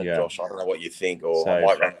climate, Josh. I don't know what you think, or I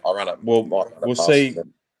might run it. We'll see.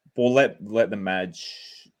 We'll let the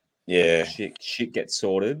Madge shit get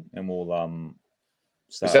sorted, and we'll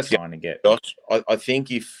start trying to get. Josh, I think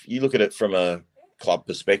if you look at it from a club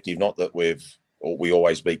perspective, not that we've we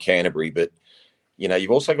always beat Canterbury. But, you know,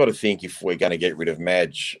 you've also got to think if we're going to get rid of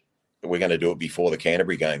Madge, we're going to do it before the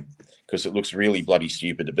Canterbury game, because it looks really bloody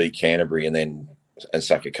stupid to beat Canterbury and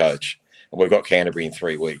sack a coach. And we've got Canterbury in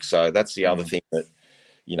 3 weeks. So that's the other thing that,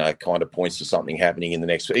 you know, kind of points to something happening in the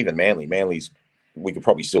next, even Manly's, we could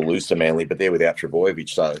probably still lose to Manly, but they're without Trebojevic.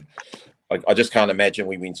 So I just can't imagine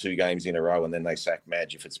we win 2 games in a row and then they sack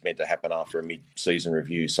Madge if it's meant to happen after a mid-season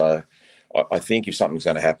review. So I think if something's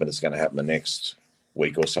going to happen, it's going to happen the next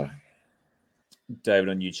week or so. David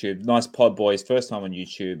on YouTube. Nice pod, boys. First time on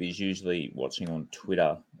YouTube. He's usually watching on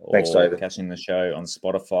Twitter or Thanks, David. catching the show on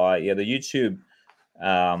Spotify. Yeah, the YouTube,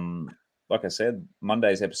 like I said,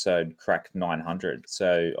 Monday's episode cracked 900.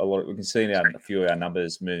 So we can see now a few of our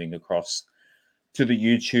numbers moving across to the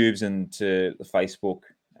YouTubes and to the Facebook,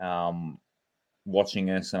 watching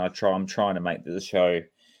us. And I'm trying to make the show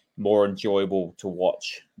more enjoyable to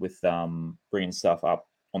watch with bringing stuff up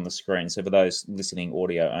on the screen. So for those listening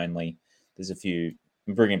audio only, there's a few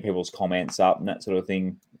bringing people's comments up and that sort of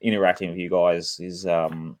thing. Interacting with you guys is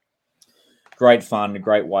great fun, a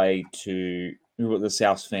great way to. The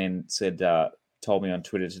South fan said, told me on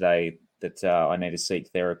Twitter today that I need to seek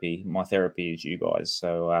therapy. My therapy is you guys.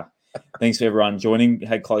 So thanks for everyone joining.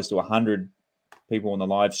 Had close to 100 people on the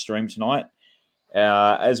live stream tonight.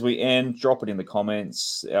 As we end, drop it in the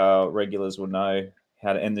comments. Regulars will know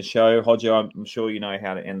how to end the show. Hodjo, I'm sure you know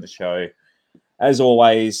how to end the show. As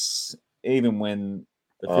always, even when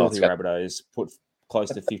the filthy Rabbitohs put close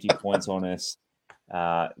to 50 points on us,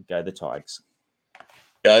 go the Tigers.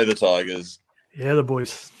 Go the Tigers. Yeah, the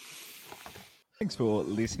boys. Thanks for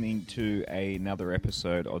listening to another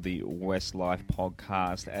episode of the West Life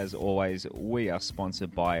podcast. As always, we are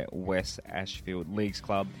sponsored by West Ashfield Leagues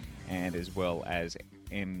Club and as well as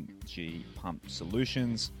MG Pump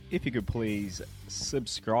Solutions. If you could please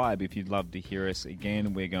subscribe if you'd love to hear us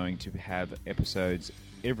again. We're going to have episodes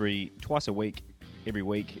twice a week, every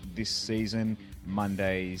week this season,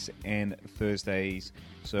 Mondays and Thursdays.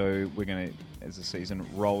 So we're going to, as the season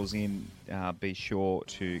rolls in, be sure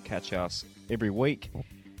to catch us every week.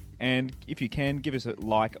 And if you can, give us a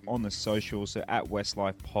like on the socials, so at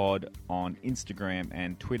Westlife Pod on Instagram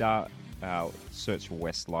and Twitter. Search for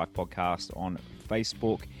Westlife Podcast on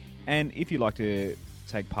Facebook. And if you'd like to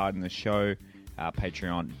take part in the show,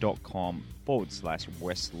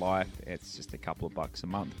 patreon.com/Westlife. It's just a couple of bucks a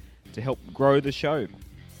month to help grow the show.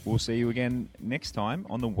 We'll see you again next time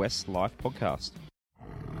on the West Life Podcast.